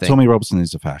interpretation of his thing. Tommy Robinson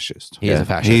is a fascist. He is a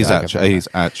fascist. He's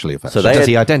actually a fascist. So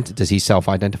does he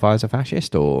self-identify as a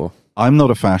fascist, or? I'm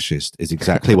not a fascist is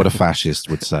exactly what a fascist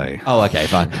would say. Oh, okay,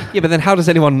 fine. Yeah, but then how does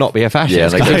anyone not be a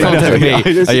fascist? Yeah,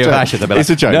 are you a fascist? It's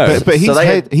a joke. No. But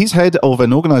he's head of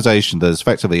an organisation that is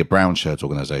effectively a brown shirt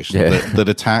organisation that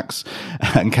attacks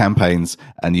and campaigns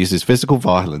and uses physical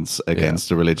violence against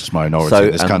the religious minority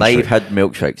in this country. And they've had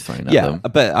milkshakes thrown at them.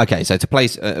 But okay, so to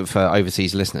place for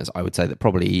overseas listeners, I would say that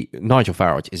probably Nigel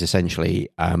Farage is essentially,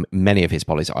 many of his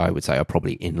policies, I would say, are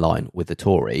probably in line with the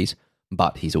Tories,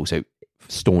 but he's also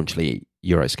staunchly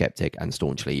Eurosceptic and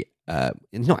staunchly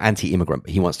he's not anti-immigrant,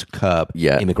 but he wants to curb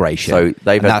immigration. So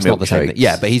they've had that's not the same thing.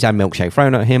 Yeah, but he's had milkshake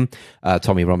thrown at him.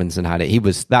 Tommy Robinson had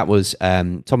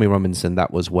it. Tommy Robinson.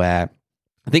 That was where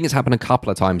I think it's happened a couple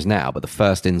of times now. But the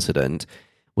first incident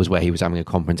was where he was having a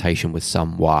confrontation with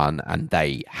someone, and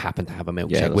they happened to have a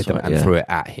milkshake with him and threw it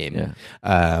at him.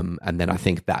 Yeah. And then I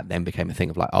think that then became a thing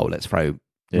of like, oh, let's throw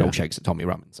milkshakes at Tommy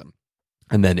Robinson.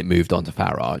 And then it moved on to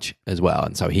Farage as well,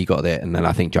 and so he got it. And then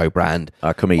I think Jo Brand,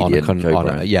 a comedian,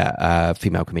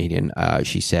 female comedian,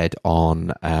 she said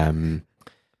on, I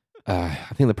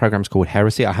think the program's called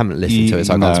Heresy. I haven't listened to it,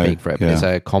 so I can't speak for it. But it's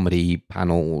a comedy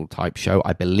panel type show,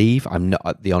 I believe. I'm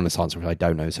not the honest answer, I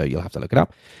don't know, so you'll have to look it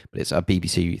up. But it's a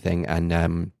BBC thing,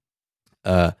 and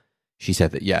she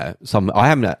said that I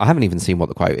haven't even seen what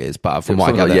the quote is, but from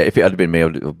what I gather, if it had been me,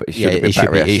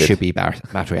 it should be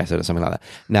battery acid or something like that.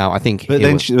 Now I think, but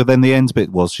then the end bit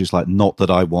was she's like, not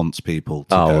that I want people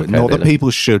to go, not that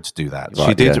people should do that. Right,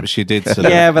 she did. Sort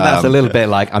of, but that's a little bit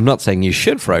like, I'm not saying you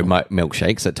should throw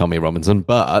milkshakes at Tommy Robinson,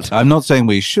 but I'm not saying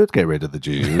we should get rid of the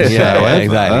Jews.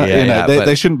 Exactly.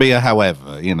 There shouldn't be a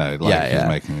however.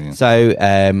 So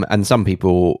and some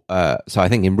people. So I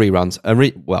think in reruns,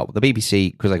 the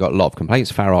BBC, because they got a lot of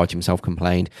complaints. Farage himself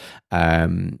complained.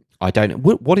 I don't know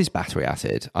what is battery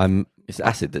acid. It's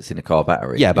acid that's in a car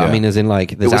battery. Yeah, but I mean, as in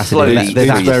like there's acid. It's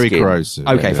very corrosive.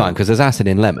 Okay, fine, because there's acid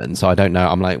in lemon, so I don't know.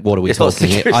 I'm like, what are we talking?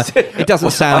 It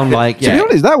doesn't sound like. To be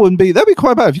honest, that'd be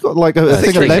quite bad if you got like a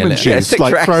thing of lemon juice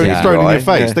like thrown in your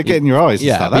face. They get in your eyes.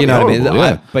 Yeah, you know what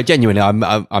I mean. But genuinely,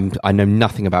 I know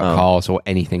nothing about cars or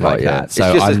anything like that.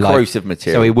 So it's just a corrosive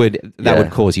material. So that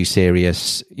would cause you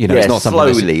serious. It's not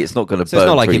slowly. It's not going to. So it's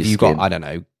not like if you got, I don't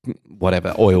know,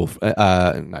 whatever oil.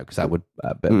 No, because that would.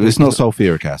 It's not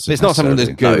sulfuric acid. It's not something that's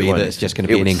gooey that's just going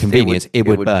to be an inconvenience. It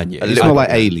would burn you. It's not like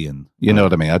Alien. You know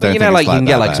what I mean? I don't. You know, like you can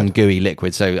get like some gooey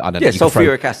liquid. So I don't know. Yeah,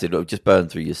 sulfuric acid will just burn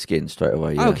through your skin straight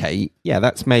away. Yeah. Okay, yeah,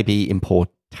 that's maybe in poor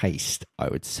taste, I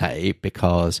would say,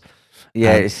 because.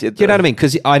 Yeah, do you know what I mean?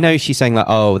 Because I know she's saying like,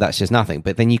 "Oh, that's just nothing,"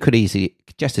 but then you could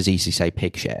just as easily say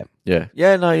pig shit. Yeah.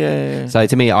 So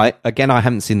to me, I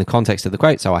haven't seen the context of the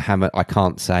quote, so I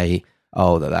can't say.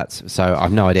 Oh, that's so.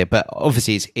 I've no idea, but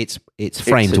obviously it's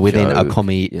framed within a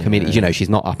community. You know, she's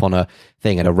not up on a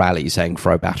thing at a rally saying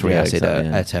throw battery acid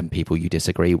at people you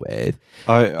disagree with.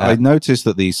 I noticed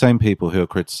that the same people who are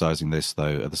criticising this,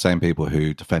 though, are the same people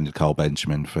who defended Carl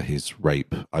Benjamin for his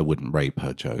rape. I wouldn't rape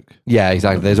her joke. Yeah,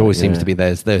 exactly. There's always seems to be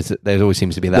there's always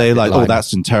seems to be that. They're like, oh,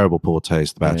 that's in terrible poor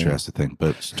taste, the battery acid thing.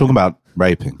 But talking about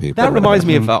raping people, that reminds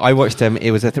me of I watched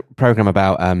it was a program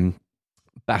about.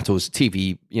 battles,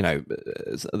 TV,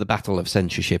 the battle of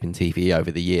censorship in TV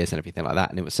over the years and everything like that.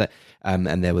 And it was,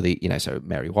 and there were so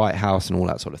Mary Whitehouse and all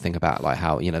that sort of thing about like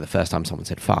how, the first time someone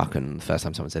said fuck and the first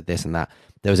time someone said this and that.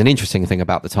 There was an interesting thing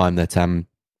about the time that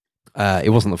it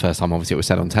wasn't the first time, obviously, it was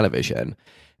said on television,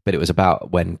 but it was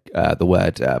about when the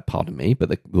word, pardon me, but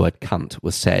the word cunt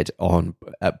was said on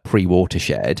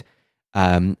pre-Watershed.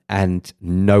 And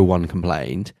no one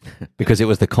complained because it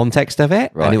was the context of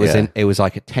it, right, and it was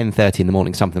like at 10:30 in the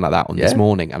morning, something like that on this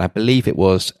morning, and I believe it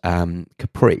was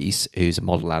Caprice, who's a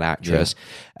model and actress,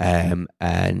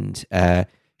 and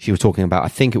she was talking about, I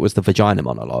think it was the Vagina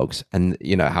Monologues, and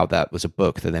how that was a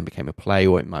book that then became a play,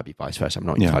 or it might be vice versa. I'm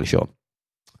not entirely sure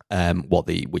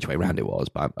which way around it was,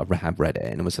 but I have read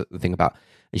it, and it was the thing about.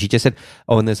 And she just said,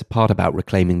 "Oh, and there's a part about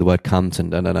reclaiming the word cunt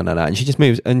and and she just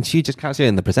moves and she just carries it.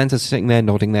 And the presenters are sitting there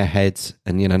nodding their heads,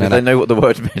 and they know what the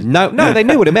word meant. No, they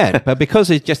knew what it meant, but because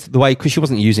it's just the way, because she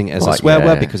wasn't using it as a swear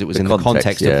word, because it was in the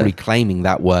context of reclaiming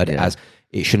that word as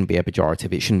it shouldn't be a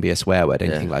pejorative, it shouldn't be a swear word,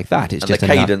 anything like that. It's and just the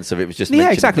cadence of it was just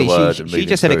exactly. The word She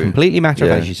just said it completely matter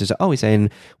of fact. She says, "Oh, he's saying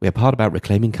we're part about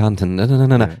reclaiming cunt," and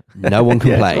no one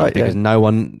complained because no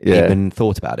one even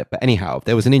thought about it. But anyhow,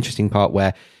 there was an interesting part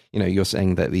where you're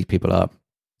saying that these people are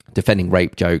defending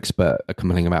rape jokes but are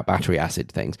complaining about battery acid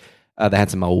things. They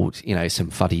had some old, some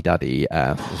fuddy-duddy, it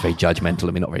was very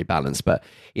judgmental, not very balanced, but,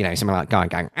 something like going,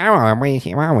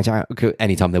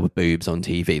 anytime there were boobs on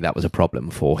TV, that was a problem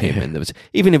for him. And there was,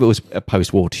 even if it was a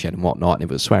post-Watershed and whatnot, and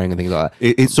if it was swearing and things like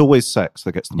that. It's always sex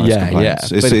that gets the most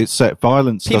complaints. It's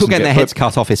violence. People getting their heads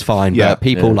cut off is fine, but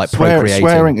people like procreating.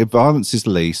 Swearing, if violence is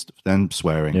least, then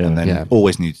swearing, and then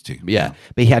always needs to. Yeah.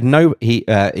 But he had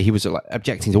he was like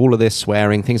objecting to all of this,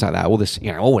 swearing, things like that, all this,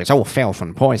 it's all filth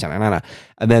and poison,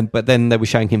 but then they were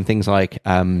showing him things like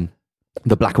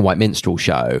the Black and White Minstrel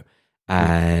Show,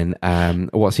 and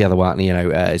what's the other one?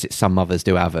 Is it Some Mothers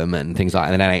Do Have Them and things like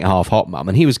that, and then Ain't Half Hot Mum,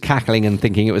 and he was cackling and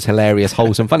thinking it was hilarious,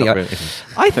 wholesome, funny.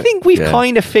 I think we've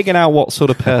kind of figured out what sort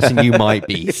of person you might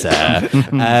be, sir.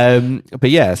 But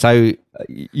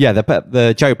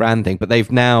the Joe Brand thing, but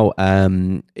they've now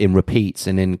in repeats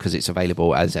and in, because it's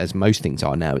available as most things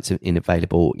are now, it's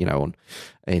available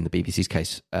in the BBC's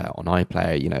case on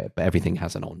iPlayer, but everything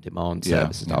has an on-demand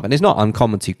service and stuff, and it's not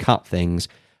uncommon to cut things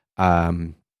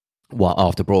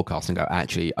after broadcast and go,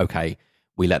 actually, okay,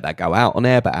 we let that go out on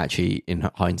air, but actually in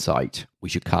hindsight we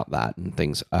should cut that and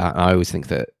things. I always think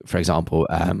that, for example,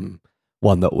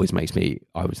 one that always makes me,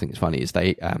 I always think it's funny, is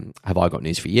they Have I Got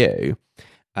News For You?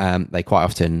 They quite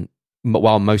often,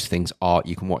 while most things are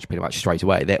you can watch pretty much straight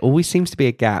away, there always seems to be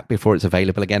a gap before it's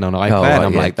available again on iPad. And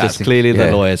I'm like, that's clearly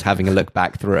the lawyers having a look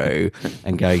back through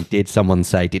and going, did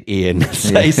Ian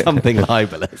say something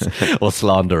libelous or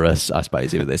slanderous, I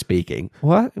suppose, if they're speaking?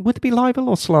 What would it be, libel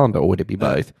or slander, or would it be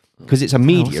both? Because it's a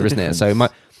media, isn't it?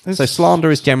 So slander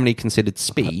is generally considered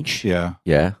speech.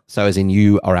 Yeah. So as in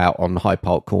you are out on Hyde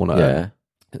Park Corner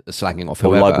slagging off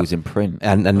whoever. Or libel's in print.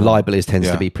 And libel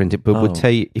tends to be printed. But would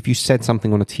tell you, if you said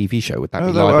something on a TV show, would that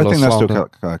be libel I think or that slander?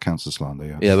 still counts as slander,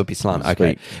 yeah. Yeah, it would be slander.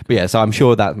 Okay. But so I'm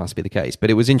sure that must be the case. But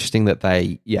it was interesting that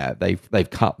they've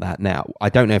cut that now. I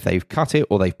don't know if they've cut it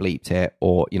or they've bleeped it,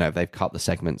 or, if they've cut the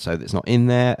segment so that it's not in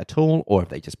there at all, or if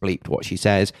they just bleeped what she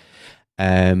says.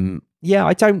 I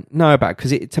don't know about it,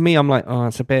 because to me, I'm like, oh,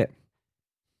 it's a bit...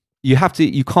 You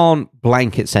can't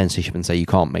blanket censorship and say you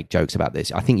can't make jokes about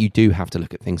this. I think you do have to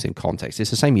look at things in context.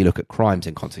 It's the same, you look at crimes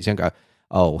in context. You don't go,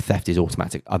 oh, theft is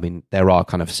automatic. I mean, there are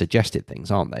kind of suggested things,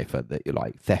 aren't they? For that,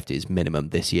 like, theft is minimum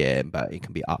this year, but it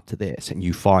can be up to this. And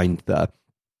you find that,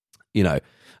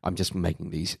 I'm just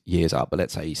making these years up, but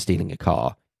let's say stealing a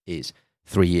car is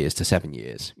 3 years to 7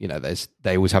 years.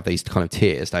 They always have these kind of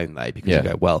tiers, don't they? Because you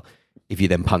go, well, if you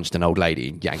then punched an old lady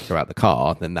and yanked her out the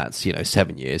car, then that's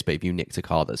 7 years. But if you nicked a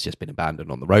car that's just been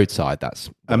abandoned on the roadside, that's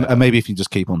and maybe if you just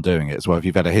keep on doing it as well. If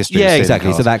you've had a history,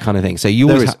 exactly. So that kind of thing. So you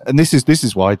always and this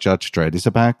is why Judge Dredd is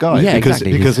a bad guy.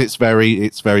 Because it's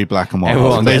very black and white.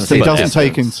 It doesn't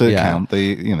take into account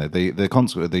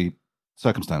the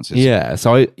circumstances. Yeah.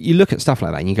 So you look at stuff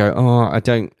like that and you go, oh, I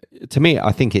don't. To me,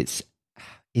 I think is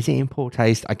it in poor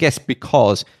taste? I guess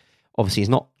because obviously it's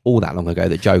not all that long ago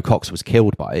that Joe Cox was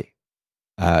killed by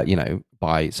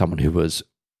someone who was,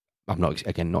 I'm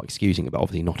not excusing it, but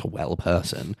obviously not a well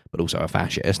person, but also a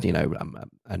fascist,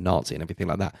 a Nazi and everything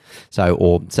like that. So,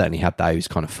 or certainly had those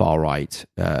kind of far right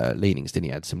leanings. Didn't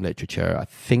he? Had some literature. I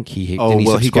think he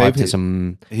gave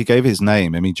his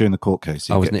name. I mean, during the court case,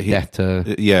 wasn't it death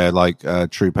to?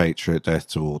 True Patriot, death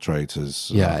to all traitors.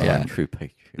 Yeah, True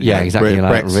Patriot. Yeah, exactly.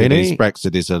 Like, really?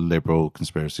 Brexit is a liberal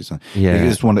conspiracy. So Yeah. you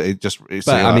just want to just. But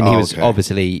I mean, he was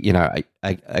obviously,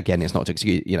 again, it's not to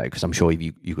excuse, because I'm sure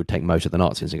you could take most of the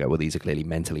Nazis and go, well, these are clearly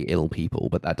mentally ill people,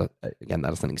 but that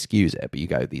doesn't excuse it. But you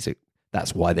go,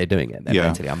 that's why they're doing it. They're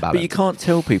mentally unbalanced. But you can't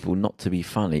tell people not to be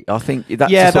funny. I think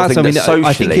that's socially,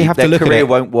 I think you have to their look career at it.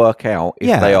 won't work out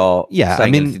if they are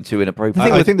saying anything too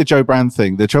inappropriate. I think the Joe Brand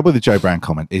thing, the trouble with the Joe Brand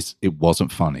comment is it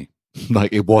wasn't funny.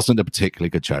 Like, it wasn't a particularly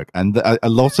good joke. And a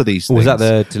lot of these things... Was that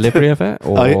the delivery of it?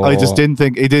 Or? I just didn't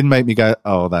think... It didn't make me go,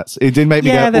 it didn't make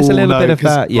me go, there's a little bit of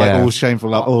that, like, all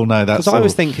shameful, like, oh no, that's... Because I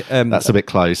always think... that's a bit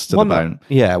close to the bone.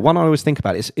 Yeah, one I always think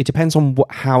about is it depends on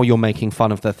how you're making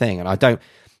fun of the thing. And I don't...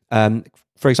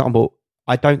 for example,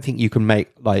 I don't think you can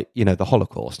make, the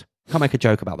Holocaust. You can't make a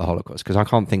joke about the Holocaust because I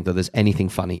can't think that there's anything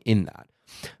funny in that.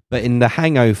 But in The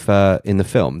Hangover, in the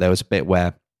film, there was a bit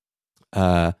where...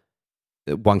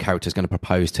 one character is going to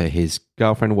propose to his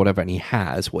girlfriend or whatever, and he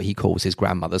has what he calls his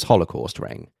grandmother's Holocaust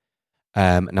ring.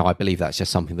 Now, I believe that's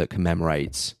just something that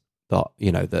commemorates the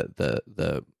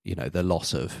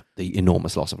loss of the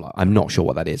enormous loss of life. I'm not sure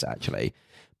what that is actually,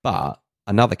 but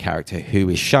another character who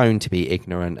is shown to be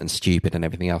ignorant and stupid and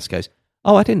everything else goes,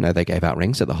 "Oh, I didn't know they gave out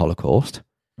rings at the Holocaust."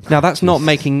 Now, that's not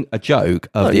making a joke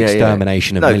of the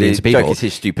extermination of millions of people. Joke is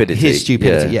his stupidity. His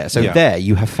stupidity, yeah. So there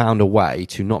you have found a way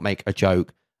to not make a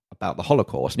joke about the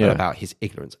Holocaust, but about his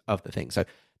ignorance of the thing. So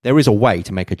there is a way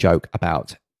to make a joke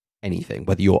about anything,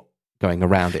 whether you're going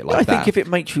around it like that. I think if it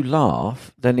makes you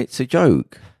laugh, then it's a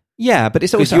joke. Yeah, but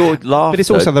it's also your laughter but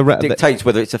it's also dictates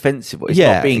whether it's offensive. It's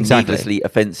not being needlessly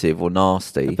offensive or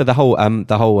nasty. But the whole and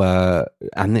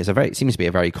it seems to be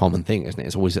a very common thing, isn't it?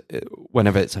 It's always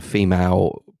whenever it's a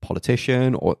female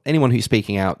politician or anyone who's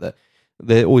speaking out that.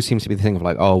 There always seems to be the thing of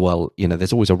like, oh, well,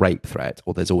 there's always a rape threat,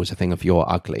 or there's always a thing of you're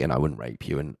ugly and I wouldn't rape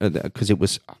you. And because it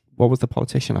was, what was the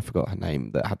politician? I forgot her name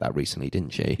that had that recently,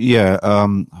 didn't she? Yeah.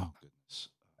 And,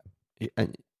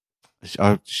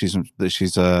 she's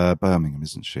Birmingham,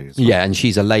 isn't she? Yeah, and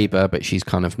she's a Labour, but she's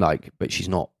kind of but she's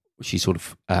not. She's sort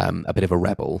of a bit of a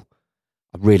rebel.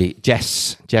 Really,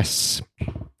 Jess.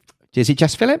 Is it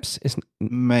Jess Phillips?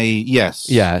 Yes.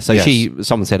 Yeah. So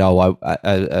someone said, "Oh,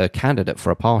 a candidate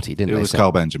for a party, didn't they?" It was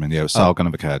Carl Benjamin. Yeah, it was Sargon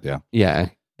of Akkad. Yeah. Yeah.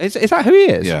 Is that who he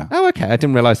is? Yeah. Oh, okay. I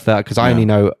didn't realize that because I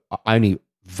only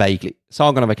vaguely.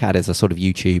 Sargon of Akkad is a sort of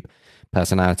YouTube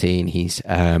personality, and he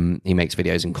makes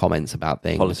videos and comments about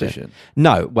things. Politician?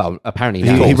 No. Well, apparently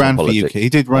he ran for UKIP. He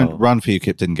did run for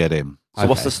UKIP. Didn't get in. So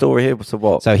what's the story here? So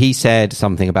what? So he said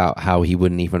something about how he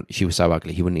wouldn't even. She was so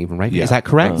ugly, he wouldn't even rape her. Yeah. Is that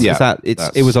correct? Yeah.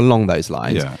 It was along those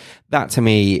lines. Yeah. That to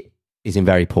me is in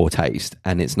very poor taste,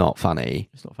 and it's not funny.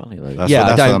 It's not funny though. That's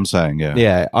what I'm saying. Yeah.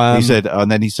 Yeah. He said, and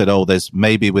then he said, "Oh, there's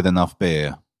maybe with enough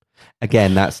beer."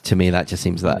 Again, that just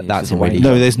seems that's already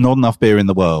no. There's not enough beer in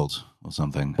the world. Or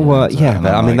something. Well, but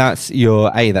I mean, that's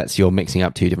you're mixing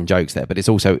up two different jokes there, but it's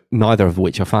also neither of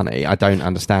which are funny. I don't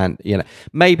understand.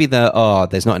 Maybe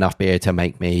there's not enough beer to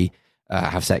make me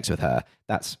have sex with her.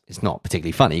 It's not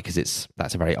particularly funny because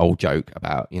that's a very old joke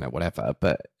about whatever.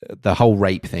 But the whole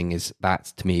rape thing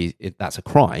to me that's a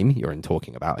crime you're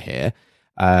talking about here,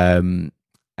 and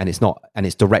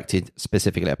it's directed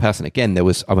specifically at a person. Again,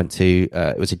 I went to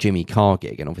it was a Jimmy Carr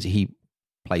gig, and obviously he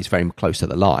plays very close to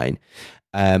the line.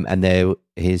 And I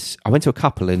went to a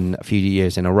couple in a few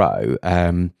years in a row,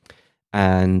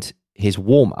 and his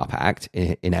warm-up act,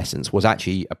 in essence, was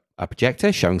actually a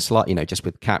projector showing just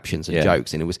with captions and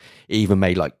jokes, and it even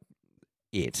made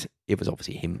it was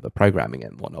obviously him programming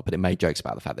it and whatnot, but it made jokes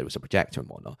about the fact that it was a projector and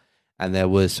whatnot. And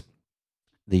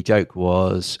the joke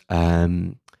was,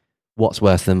 what's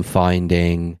worse than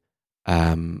finding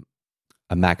a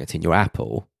maggot in your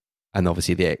apple? And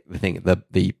obviously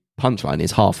the punchline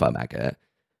is half a maggot,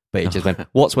 but it just went,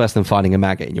 what's worse than finding a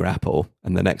maggot in your apple?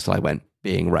 And the next slide went,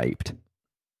 being raped.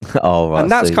 Oh, right.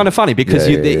 And that's kind of funny because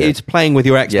it's playing with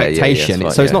your expectation.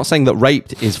 Right, so it's not saying that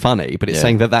raped is funny, but it's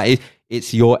saying that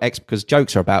it's your because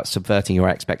jokes are about subverting your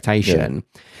expectation.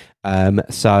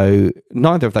 So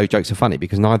neither of those jokes are funny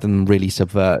because neither of them really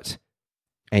subvert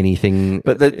anything.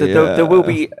 But there will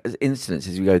be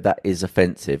instances you go, that is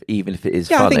offensive, even if it is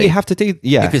funny. I think you have to do.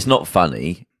 Yeah, if it's not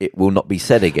funny, it will not be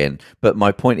said again. But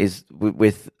my point is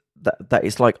with that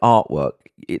it's like artwork.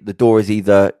 The door is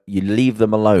either you leave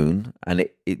them alone and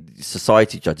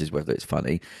society judges whether it's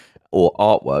funny, or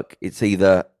artwork. It's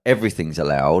either everything's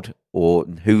allowed or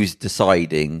who's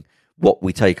deciding what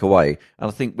we take away. And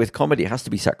I think with comedy, it has to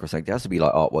be sacrosanct. It has to be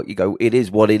like art. What you go, it is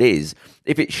what it is.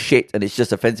 If it's shit and it's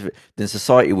just offensive, then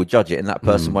society will judge it, and that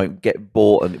person won't get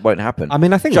bought, and it won't happen. I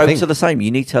mean, I think jokes are the same.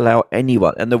 You need to allow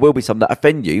anyone, and there will be some that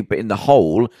offend you, but in the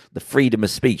whole, the freedom of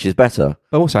speech is better.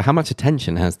 But also, how much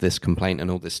attention has this complaint and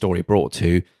all this story brought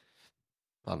to?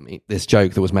 Pardon me, this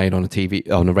joke that was made on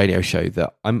a radio show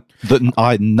that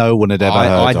no one had ever heard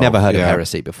I'd of. never heard of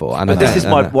heresy before. And But this is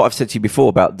what I've said to you before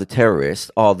about the terrorists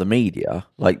are the media,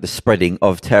 like the spreading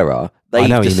of terror.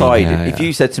 They've decided. If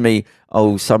you said to me,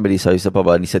 "Oh, somebody so blah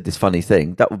blah," and he said this funny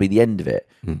thing, that would be the end of it.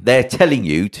 They're telling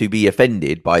you to be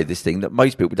offended by this thing that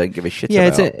most people don't give a shit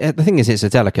about. The thing is, it's a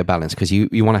delicate balance because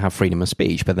you want to have freedom of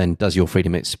speech, but then does your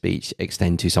freedom of speech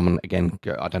extend to someone? Again,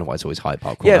 I don't know why it's always Hyde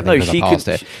Park Corner. Yeah, no, she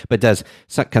could. But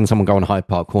can someone go on Hyde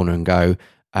Park Corner and go?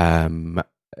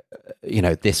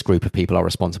 This group of people are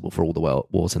responsible for all the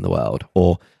wars in the world,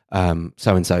 or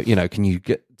so and so.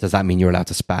 Does that mean you're allowed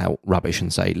to spout rubbish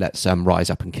and say, let's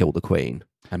rise up and kill the Queen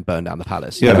and burn down the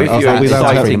palace? Yeah, are we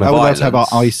allowed to have our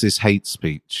ISIS hate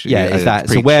speech? Yeah, is that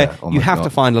so? Where you have to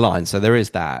find a line. So there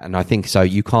is that, and I think so.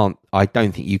 You can't. I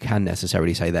don't think you can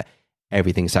necessarily say that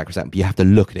everything's sacrosanct, but you have to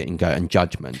look at it and go and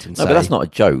judgment and say. But that's not a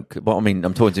joke. But I mean,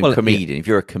 I'm talking to a comedian. If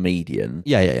you're a comedian,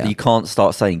 you can't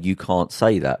start saying you can't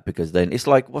say that, because then it's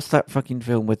like, what's that fucking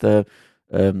film with the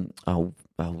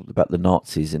about the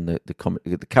Nazis in the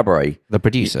cabaret? The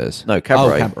producers.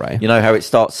 Cabaret. Cabaret. You know how it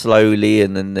starts slowly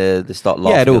and then they start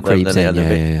laughing. Yeah, it all creeps in.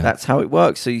 Yeah. That's how it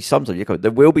works. So sometimes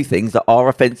there will be things that are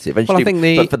offensive and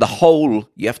stupid, but for the whole,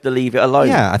 you have to leave it alone.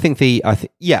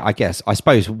 Yeah, I guess I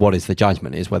suppose what is the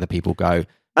judgment is whether people go.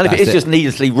 And if it's just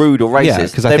needlessly rude or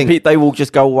racist, then I think they will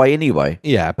just go away anyway.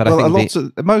 Yeah, but I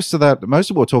think most of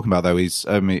what we're talking about though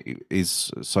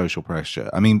is social pressure.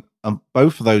 I mean,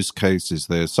 both of those cases,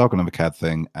 the Sargon of Akkad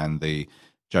thing and the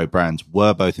Joe Brand,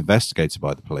 were both investigated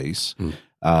by the police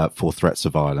for threats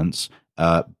of violence.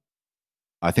 I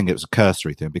think it was a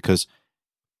cursory thing because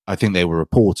I think they were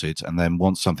reported, and then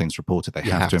once something's reported, they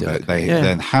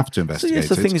then have to investigate.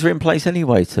 So things are in place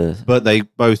anyway But they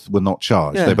both were not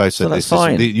charged. They both said, that's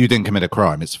fine. You didn't commit a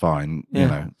crime. It's fine.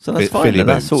 So that's fine.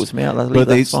 That sorts me out.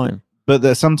 That's fine.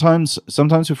 But sometimes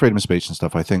with freedom of speech and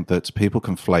stuff, I think that people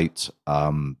conflate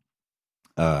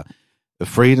the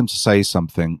freedom to say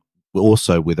something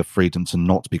also with a freedom to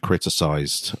not be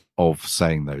criticised of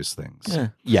saying those things. Yeah.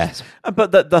 Yes.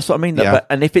 But that's what I mean.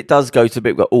 And if it does go to a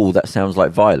bit where, that sounds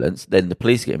like violence, then the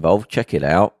police get involved, check it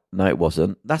out. No, it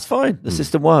wasn't. That's fine. The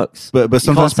system works. But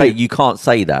sometimes you can't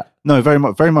say that. No,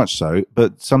 very much so.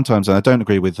 But sometimes, and I don't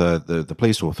agree with the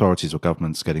police or authorities or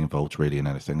governments getting involved really in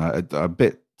anything. I'm a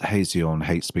bit hazy on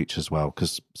hate speech as well,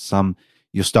 because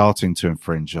you're starting to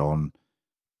infringe on.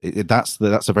 That's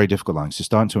a very difficult line. So you're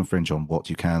starting to infringe on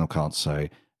what you can or can't say,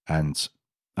 and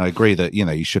I agree that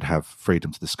you should have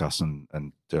freedom to discuss and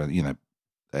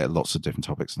lots of different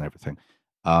topics and everything.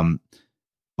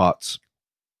 But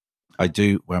I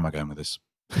do. Where am I going with this?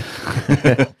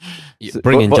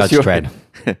 Bring in Judge Dredd.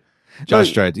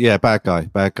 Judge Dredd, yeah, bad guy.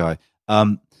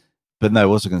 But no,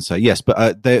 what was I going to say? Yes,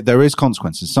 but there is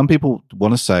consequences. Some people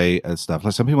want to say stuff,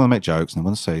 like some people want to make jokes and they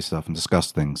want to say stuff and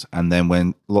discuss things. And then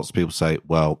when lots of people say,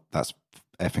 well, that's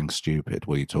effing stupid,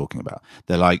 what are you talking about?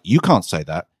 They're like, you can't say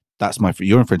that.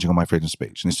 You're infringing on my freedom of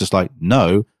speech. And it's just like,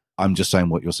 no, I'm just saying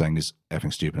what you're saying is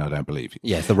effing stupid and I don't believe you.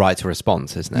 Yeah, it's the right to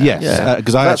response, isn't it? Yes,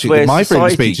 because my freedom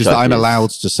of speech is that I'm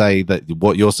allowed to say that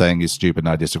what you're saying is stupid and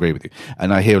I disagree with you.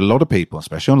 And I hear a lot of people,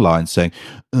 especially online, saying,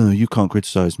 oh, you can't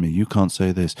criticize me, you can't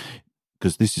say this.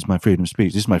 Because this is my freedom of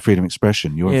speech. This is my freedom of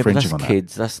expression. You're infringing on that.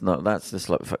 Kids. That's just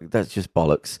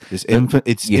bollocks. It's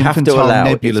infantile,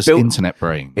 nebulous internet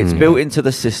brain. It's built into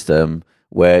the system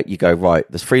where you go, right,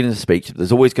 there's freedom of speech.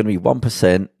 There's always going to be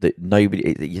 1%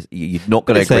 that you're not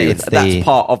going to agree with. That's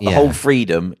part of the whole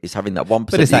freedom, is having that 1%.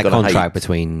 But it's that contract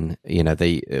between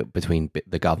between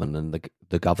the governed and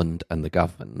the governed and the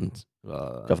governed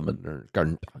government.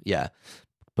 Yeah.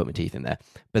 Put my teeth in there.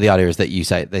 But the idea is that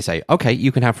they say, okay,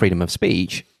 you can have freedom of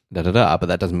speech, but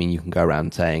that doesn't mean you can go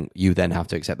around saying, you then have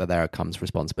to accept that there comes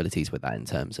responsibilities with that in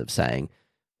terms of saying,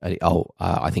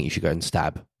 I think you should go and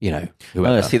stab, whoever.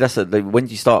 No, see, that's when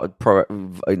you start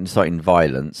inciting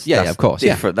violence. Yeah, of course.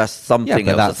 Different. That's something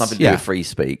else. That's something to do with free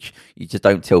speech. You just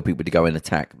don't tell people to go and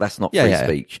attack. That's not free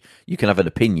speech. You can have an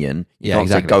opinion. You can't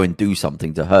say go and do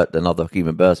something to hurt another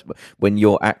human person. But when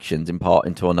your actions impart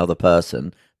into another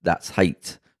person, that's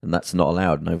hate. And that's not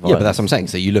allowed. No violence. Yeah, but that's what I'm saying.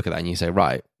 So you look at that and you say,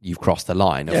 right, you've crossed the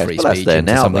line of free speech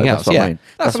into something else. That's what I mean.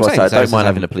 That's why I say I don't mind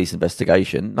having a police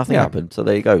investigation. Nothing happened, so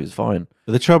there you go. It's fine.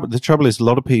 But the trouble is, a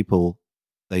lot of people,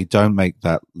 they don't make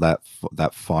that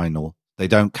final. They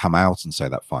don't come out and say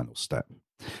that final step.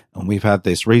 And we've had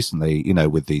this recently,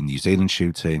 with the New Zealand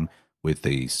shooting, with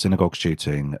the synagogue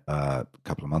shooting a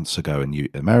couple of months ago in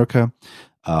America.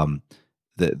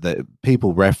 The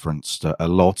people referenced a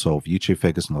lot of YouTube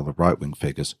figures and other right-wing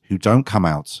figures who don't come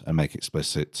out and make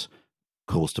explicit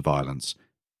calls to violence,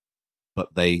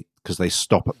 but because they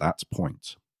stop at that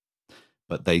point.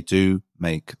 But they do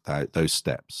make those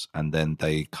steps, and then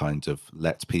they kind of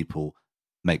let people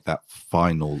make that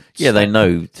final step. They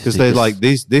know, because they're like,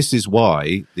 this is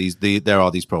why there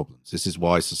are these problems. This is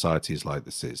why society is like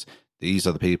this is. These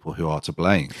are the people who are to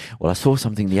blame. Well, I saw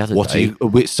something the other day.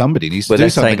 Somebody needs to do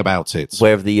something about it.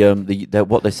 Where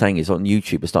what they're saying is on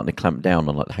YouTube, they're starting to clamp down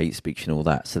on like hate speech and all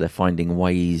that. So they're finding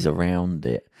ways around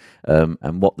it.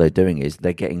 And what they're doing is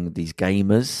they're getting these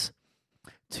gamers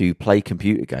to play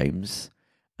computer games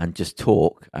and just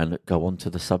talk and go on to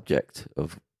the subject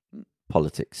of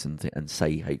politics and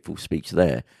say hateful speech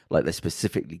there. Like they're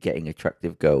specifically getting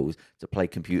attractive girls to play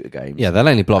computer games. Yeah, they'll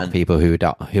only block people who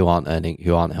aren't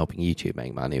helping YouTube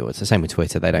make money. Or it's the same with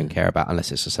Twitter. They don't care about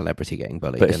unless it's a celebrity getting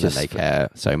bullied, and then they care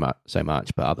so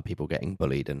much. But other people getting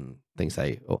bullied and things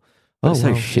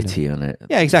shitty on it.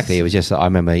 Yeah, exactly. It was just, I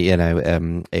remember,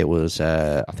 it was,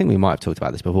 I think we might have talked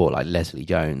about this before, like Leslie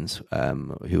Jones,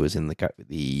 who was in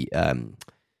the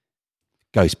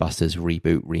Ghostbusters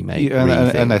reboot remake,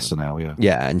 and SNL,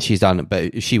 yeah, and she's done,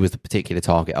 but she was the particular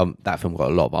target. That film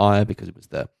got a lot of ire because it was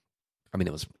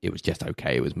it was just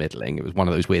okay. It was middling. It was one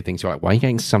of those weird things. You're like, why are you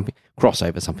getting something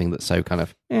crossover, something that's so kind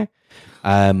of,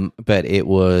 but it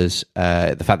was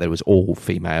the fact that it was all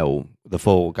female. The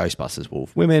full Ghostbusters were all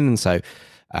women, and so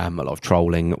a lot of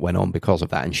trolling went on because of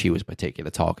that. And she was a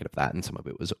particular target of that, and some of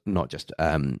it was not just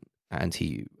wasn't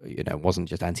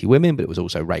just anti-women, but it was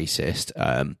also racist.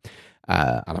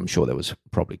 And I'm sure there was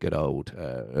probably good old,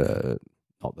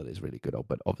 not that it's really good old,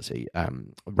 but obviously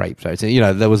rape. So,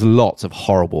 there was lots of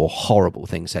horrible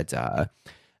things said to her,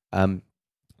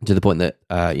 to the point that,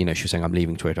 she was saying, I'm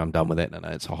leaving Twitter, I'm done with it, and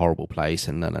it's a horrible place,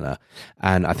 and no.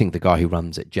 And I think the guy who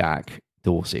runs it, Jack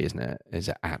Dorsey, isn't it? Is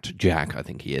it at Jack? I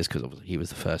think he is, because obviously he was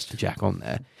the first Jack on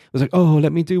there. It was like, oh,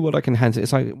 let me do what I can handle.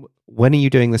 It's like, when are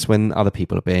you doing this when other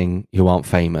people who aren't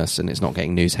famous and it's not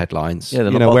getting news headlines? Yeah,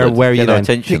 where are you then?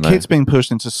 Kids being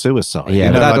pushed into suicide.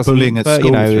 Yeah, but that like bullying at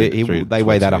school. They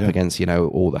weigh that up against,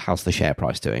 how's the share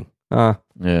price doing?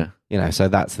 Yeah. So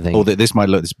that's the thing. Or this might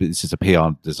look, this is a PR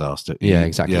disaster. Yeah,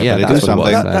 exactly. Yeah, that's what it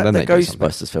was. That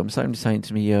Ghostbusters film, somebody saying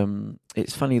to me,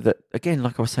 it's funny that, again,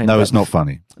 like I was saying. No, it's not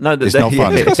funny. No, it's not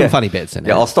funny. It's got some funny bits in it.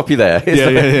 Yeah, I'll stop you there.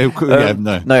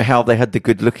 No. No, how they had the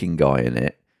good-looking guy in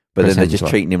it, but then they're just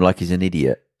treating him like he's an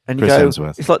idiot. And you go,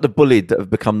 it's like the bullied that have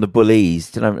become the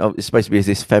bullies. It's supposed to be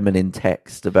this feminine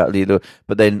text about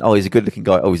but then, he's a good-looking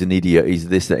guy. Oh, he's an idiot. He's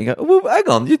this, that. And you go, well, hang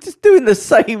on, you're just doing the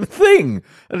same thing.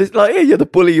 And it's like, the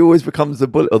bully always becomes the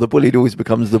bully, or the bullied always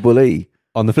becomes the bully.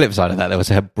 On the flip side of that,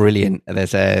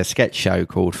 there's a sketch show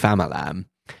called Famalam.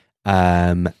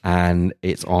 And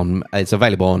it's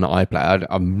available on iPlayer.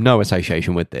 I'm no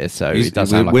association with this, so it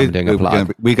does sound like I'm doing a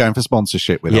plug. We're going for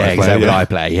sponsorship with iPlayer. Exactly, with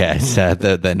iPlayer, yes.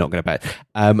 They're not going to pay.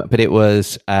 But it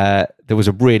was there was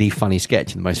a really funny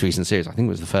sketch in the most recent series. I think it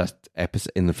was the first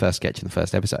episode, in the first sketch in the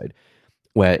first episode,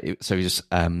 where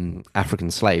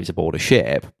African slaves aboard a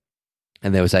ship.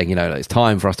 And they were saying, it's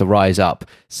time for us to rise up.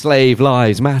 Slave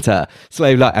lives matter.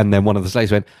 And then one of the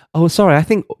slaves went, oh, sorry, I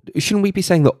think, shouldn't we be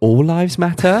saying that all lives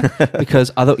matter?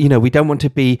 Because, we don't want to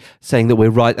be saying that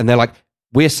we're right. And they're like,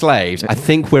 we're slaves. I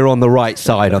think we're on the right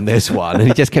side on this one. And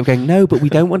he just kept going, no, but we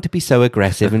don't want to be so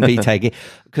aggressive and be taking...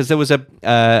 Because there was and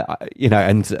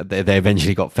they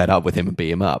eventually got fed up with him and beat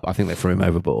him up. I think they threw him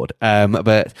overboard.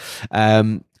 But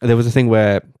there was a thing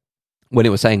where... when it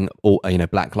was saying,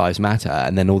 Black Lives Matter,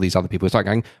 and then all these other people started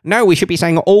going, no, we should be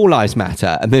saying all lives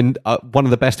matter. And then one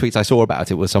of the best tweets I saw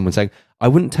about it was someone saying, I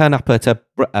wouldn't turn up at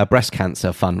a breast cancer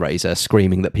fundraiser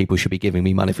screaming that people should be giving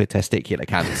me money for testicular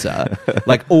cancer.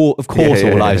 All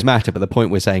lives matter. But the point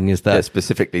we're saying is that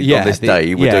specifically on this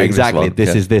day, we're doing exactly. This one.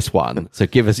 This is this one. So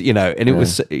give us, and it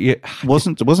was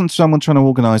wasn't someone trying to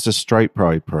organise a straight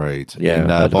pride parade in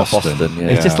Boston?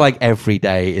 It's just like every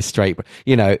day is straight.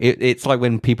 It's like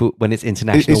when it's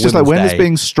international. It's just Women's like when Day. it's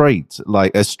being straight,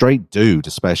 like a straight dude,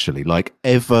 especially, like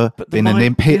ever been an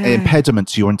impediment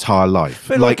to your entire life.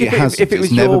 But like it has. If it was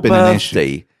it's never your been an issue.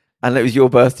 birthday, and it was your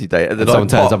birthday day, and then someone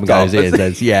turns up and goes, and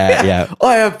says, yeah.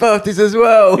 I have birthdays as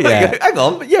well. Yeah. Hang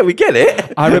on, but we get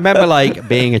it. I remember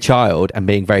being a child and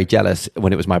being very jealous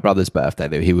when it was my brother's birthday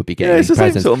that he would be getting these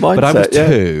presents. Sort of mindset, but I was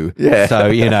 2, so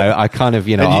I kind of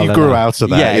and you grew out of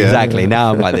that. Yeah, exactly.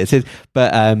 Now I'm like this.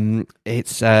 But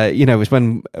it's it's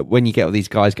when you get all these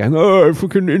guys going, oh,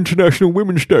 fucking International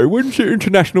Women's Day. When's it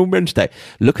International Men's Day?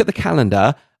 Look at the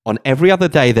calendar. on every other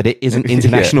day that it isn't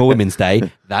International Women's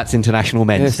Day, that's International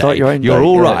Men's Day. You're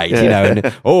all right, you know.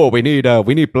 And we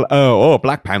need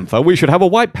Black Panther. We should have a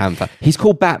White Panther. He's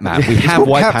called Batman. We have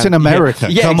White Captain Panther.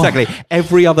 America. Yeah, Come exactly. on.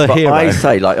 Every other But hero. I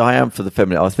say, like, I am for the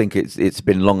feminine. I think it's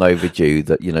been long overdue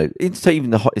that, you know, it's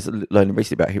even it's learning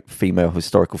recently about female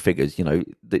historical figures. You know,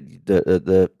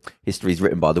 the history is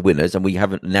written by the winners, and we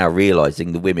haven't now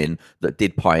realising the women that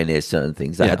did pioneer certain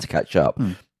things that had to catch up.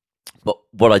 But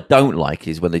what I don't like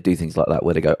is when they do things like that,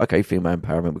 where they go, okay, female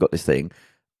empowerment, we've got this thing.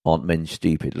 Aren't men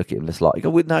stupid? Look at him. Let's like,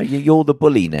 no, you're the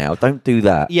bully now. Don't do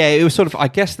that. Yeah, it was sort of. I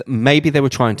guess that maybe they were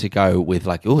trying to go with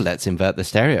like, let's invert the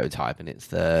stereotype, and it's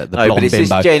the blonde but it's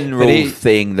bimbo. this general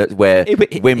thing that where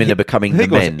women are becoming the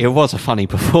men. It was a funny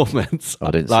performance.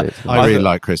 I didn't see it. I really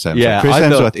like Chris Hemsworth. Yeah, Chris I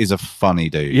Hemsworth thought- is a funny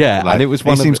dude. Yeah, Like, and it was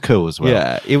one he of seems the- cool as well.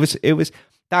 Yeah, it was.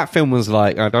 That film was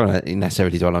like, I don't want to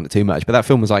necessarily dwell on it too much, but that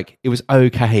film was like, it was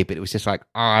okay, but it was just like,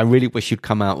 I really wish you'd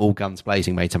come out all guns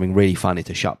blazing, made something really funny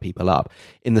to shut people up.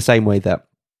 In the same way that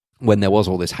when there was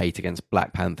all this hate against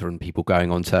Black Panther and people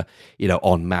going onto,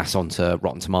 en masse onto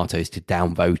Rotten Tomatoes to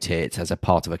downvote it as a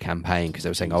part of a campaign because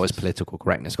they were saying, it's political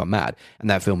correctness got mad. And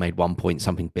that film made 1 point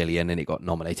something billion and it got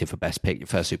nominated for Best Picture,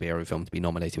 first superhero film to be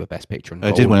nominated for Best Picture. And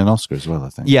It did win an Oscar as well, I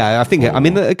think. Yeah, I think,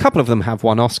 a couple of them have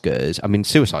won Oscars. I mean,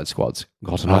 Suicide Squad's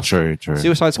got an Oscar. True.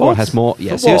 Suicide Squad has more. Yeah,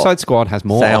 For what? Suicide Squad has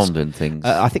more Sound and things.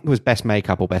 I think it was best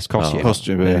makeup or best costume.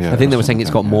 Costume, yeah. I think they were saying it's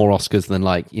got more Oscars than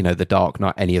like the Dark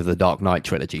Knight, any of the Dark Knight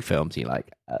trilogy films. You're like,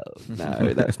 oh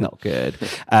no, that's not good.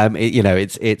 But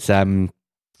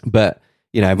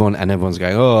everyone's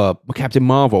going, we're Captain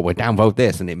Marvel, we're downvote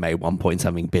this, and it made 1 point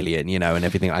something billion, and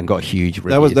everything, and got huge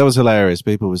reviews. That was hilarious.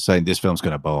 People were saying this film's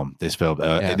going to bomb. This film,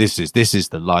 this is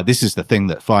the lie. This is the thing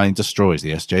that finally destroys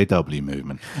the SJW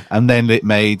movement. And then it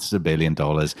made $1 billion.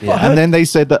 Yeah. And then they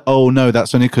said that, no,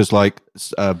 that's only because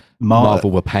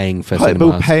Marvel were paying for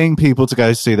people cinemas. paying people to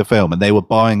go see the film, and they were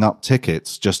buying up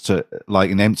tickets just to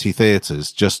in empty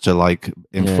theaters just to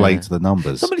inflate the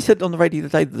numbers. Somebody said on the radio the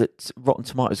other day that Rotten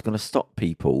Tomatoes is going to stop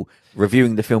people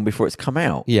reviewing the film before it's come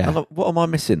out. Yeah. I'm like, what am I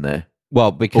missing there?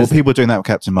 Well, because people are doing that with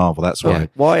Captain Marvel. That's right.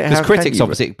 Why? Because How critics, can you?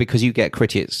 obviously, because you get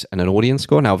critics and an audience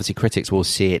score. Now, obviously, critics will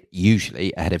see it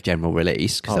usually ahead of general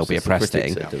release because there'll be a press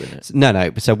thing.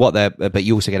 No. So but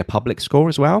you also get a public score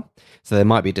as well. So there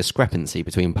might be a discrepancy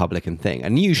between public and thing,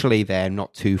 and usually they're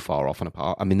not too far off and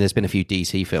apart. I mean, there's been a few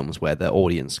DC films where the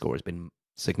audience score has been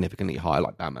significantly higher,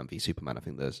 like Batman v Superman. I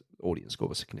think the audience score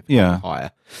was significantly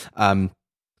higher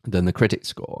than the critic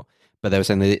score. But they were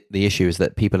saying the issue is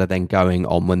that people are then going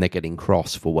on when they're getting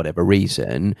cross for whatever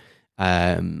reason,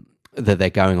 that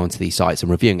they're going onto these sites and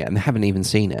reviewing it, and they haven't even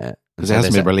seen it. Because it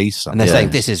hasn't been released. And they're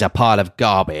saying, this is a pile of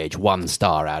garbage, 1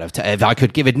 star out of 10. If I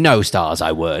could give it no stars,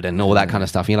 I would, and all that kind of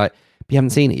stuff. And you're like, but you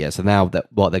haven't seen it yet. So now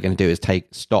what they're going to do is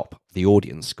stop the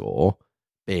audience score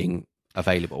being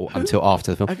available until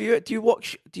after the film.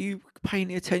 Do you pay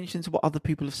any attention to what other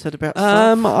people have said about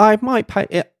stuff? I might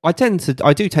pay. I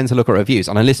do tend to look at reviews,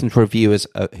 and I listen to reviewers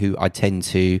who I tend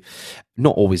to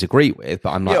not always agree with,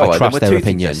 but I'm like, I trust their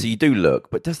opinion. So you do look,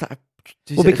 but does that?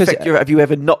 Because have you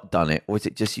ever not done it, or is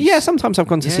it just? Sometimes I've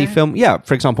gone to see film. Yeah,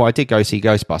 for example, I did go see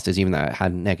Ghostbusters, even though it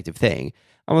had a negative thing.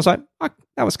 I was like,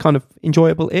 that was kind of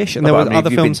enjoyable-ish. And there were other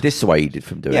films been dissuaded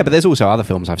from doing. Yeah, but there's also other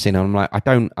films I've seen, and I'm like, I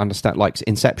don't understand. Like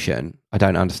Inception, I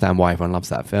don't understand why everyone loves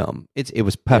that film. It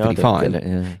was perfectly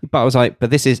fine. But I was like,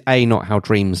 but this is not how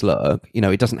dreams look.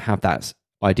 It doesn't have that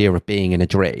idea of being in a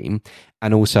dream,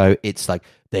 and also it's like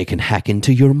they can hack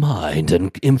into your mind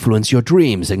and influence your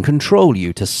dreams and control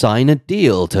you to sign a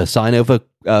deal, to sign over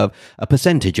a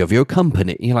percentage of your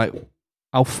company. You're like,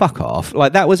 oh, fuck off.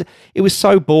 Like it was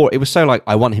so boring. It was so like,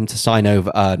 I want him to sign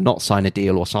over, not sign a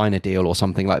deal or sign a deal or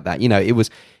something like that. It was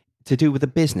to do with a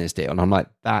business deal. And I'm like,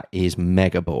 that is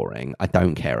mega boring. I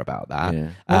don't care about that.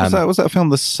 Yeah. Was that film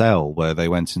The Cell where they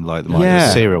went in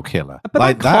the serial killer?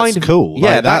 But that's cool.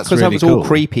 Yeah, that's because really that was all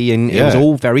creepy and it was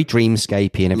all very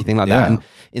dreamscapey and everything like that. And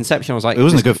Inception, I was like, it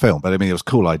wasn't a good film, but I mean, it was a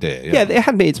cool idea. Yeah, it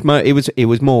had me.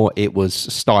 It was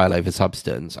style over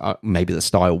substance. Maybe the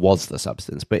style was the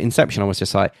substance, but Inception, I was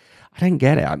just like, I don't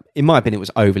get it. In my opinion, it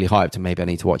was overly hyped, and maybe I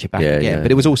need to watch it back again. Yeah.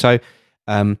 But it was also,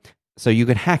 so you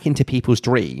could hack into people's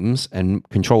dreams and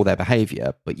control their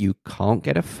behavior, but you can't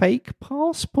get a fake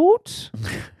passport.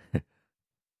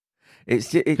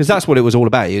 Because that's what it was all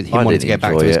about. He wanted to get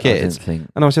back to his kids, and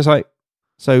I was just like,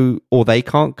 or they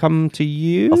can't come to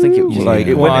you. I think it was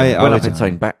it went up its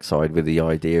own backside with the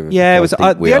idea of it was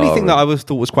the only thing that I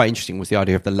thought was quite interesting was the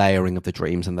idea of the layering of the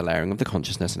dreams and the layering of the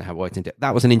consciousness and how it worked into.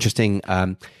 That was an interesting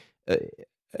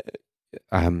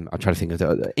I'm trying to think of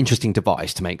an interesting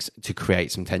device to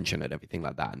create some tension and everything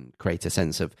like that, and create a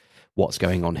sense of what's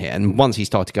going on here. And once he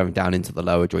started going down into the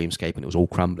lower dreamscape and it was all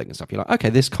crumbling and stuff, you're like, okay,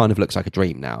 this kind of looks like a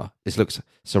dream now. This looks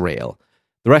surreal.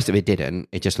 The rest of it didn't.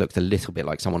 It just looked a little bit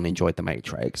like someone enjoyed The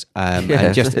Matrix. And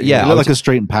just, it looked like a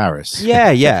street in Paris.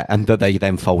 Yeah. And that they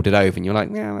then folded over and you're like,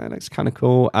 yeah, that looks kind of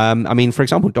cool. I mean, for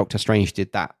example, Doctor Strange did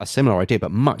a similar idea,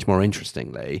 but much more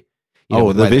interestingly. The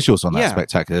visuals on that are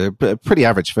spectacular. Pretty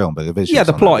average film, but the visuals. Yeah,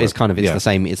 the plot is kind of the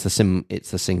same. It's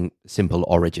the simple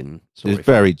origin story. It's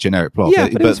very generic plot,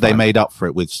 but they made up for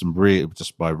it with some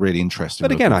really interesting.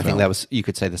 But again, I think you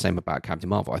could say the same about Captain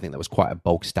Marvel. I think that was quite a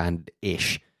bog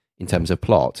standard-ish in terms of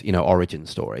plot, origin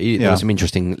story. There were some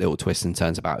interesting little twists and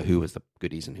turns about who was the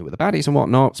goodies and who were the baddies and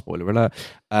whatnot. Spoiler alert.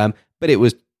 But it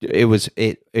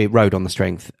rode on the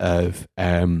strength of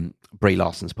Brie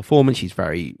Larson's performance. She's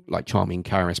very charming,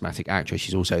 charismatic actress.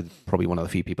 She's also probably one of the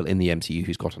few people in the MCU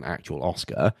who's got an actual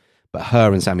Oscar. But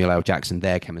her and Samuel L. Jackson,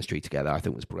 their chemistry together, I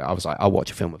think was brilliant. I was like, I'll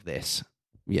watch a film of this.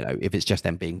 If it's just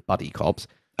them being buddy cops.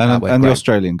 And the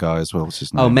Australian guy as well. What's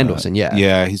his name? Oh, Mendelsohn.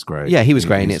 Yeah, he's great. Yeah, he was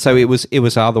great in it. So it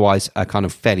was otherwise a kind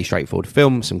of fairly straightforward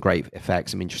film. Some great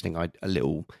effects, some interesting,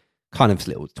 little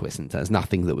twists and turns.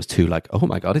 Nothing that was too oh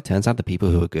my god, it turns out the people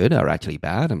who are good are actually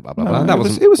bad and blah blah blah.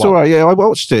 It was all right. Yeah, I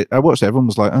watched it. Everyone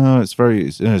was like, "Oh, it's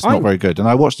not very good." And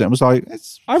I watched it and was like,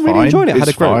 I really enjoyed it.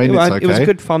 It was a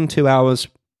good fun 2 hours.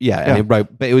 Yeah, and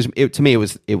to me it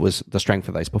was the strength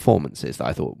of those performances that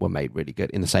I thought were made really good.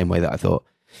 In the same way that I thought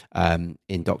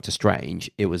in Doctor Strange,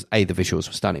 it was the visuals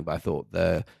were stunning, but I thought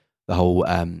the whole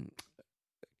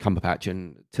Cumberbatch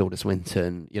and Tilda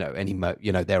Swinton,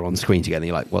 they're on screen together. And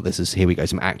you're like, well, here we go,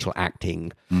 some actual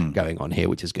acting going on here,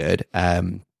 which is good.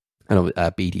 And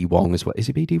BD Wong as well. Is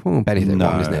it BD Wong or Benedict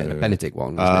Wong? Isn't it? Benedict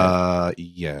Wong. Isn't it?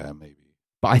 Yeah, maybe.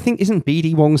 But I think isn't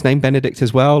BD Wong's name Benedict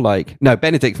as well? No,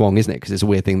 Benedict Wong, isn't it? Because it's a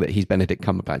weird thing that he's Benedict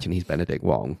Cumberbatch and he's Benedict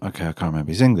Wong. Okay, I can't remember.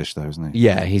 He's English though, isn't he?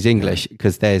 Yeah, he's English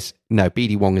because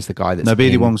BD Wong is the guy that's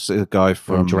BD Wong's the guy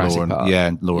from Jurassic Park.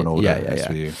 Law and Order.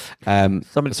 Yeah.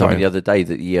 Somebody told me the other day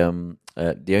that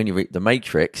the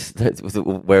Matrix,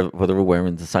 where they're all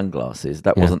wearing the sunglasses,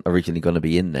 that wasn't originally going to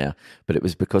be in there, but it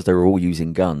was because they were all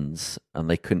using guns and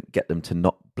they couldn't get them to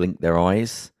not blink their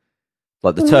eyes.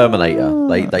 Like the Terminator,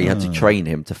 they had to train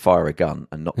him to fire a gun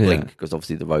and not blink because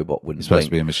obviously the robot wouldn't blink. Supposed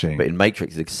to be a machine. But in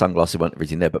Matrix, the sunglasses weren't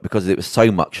originally there. But because it was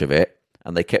so much of it,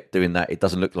 and they kept doing that, it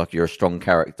doesn't look like you're a strong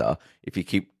character if you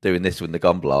keep doing this when the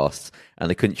gun blasts. And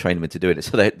they couldn't train him into doing it,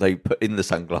 so they put in the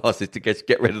sunglasses to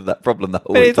get rid of that problem.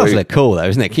 But it does look cool though,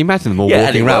 isn't it? Can you imagine them all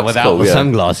walking around without the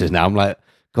sunglasses now? I'm like,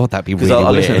 God, that'd be really weird. I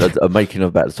listened to a making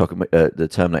of about the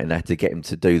Terminator, and they had to get him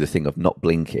to do the thing of not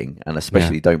blinking, and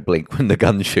especially don't blink when the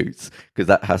gun shoots, because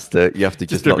you have to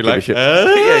just not give a shit.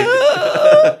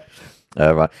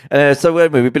 Right. So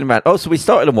we've been around. Oh, so we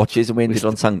started on watches and we ended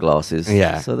on sunglasses.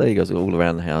 Yeah. So there you go, so all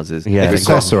around the houses. Yeah.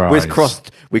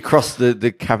 We crossed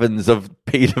the caverns of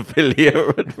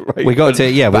paedophilia and we got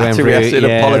to we went through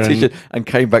a politician and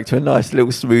came back to a nice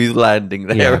little smooth landing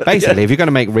there. Yeah, basically, if you're going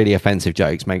to make really offensive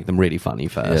jokes, make them really funny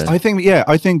first. Yeah.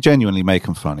 I think genuinely make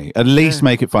them funny. At least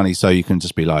make it funny so you can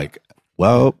just be like,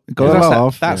 well, got to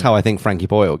laugh. That's how I think Frankie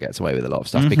Boyle gets away with a lot of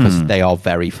stuff because they are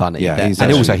very funny. Yeah,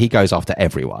 and also he goes after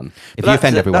everyone. If you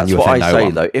offend everyone, you offend no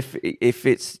one. That's what I say, though. If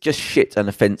it's just shit and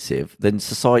offensive, then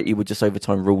society would just over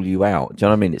time rule you out. Do you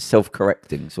know what I mean? It's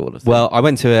self-correcting sort of thing. Well, I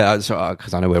went to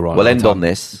because I know we're on. We'll end on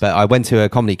this. But I went to a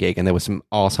comedy gig and there were some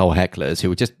arsehole hecklers who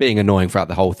were just being annoying throughout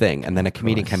the whole thing. And then a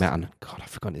comedian came out and God, I've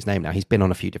forgotten his name now. He's been on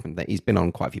a few different things. He's been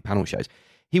on quite a few panel shows.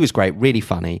 He was great, really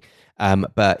funny.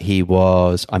 But he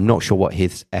was, I'm not sure what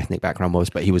his ethnic background was,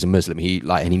 but he was a Muslim.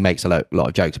 And he makes a lot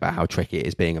of jokes about how tricky it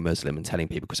is being a Muslim and telling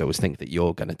people, because I always think that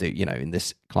you're going to do, in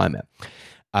this climate.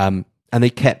 And they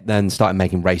kept then started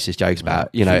making racist jokes about,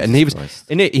 and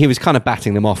he was kind of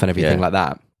batting them off and everything like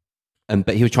that.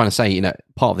 But he was trying to say,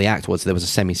 part of the act was there was a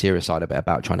semi-serious side of it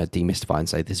about trying to demystify and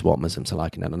say, this is what Muslims are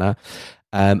like, and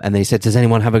then he said, does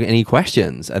anyone have any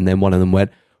questions? And then one of them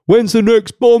went, when's the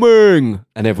next bombing?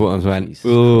 And everyone went,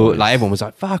 ooh, everyone was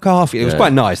like, fuck off. It was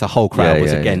quite nice. The whole crowd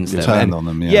was against them. Turned on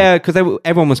them, because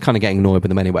everyone was kind of getting annoyed with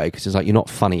them anyway, because it's like, you're not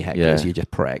funny hecklers, you're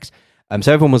just pricks.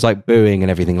 So everyone was like booing and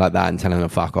everything like that and telling them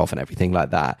fuck off and everything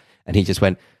like that. And he just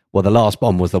went, well, the last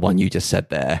bomb was the one you just said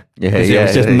there. Because it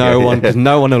was just no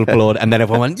one will applaud. And then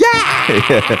everyone went,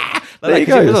 yeah! There you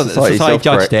go. Society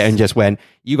judged it and just went,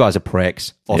 you guys are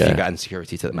pricks. Off you go, and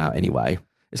security took them out anyway.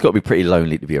 It's got to be pretty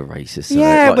lonely to be a racist.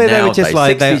 Yeah, but they were just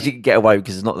like 60s you can get away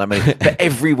because there's not that many. But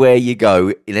everywhere you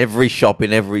go, in every shop,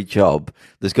 in every job,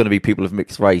 there's going to be people of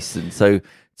mixed race, and so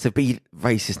to be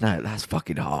racist now, that's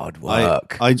fucking hard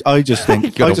work. I just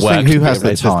think gotta work who to has be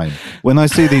the racist. time? When I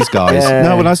see these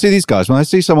guys, when I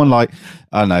see someone like,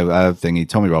 I don't know,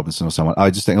 Tommy Robinson or someone, I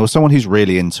just think, or someone who's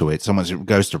really into it, someone who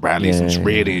goes to rallies and just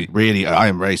really, really, I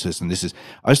am racist and this is,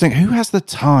 I just think, who has the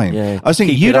time? I just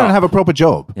think Keep you it don't up. have a proper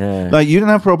job. Yeah. Like, you don't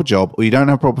have a proper job, or you don't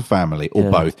have a proper family, or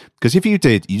both. Because if you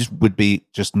did, you just would be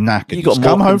just knackered. You You'd just got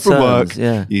come more home from work,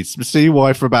 concerns, you'd see your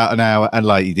wife for about an hour, and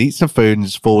like, you'd eat some food and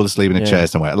just fall asleep in a chair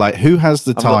somewhere. Like, who has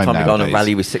the I've time got time to go on a nowadays?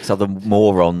 rally with 6 other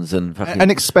morons and fucking... And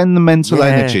expend the mental Yeah.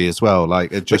 energy as well.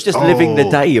 Like, Just living the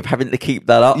day of having to keep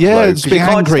that up. Yeah, though, just 'cause be you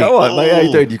can't angry. Just go, "Oh, mate, how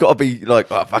you doing?" You've got to be like,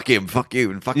 oh, fuck him, fuck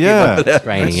you, and fuck Yeah. you.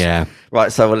 Raining, yeah. Right,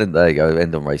 so there you go.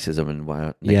 End on racism and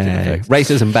negative effects.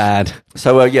 Racism bad.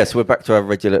 So so we're back to our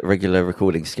regular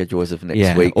recording schedule as of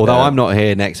next week. Although I'm not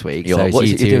here next week. So what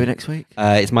is it's it you you're two. doing next week?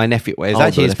 It's my nephew. Well, it's Oh,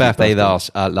 actually the his nephew's birthday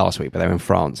birthday. last week, but they're in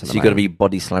France. So you're going to be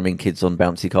body slamming kids on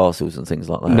bouncy castles and things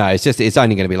like that? No, it's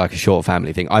only going to be like a short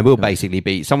family thing. I will basically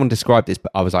be. Someone described this,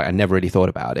 but I was like, I never really thought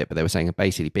about it. But they were saying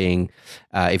basically being,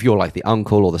 if you're like the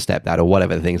uncle or the stepdad or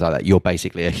whatever, things like that, you're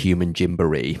basically a human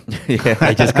gymboree.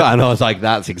 I was like,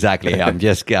 that's exactly it. I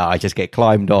just get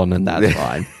climbed on, and that's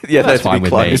fine. Yeah, that's to be fine with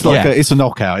climbed. me. It's like it's a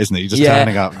knockout, isn't it? You're just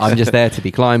turning up. I'm just there to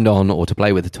be climbed on, or to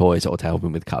play with the toys, or to help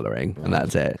him with colouring, and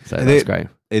that's it. So that's great.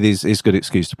 It's a good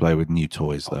excuse to play with new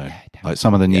toys, though. Like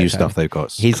some of the new stuff they've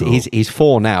got. He's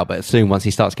 4 now, but soon once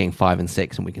he starts getting 5 and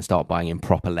 6, and we can start buying him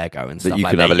proper Lego and stuff you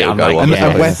like can that. have a little I'm go like, on. and,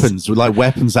 yes. and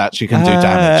weapons actually can do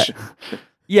damage.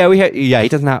 Yeah, he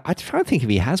doesn't have. I'm trying to think if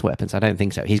he has weapons. I don't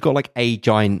think so. He's got like a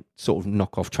giant sort of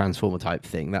knockoff transformer type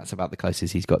thing. That's about the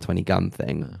closest he's got to any gun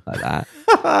thing like that.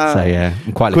 So yeah,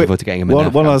 I'm quite looking forward to getting him.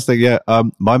 One last thing,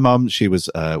 my mum, she was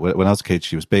when I was a kid,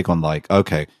 she was big on like,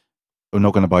 okay, we're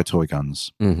not going to buy toy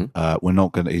guns. Mm-hmm. We're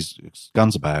not going to.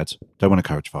 Guns are bad. Don't want to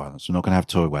encourage violence. We're not going to have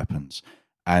toy weapons.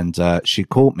 And she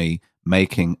caught me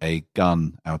making a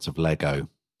gun out of Lego.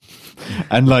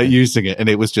 And like using it, and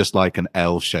it was just like an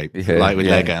L shape, like with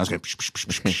Lego. And I was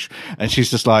going, and she's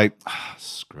just like,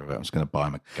 screw it, I'm just going to buy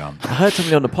him a gun. I heard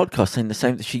somebody on the podcast saying the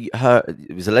same.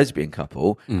 It was a lesbian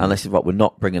couple, and they said, "Right, we're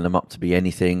not bringing them up to be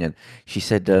anything." And she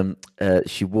said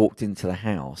she walked into the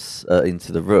house,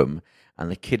 into the room,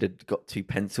 and the kid had got 2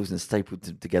 pencils and stapled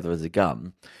them together as a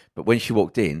gun. But when she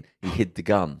walked in, he hid the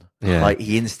gun. Yeah. Like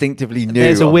he instinctively knew.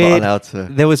 There's a I'm weird. not allowed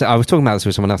to. I was talking about this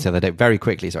with someone else the other day. Very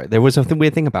quickly, sorry. There was a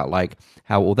weird thing about like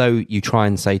how although you try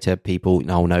and say to people,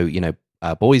 no,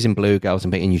 boys in blue, girls in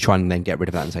pink, and you try and then get rid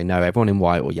of that and say no, everyone in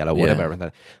white or yellow,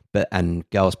 whatever. But and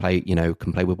girls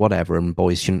can play with whatever, and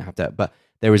boys shouldn't have to. But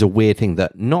there is a weird thing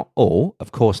that not all,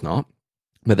 of course not.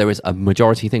 But there is a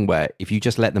majority thing where if you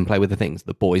just let them play with the things,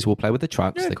 the boys will play with the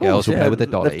trucks, the girls will play with the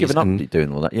dollies. They've given up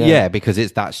doing all that. Yeah,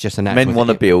 because that's just a natural Men want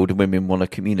to thing. build, and women want to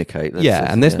communicate.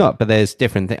 And there's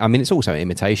different things. I mean, it's also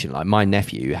imitation. Like my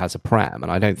nephew has a pram,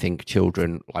 and I don't think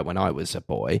children, like when I was a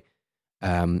boy,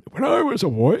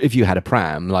 if you had a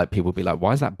pram, like people would be like,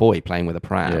 why is that boy playing with a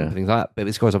pram? And things like that. But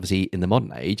it's because obviously in the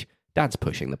modern age, dad's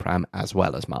pushing the pram as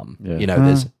well as mum.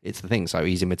 Yeah. It's the thing. So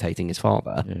he's imitating his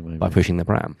father by pushing the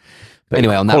pram. But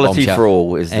anyway, on that quality bombshell, for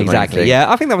all is the main exactly. thing. Yeah,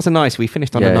 I think that was a nice. We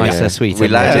finished on a nice, sweet.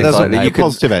 Relax. There's Like, a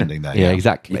positive ending there. Yeah,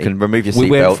 exactly. You can remove your We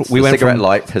went seatbelt. fr- we The went cigarette from-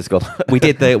 light has gone.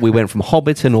 We went from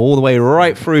Hobbiton all the way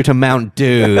right through to Mount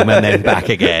Doom and then back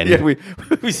again. Yeah,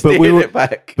 we steered it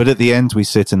back. But at the end, we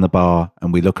sit in the bar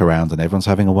and we look around, and everyone's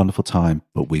having a wonderful time.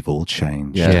 But we've all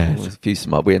changed. Yeah. Well, a few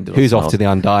smart. We ended. Who's on off to the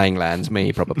Undying Lands?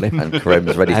 Me, probably. And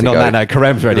Karem's ready And to on go. that note,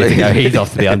 Karem's ready to go. He's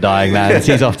off to the Undying Lands.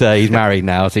 He's married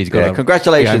now, so he's got to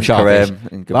congratulations, go home sharpish.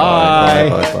 Karem. And goodbye.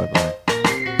 Bye. Bye.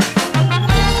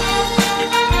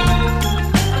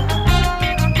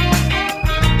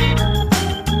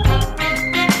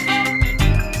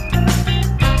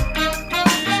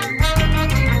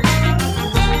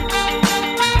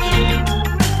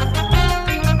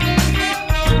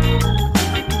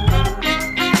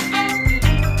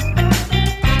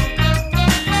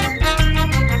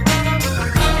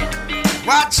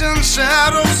 Watching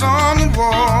shadows on the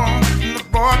wall, and the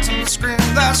bottom screen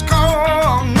that's cold.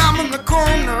 I'm in the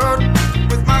corner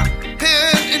with my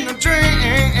head in a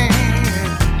dream.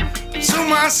 To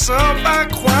myself, I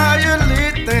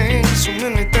quietly think so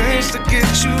many things to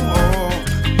get you off.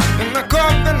 And I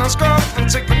cough and I scoff and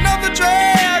take another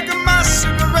drag of my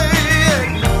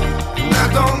cigarette. And I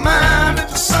don't mind if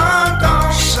the sun